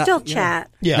 Well, we now- still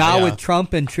chat. Yeah, now yeah. with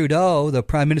Trump and Trudeau, the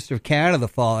Prime Minister of Canada,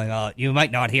 falling out, you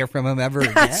might not hear from him ever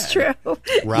again. That's true.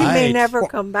 He may never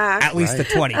come back. At least the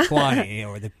 2020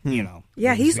 or the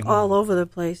Yeah, he's all over the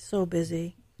place. So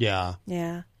busy. Yeah.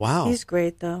 Yeah. Wow. He's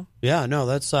great, though. Yeah. No,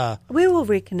 that's We will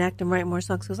reconnect and write more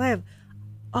songs, because I have.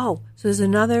 Oh, so there's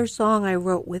another song I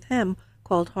wrote with him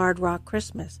called Hard Rock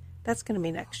Christmas. That's going to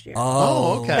be next year.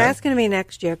 Oh, okay. That's going to be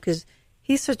next year, because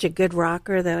he's such a good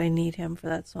rocker that I need him for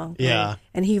that song. Yeah.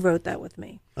 And he wrote that with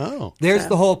me. Oh. There's So-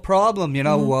 the whole problem,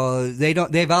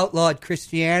 they've outlawed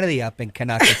Christianity up in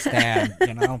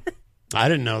Connarton, I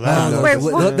didn't know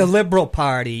that. the Liberal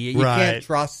Party, you Right. can't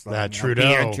trust them. That Pierre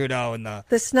Trudeau. Trudeau and the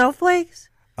The Snowflakes?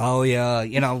 Oh yeah,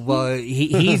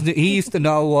 he used to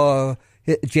know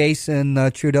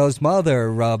Jason Trudeau's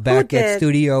mother back at did?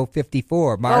 Studio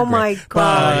 54. Margaret. Oh, my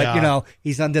God. But, Yeah.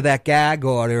 he's under that gag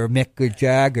order. Mick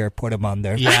Jagger put him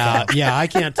under. Yeah, yeah. I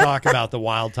can't talk about the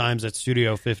wild times at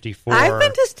Studio 54. I've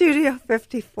been to Studio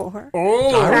 54.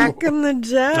 Oh. Back in the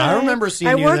day. I remember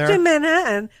seeing you I worked there. in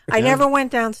Manhattan. I Yeah. never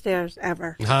went downstairs,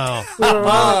 ever. Oh, We were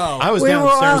all- I was we were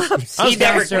all downstairs. I upstairs. was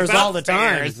downstairs all the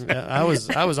time. Yeah,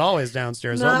 I was always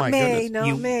downstairs. Not oh my me, goodness.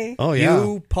 not me. Oh yeah.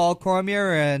 You, Paul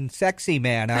Cormier, and Sexy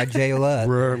Man, R.J. Lett.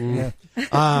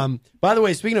 By the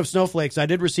way, speaking of snowflakes, I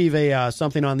did receive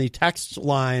something on the text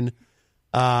line.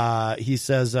 He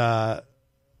says,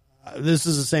 this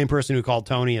is the same person who called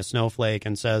Tony a snowflake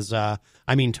and says, I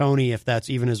mean, Tony, if that's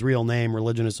even his real name,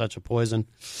 religion is such a poison.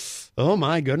 Oh,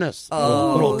 my goodness.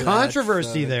 Little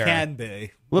controversy there. Can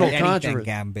be. Little Anything controversy.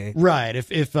 can be. Right.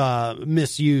 If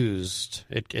misused,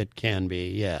 it can be.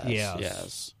 Yes. Yes.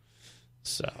 Yes.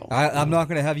 So I'm not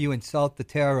going to have you insult the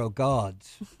tarot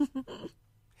gods.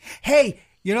 Hey,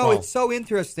 Well- it's so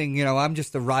interesting. I'm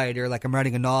just a writer, like I'm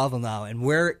writing a novel now, and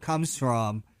where it comes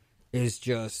from is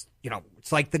just,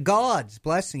 it's like the gods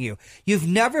blessing you. You've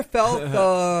never felt,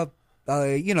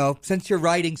 since you're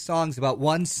writing songs about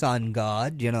one sun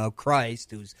god, Christ,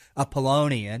 who's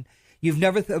Apollonian, you've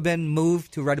never been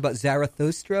moved to write about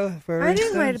Zarathustra, for I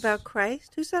instance? didn't write about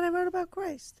Christ. Who said I wrote about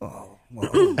Christ? Oh,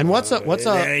 well, and what's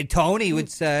Tony would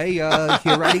say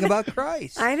you're writing about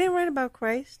Christ. I didn't write about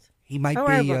Christ. He might I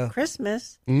wrote be about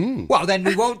Christmas. Well, then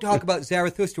we won't talk about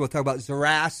Zarathustra. We'll talk about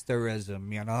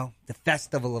Zoroasterism. The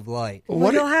festival of light.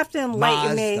 Well, you'll have to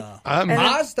enlighten me. And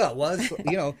Mazda was,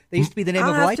 they used to be the name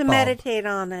I'll of have light to bulb. meditate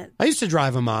on it. I used to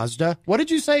drive a Mazda. What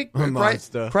did you say?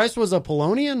 Mazda. Christ was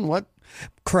Apollonian? What?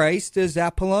 Christ is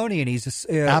Apollonian. He's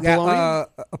Apollonian?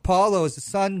 Apollo is the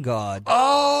sun god.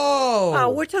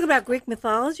 Oh, we're talking about Greek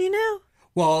mythology now?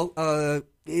 Well,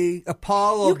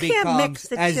 Apollo You can't mix becomes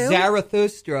the as two.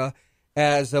 Zarathustra,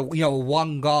 as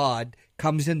one god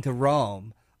comes into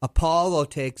Rome. Apollo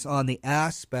takes on the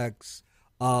aspects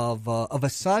of a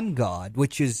sun god,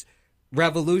 which is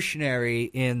revolutionary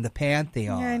in the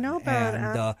pantheon. Yeah, I know about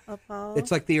and, Apollo. It's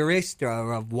like the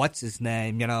Arista of what's his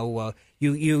name.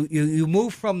 You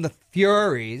move from the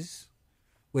Furies,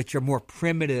 which are more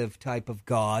primitive type of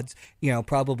gods,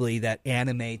 probably that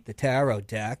animate the tarot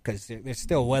deck because they're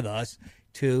still with us,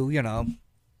 to,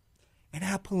 an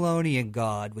Apollonian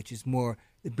god, which is more,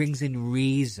 it brings in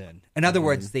reason. In other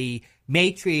words, the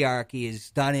matriarchy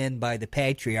is done in by the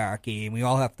patriarchy, and we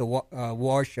all have to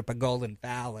worship a golden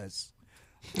phallus.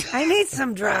 I need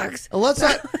some drugs. Let's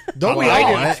not. Don't we I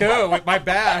all? do too, with my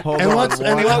back. Hold And on, let's-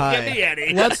 and one let's-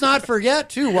 high. Let's not forget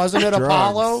too. Wasn't it Drugs.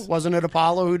 Apollo? Wasn't it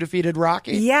Apollo who defeated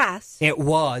Rocky? Yes. It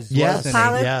was, Yes. wasn't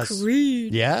Apollo it? Yes.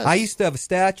 Creed. Yes. I used to have a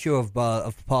statue of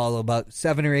Apollo about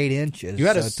 7 or 8 inches. You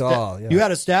had a tall. Yeah. You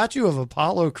had a statue of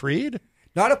Apollo Creed.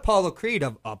 Not Apollo Creed,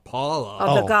 of Apollo.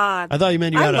 Of the Oh, god. I thought you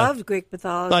meant you I had a- loved Greek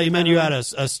mythology. I thought you meant by you the had way.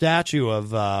 a statue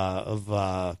of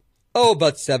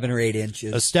About 7 or 8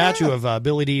 inches. a statue of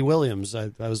Billy D. Williams.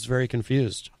 I was very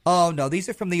confused. Oh, no, these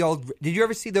are from the old... Did you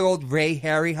ever see the old Ray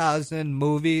Harryhausen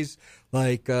movies?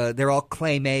 Like, they're all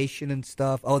claymation and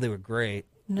stuff. Oh, they were great.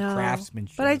 No.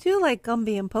 Craftsmanship. But I do like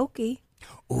Gumby and Pokey.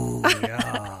 Ooh,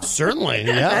 yeah. Certainly,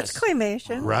 yes. That's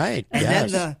claymation. Right. And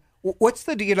yes. then, what's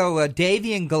the,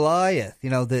 Davy and Goliath? The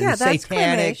Yeah, that's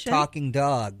satanic claymation. talking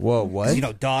dog. Whoa, what?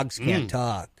 'Cause, dogs can't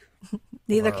talk.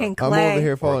 Neither can I'm Clay. over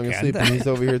here falling Or asleep, can and they? he's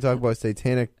over here talking about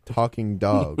satanic talking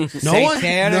dogs. no one.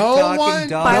 Satanic No talking one.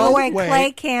 dog. By the no way, way.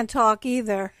 Clay can't talk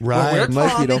either. Right. We're Mikey,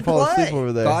 common don't fall asleep clay.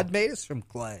 over there. God made us from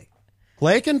clay.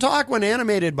 Clay can talk when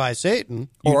animated by Satan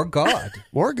Or God.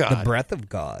 or God. The breath of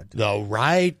God. The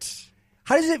right.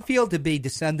 How does it feel to be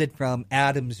descended from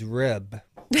Adam's rib?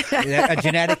 A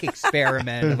genetic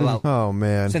experiment about Oh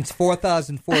man, since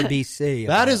 4004 BC.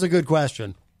 That is a good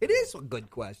question. It is a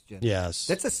good question. Yes.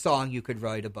 That's a song you could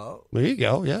write about. There you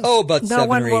go. Yes. Oh, about No 7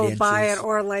 one or 8 will inches. buy it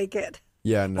or like it.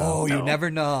 yeah, no. Oh, you never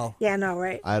know. Yeah, no,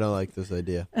 right? I don't like this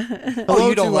idea. Oh, Hello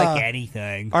you don't to, like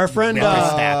anything. our friend,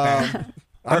 Whippersnapper.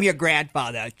 I'm your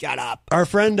grandfather. Shut up. Our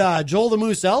friend Joel the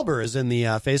Moose Elber is in the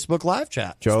Facebook live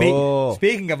chat. Joel,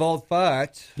 Speaking of old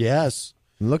farts, Yes.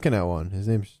 I'm looking at one. His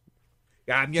name's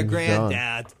I'm your Seems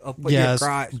granddad. I'll put Yes. you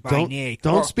across my Don't knee.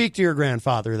 don't speak to your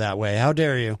grandfather that way. How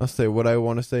dare you? I'll say what I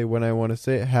want to say when I want to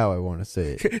say it, how I want to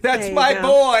say it. That's There you my go.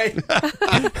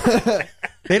 boy.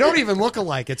 They don't even look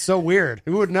alike. It's so weird.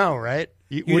 Who would know, right?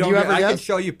 Would don't- you ever I can guess?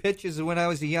 show you pictures of when I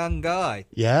was a young guy.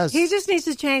 Yes. He just needs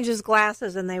to change his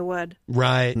glasses and they would.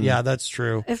 Right. Yeah, that's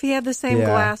true. If he had the same Yeah.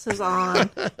 glasses on.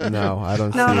 No, I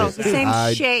don't No, see no, it. the same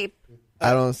I, shape.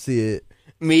 I don't see it.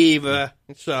 Me either.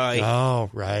 Sorry. Oh,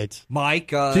 right. Mike,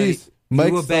 Jeez, you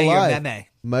Mike's obey your alive. meme.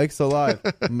 Mike's alive.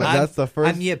 That's the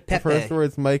first. I'm your the Pepe. first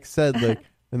words Mike said like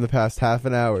in the past half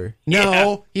an hour.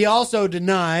 No, he also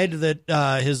denied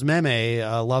that his meme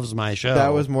loves my show.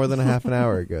 That was more than a half an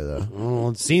hour ago, though. Well,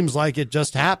 it seems like it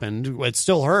just happened. It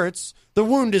still hurts. The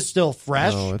wound is still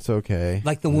fresh. No, it's okay.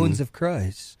 Like the wounds of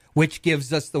Christ, which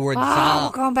gives us the word Oh, zom.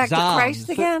 we're going back to zoms. Christ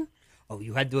again? Oh,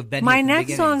 you had to have been My here from the next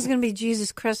beginning. song's going to be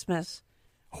Jesus Christmas.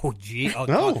 Oh, gee. Oh,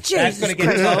 No. that's Jesus going to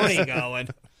get Tony going.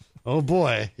 Oh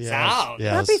boy. Yes. Sound.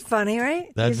 Yes. That'd be funny,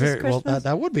 right? That Jesus very well. Christmas?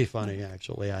 That would be funny,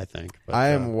 actually. I think. But, I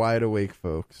am wide awake,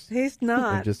 folks. He's I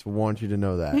not. just want you to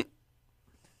know that.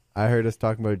 I heard us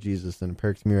talking about Jesus, and it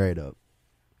perks me right up.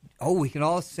 Oh, we can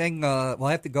all sing. Well,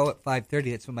 I have to go at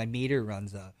 5:30. That's when my meter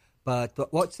runs up. But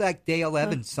what's that Dale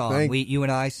Evans song Thank you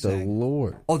and I The sing?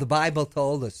 Lord. Oh, the Bible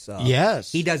told us so.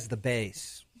 Yes. He does the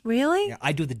bass. Really? Yeah,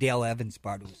 I do the Dale Evans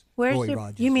part. It was Where's Roy your?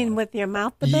 Rogers You mean one. with your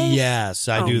mouth, the bass? Yes,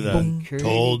 I Oh, do the boom.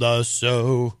 told us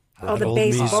so. Oh, the told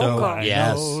bass me so. vocal.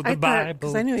 Yes. I thought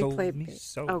because I knew he played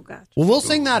bass. Oh, gotcha. Well, we'll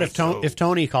sing that if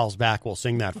Tony calls back. We'll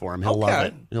sing that for him. He'll love Okay.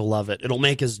 it. He'll love it. It'll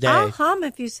make his day. I'll hum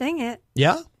if you sing it.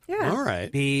 Yeah. Yeah. All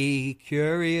right. Be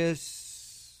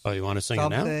curious. Oh, you want to sing it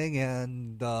now? Something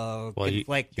and Well, you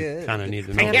conflicted. kind of need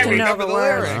to I know. have can't to know remember the the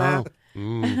words. lyrics. Oh.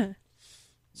 Mm.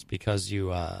 It's because you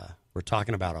were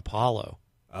talking about Apollo.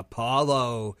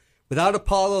 Apollo. Without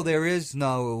Apollo, there is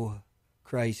no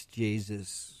Christ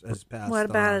Jesus as passed What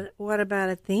on. about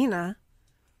Athena?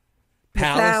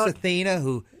 Pallas without- Athena,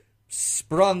 who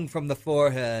sprung from the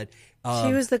forehead?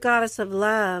 She was the goddess of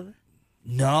love.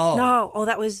 No. No. Oh,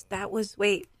 that was.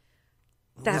 Wait.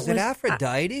 That Was it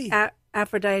Aphrodite?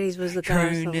 Aphrodite was the Her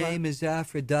goddess of love. name is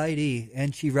Aphrodite,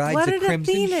 and she rides What a did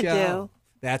crimson Athena shell. do?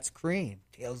 That's Cream,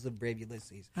 Tales of Brave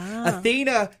Ulysses. Ah.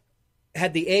 Athena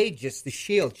had the Aegis, the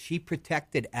shield. She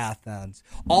protected Athens.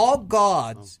 All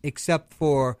gods, except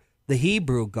for the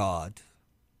Hebrew god.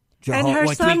 And her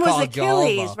what son we was call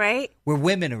Achilles, Jehovah. right? We're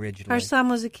women originally. Her son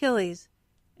was Achilles,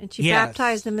 and she Yes.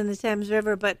 baptized him in the Thames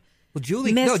River, but Well,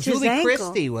 Julie missed his ankle.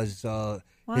 Christie was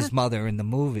his mother in the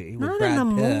movie. With Not Brad in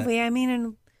the Pitt. movie. I mean,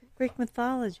 in Greek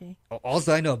mythology. All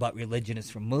I know about religion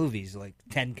is from movies, like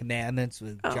Ten Commandments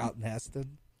with Charlton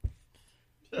Heston.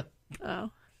 Oh.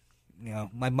 You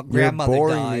know, my You're grandmother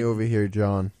boring died. me over here,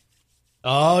 John.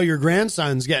 Oh, your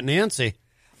grandson's getting antsy.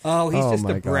 Oh, he's just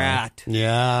my a God. brat.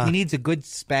 Yeah. He needs a good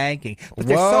spanking. But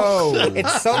Whoa.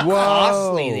 it's so Whoa.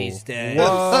 costly these days.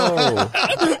 Whoa.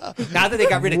 Now that they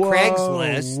got rid of Whoa.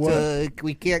 Craigslist,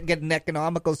 we can't get an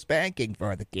economical spanking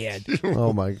for the kid.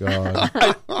 Oh, my God.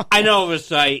 I know of a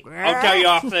site. I'll tell you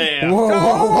off there.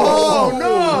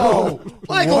 Oh, no.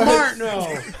 Michael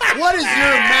Martineau.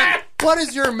 What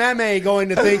is your meme going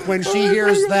to think when she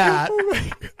hears that?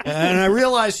 And I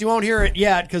realize she won't hear it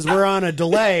yet because we're on a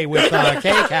delay with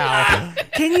K-Cow.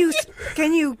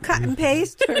 Can you cut and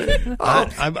paste?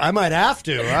 I might have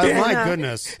to. My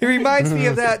goodness. It reminds me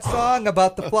of that song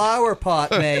about the flower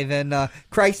pot maven,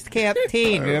 Christ Camp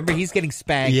Teen. Remember, he's getting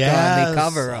spanked on the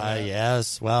cover.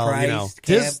 Yes. Well, Christ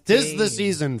tis Camp the Teen.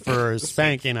 season for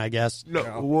spanking, I guess. No.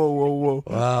 Whoa.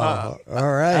 Wow.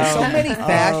 All right. So many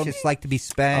fascists like to be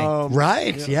spanked.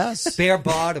 Right. Yes. Bare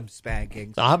bottom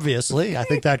spankings. Obviously. I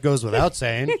think that goes without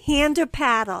saying. Hand or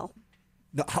paddle?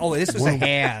 No, this was a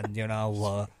hand, you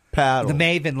know. Paddle. The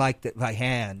maven liked it by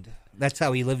hand. That's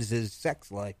how he lives his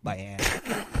sex life, by hand.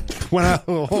 When I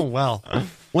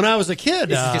was a kid,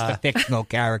 This is just a fictional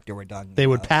character we're talking they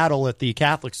would about. paddle at the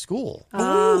Catholic school.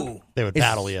 Ooh. They would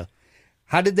paddle you.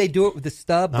 How did they do it with the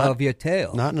stub of your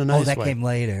tail? Not in a nice that way. came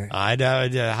later. How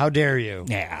dare you?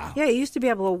 Yeah. Yeah, you used to be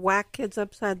able to whack kids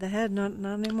upside the head. Not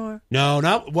anymore. No,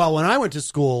 not well. When I went to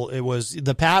school, it was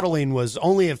the paddling was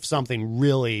only if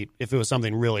it was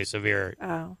something really severe.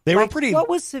 Oh, They were Like, pretty. What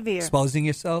was severe? Exposing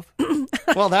yourself?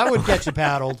 Well, that would get you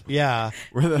paddled. Yeah.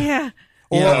 Yeah.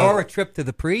 Or a trip to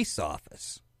the priest's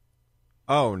office.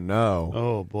 Oh, no.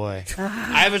 Oh boy.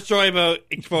 I have a story about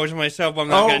exposing myself. I'm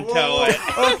not going to tell it.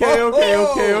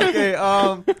 Okay.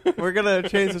 We're gonna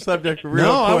change the subject real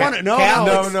No, I quick. want to. No,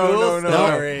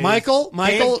 No. Michael,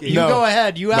 you No. go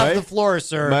ahead. You have Mike? the floor,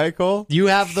 sir. Michael, You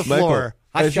have the floor.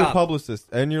 as your shot. publicist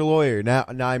and your lawyer. Now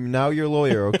I'm now your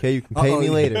lawyer. Okay, you can pay me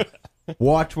later.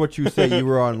 Watch what you say. You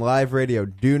were on live radio.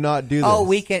 Do not do this. Oh,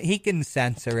 he can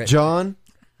censor it. John.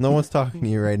 No one's talking to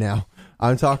you right now.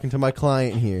 I'm talking to my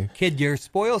client here. Kid, you're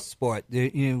spoil sport.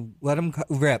 You let him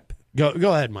rip. Go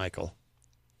ahead, Michael.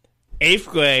 8th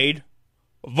grade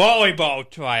volleyball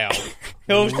tryout.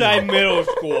 Hillside Middle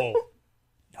School.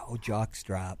 No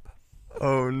jockstrap.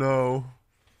 Oh no.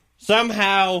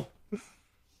 Somehow,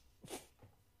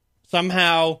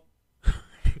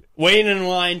 waiting in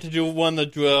line to do one of the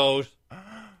drills.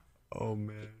 Oh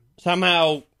man.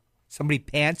 Somehow, Somebody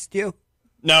pantsed you?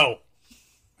 no,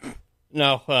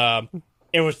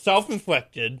 it was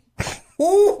self-inflicted,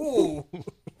 Ooh.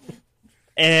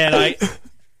 and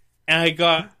I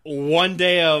got 1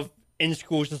 day of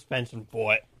in-school suspension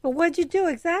for it. But what'd you do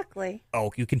exactly?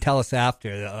 Oh, you can tell us after.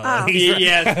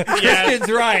 Yes.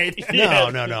 Kristen's right.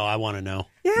 No. I want to know.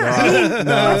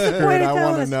 Yeah. What's the point I of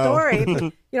telling wanna a know. story?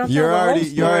 You don't You're tell the whole already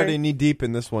story. knee deep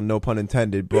in this one. No pun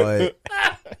intended. But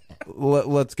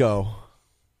let's go.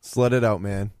 Just let it out,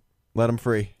 man. Let him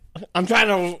free. I'm trying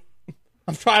to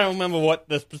remember what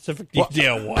the specific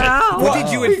detail was. Oh, What did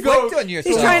you inflict on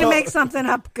yourself? he's trying to make something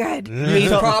up good. He's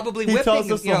probably He whipping,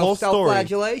 tells us the whole story.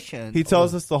 self-flagellation. He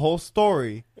tells us the whole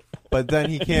story, but then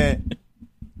he can't.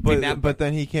 Remember. But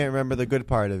then he can't remember the good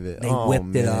part of it. They Oh,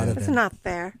 whipped it man. out of It's him. not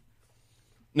fair.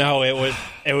 No, it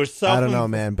was self. I don't know,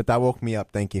 man, but that woke me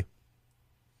up. Thank you.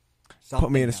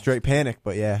 Put me in a straight panic,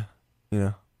 but yeah, you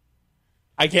know.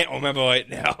 I can't remember right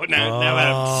now. Oh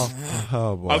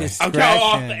boy. I'll go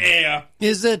off the air.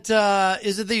 Is it that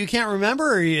you can't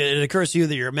remember, or it occurs to you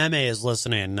that your meme is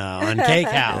listening on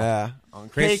K-Cow? Yeah, on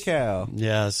K-Cow.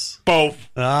 Yes. Both.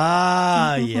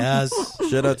 Ah, yes.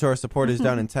 Shout out to our supporters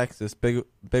down in Texas.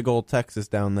 Big old Texas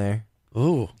down there.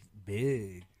 Ooh.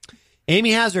 Big.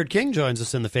 Amy Hazard King joins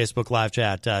us in the Facebook live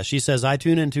chat. She says, I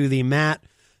tune into the Matt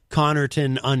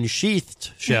Connarton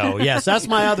Unsheathed show. Yes, that's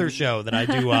my other show that I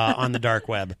do on the dark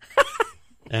web.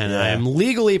 And I am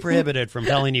legally prohibited from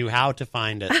telling you how to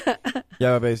find it.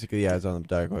 Yeah, basically, it's on the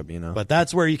dark web, you know. But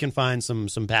that's where you can find some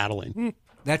paddling.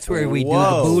 That's where we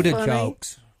Whoa. do the Buddha Funny.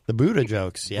 jokes. The Buddha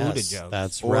jokes, yes. Buddha jokes.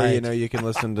 That's Or, right. you know, you can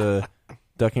listen to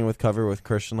Ducking with Cover with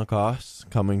Christian Lacoste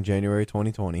coming January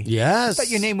 2020. Yes. I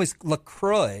thought your name was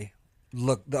LaCroix.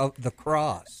 look the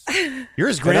cross. You're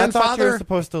his But I thought you grandfather? were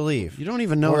supposed to leave. You don't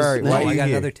even know Where his are- why name. are I you got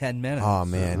here? another 10 minutes. Oh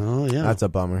man, Oh, yeah. that's a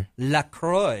bummer.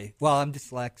 LaCroix. Well, I'm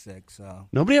dyslexic, so.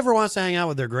 Nobody ever wants to hang out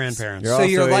with their grandparents. You're So also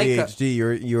you're like a- ADHD.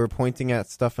 You were pointing at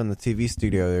stuff in the TV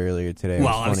studio earlier today. It Well,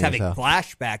 I was funny as having hell.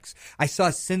 flashbacks. I saw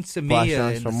Sinsemia Flashbacks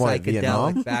in the from what,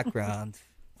 Vietnam? psychedelic background.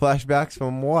 Flashbacks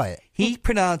from what? He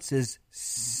pronounces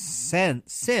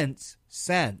sense,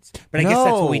 but I guess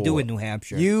that's what we do in New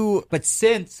Hampshire. But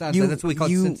since that's what we call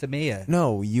Sinsemia.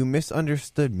 No, you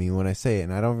misunderstood me when I say it,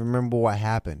 and I don't remember what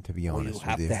happened. To be honest, You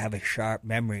have with you. to have a sharp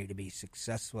memory to be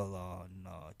successful on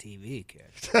TV, kid.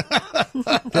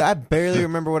 Dude, I barely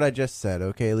remember what I just said.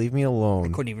 Okay, leave me I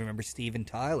alone. couldn't even remember Steven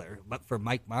Tyler, but for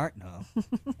Mike Martineau.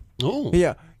 Oh,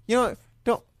 Yeah, you know what?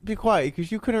 Don't be quiet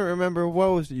because you couldn't remember what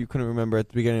was it you couldn't remember at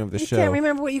the beginning of the You show. can't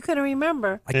remember what you couldn't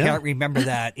remember. I can't remember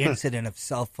that incident of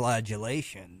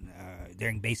self-flagellation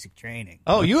during basic training.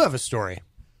 Oh, you have a story.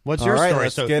 What's your All right, story?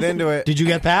 let's get into it. Did you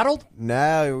get paddled?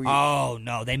 No. Oh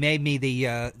no, they made me the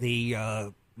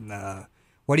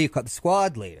what do you call it? The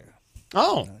squad leader.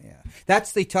 Oh, Yeah,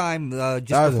 that's the time That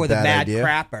just was before a the bad Mad idea.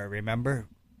 Crapper. Remember,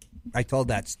 I told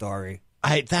that story.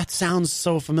 that sounds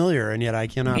so familiar, and yet I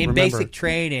cannot In remember. basic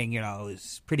training,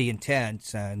 is pretty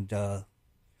intense, and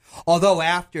although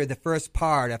after the first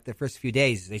few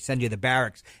days, they send you to the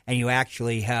barracks, and you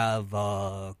actually have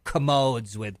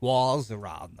commodes with walls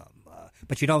around them,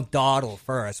 but you don't dawdle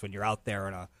first when you're out there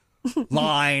in a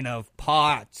line of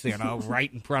pots,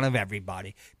 right in front of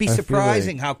everybody. Be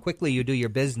surprising how quickly you do your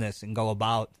business and go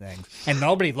about things, and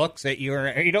nobody looks at you,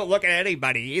 or you don't look at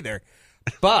anybody either.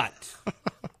 But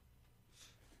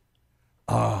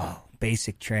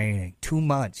basic training, 2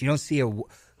 months. You don't see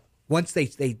once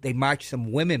they march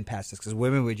some women past us because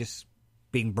women were just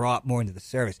being brought more into the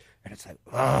service, and it's like,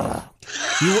 ugh.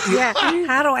 Yeah,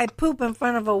 how do I poop in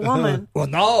front of a woman? Well,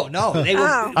 no, they were.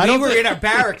 Oh. We were in our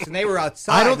barracks, and they were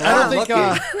outside.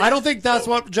 I don't think that's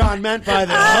what John meant by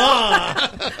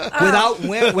that. without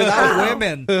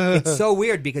women, it's so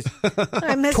weird because I towards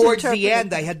the misinterpreted.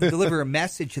 end, I had to deliver a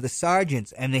message to the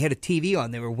sergeants, and they had a TV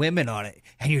on. There were women on it,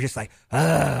 and you're just like,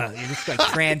 ugh. You're just like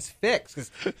transfixed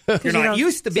because you're you not don't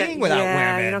used to being without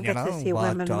yeah, women. you don't get to see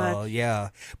women much. Yeah,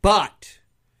 but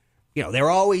they're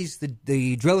always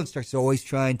the drill instructors are always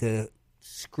trying to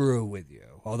screw with you.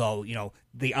 Although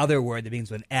the other word that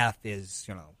begins with an F is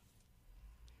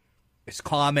as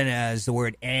common as the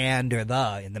word and or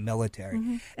the in the military.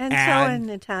 Mm-hmm. And so in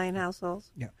Italian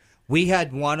households. Yeah. We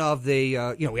had one of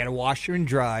the, we had a washer and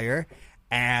dryer,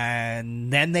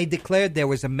 and then they declared there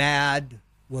was a mad,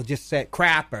 we'll just say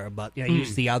crapper, but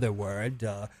use the other word,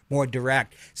 more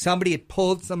direct. Somebody had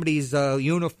pulled somebody's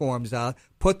uniforms out,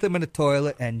 put them in a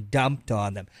toilet, and dumped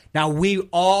on them. Now, we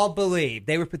all believed,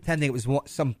 they were pretending it was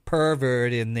some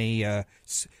pervert in the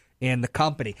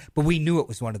company, but we knew it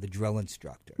was one of the drill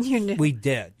instructors. You knew. We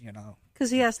did,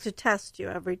 Because he has to test you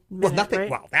every minute, right?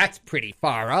 Well, that's pretty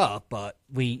far up, but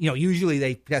we, usually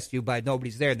they test you by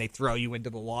nobody's there and they throw you into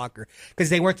the locker because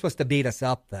they weren't supposed to beat us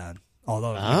up then.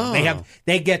 Although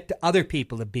they get other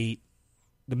people to beat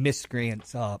the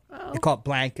miscreants up. They call it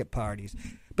blanket parties.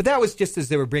 But that was just as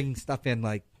they were bringing stuff in,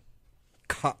 like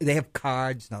they have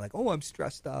cards now. Like, oh, I'm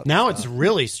stressed out. Now it's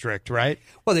really strict, right?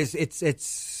 Well, it's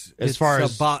as far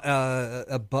as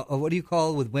what do you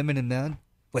call it with women and men?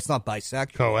 Well, it's not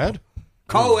bisexual.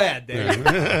 Co-ed.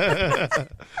 There.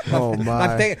 Oh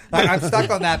my! I'm stuck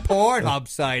on that Pornhub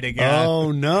site again.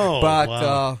 Oh no!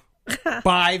 But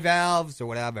bivalves or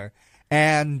whatever,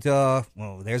 and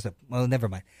never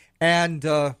mind. And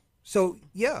so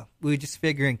yeah, we were just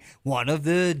figuring one of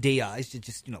the DIs to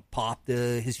just pop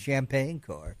his champagne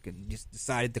cork and just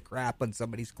decided to crap on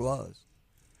somebody's clothes.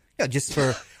 Yeah, just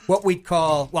for what we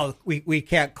call, we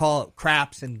can't call it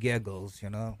craps and giggles,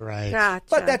 Right. Gotcha.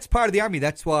 But that's part of the Army.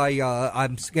 That's why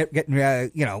I'm getting,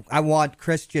 I want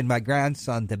Christian, my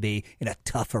grandson, to be in a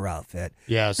tougher outfit.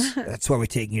 Yes. That's why we're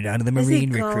taking you down to the Is he Marine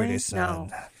going? recruiter son.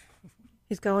 No.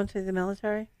 He's going to the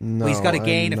military? No, Well, he's got to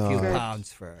gain I'm a few not.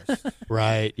 pounds first.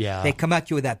 Right. Yeah. They come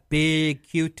at you with that big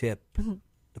Q-tip,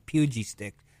 the Pugy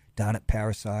stick, down at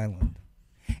Paris Island,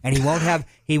 and he won't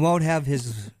have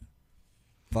his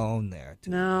phone there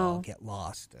to get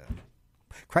lost.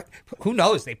 Who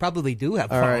knows? They probably do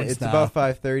have All phones right, it's now. about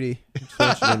 5:30. Just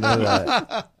want you to know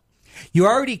that. You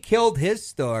already killed his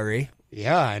story.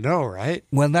 Yeah, I know, right?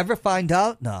 We'll never find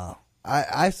out now.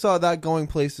 I saw that going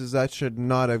places that should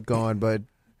not have gone, but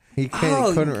He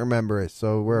couldn't remember it,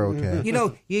 so we're okay. You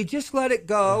know, you just let it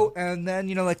go, and then,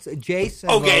 let's Jason.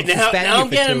 Okay, will now suspend you I'm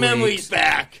for getting 2 memories weeks.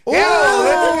 back. Yeah,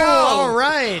 let's go. All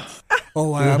right.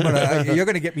 Oh, you're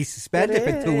gonna get me suspended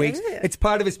for 2 weeks. It's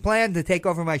part of his plan to take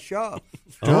over my show.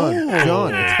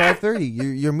 John, it's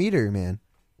 5:30. Your meter, man.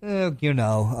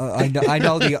 I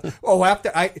know the.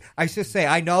 After I should say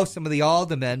I know some of the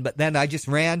aldermen, but then I just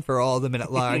ran for alderman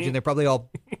at large, and they're probably all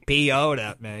PO'd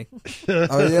at me.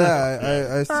 Oh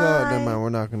yeah, I saw it. Never mind. We're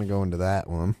not going to go into that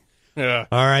one. Yeah.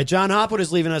 All right, John Hopwood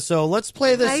is leaving us, so let's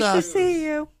play this. Nice to see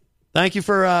you. Thank you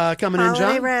for coming in,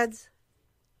 Holiday John. Reds.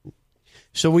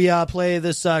 So we play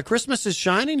this Christmas is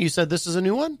Shining. You said this is a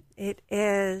new one? It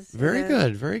is. Very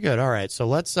good, very good. All right, so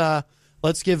let's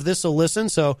give this a listen.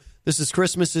 So this is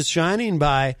Christmas is Shining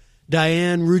by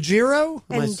Diane Ruggiero.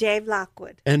 And Dave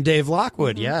Lockwood. And Dave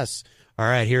Lockwood, yes. All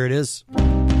right, here it is.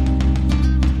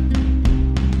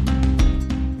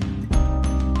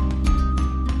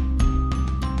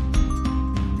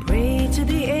 Pray to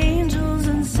the angels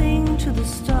and sing to the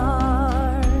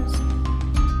stars.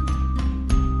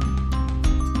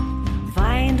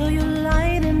 Find all your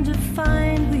light and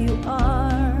define who you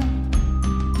are.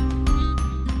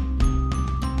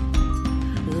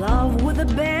 Love with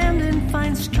abandon,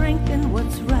 find strength in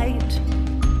what's right.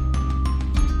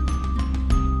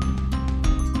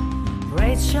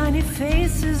 Bright shiny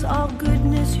faces, all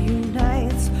goodness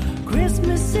unites.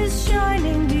 Christmas is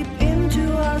shining deep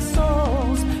into our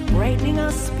souls, brightening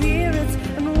our spirits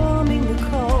and warming the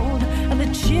cold, and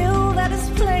the chill that is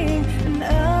playing in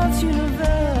Earth's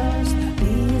universe.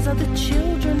 These are the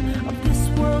children of this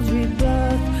world's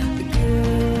rebirth, the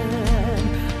good,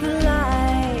 the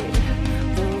light,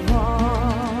 the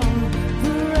wrong,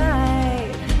 the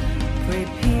right. Pray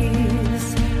peace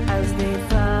as they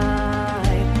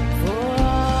fight for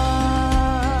us.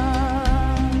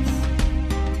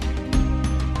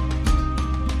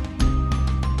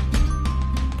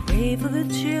 Pray for the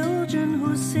children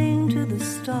who sing to the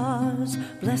stars.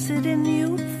 Blessed in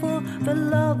youth, for the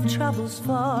love travels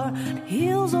far,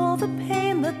 heals all the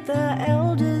pain that the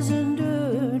elders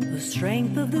endured. The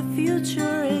strength of the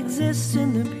future exists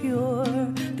in the pure,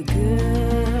 the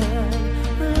good.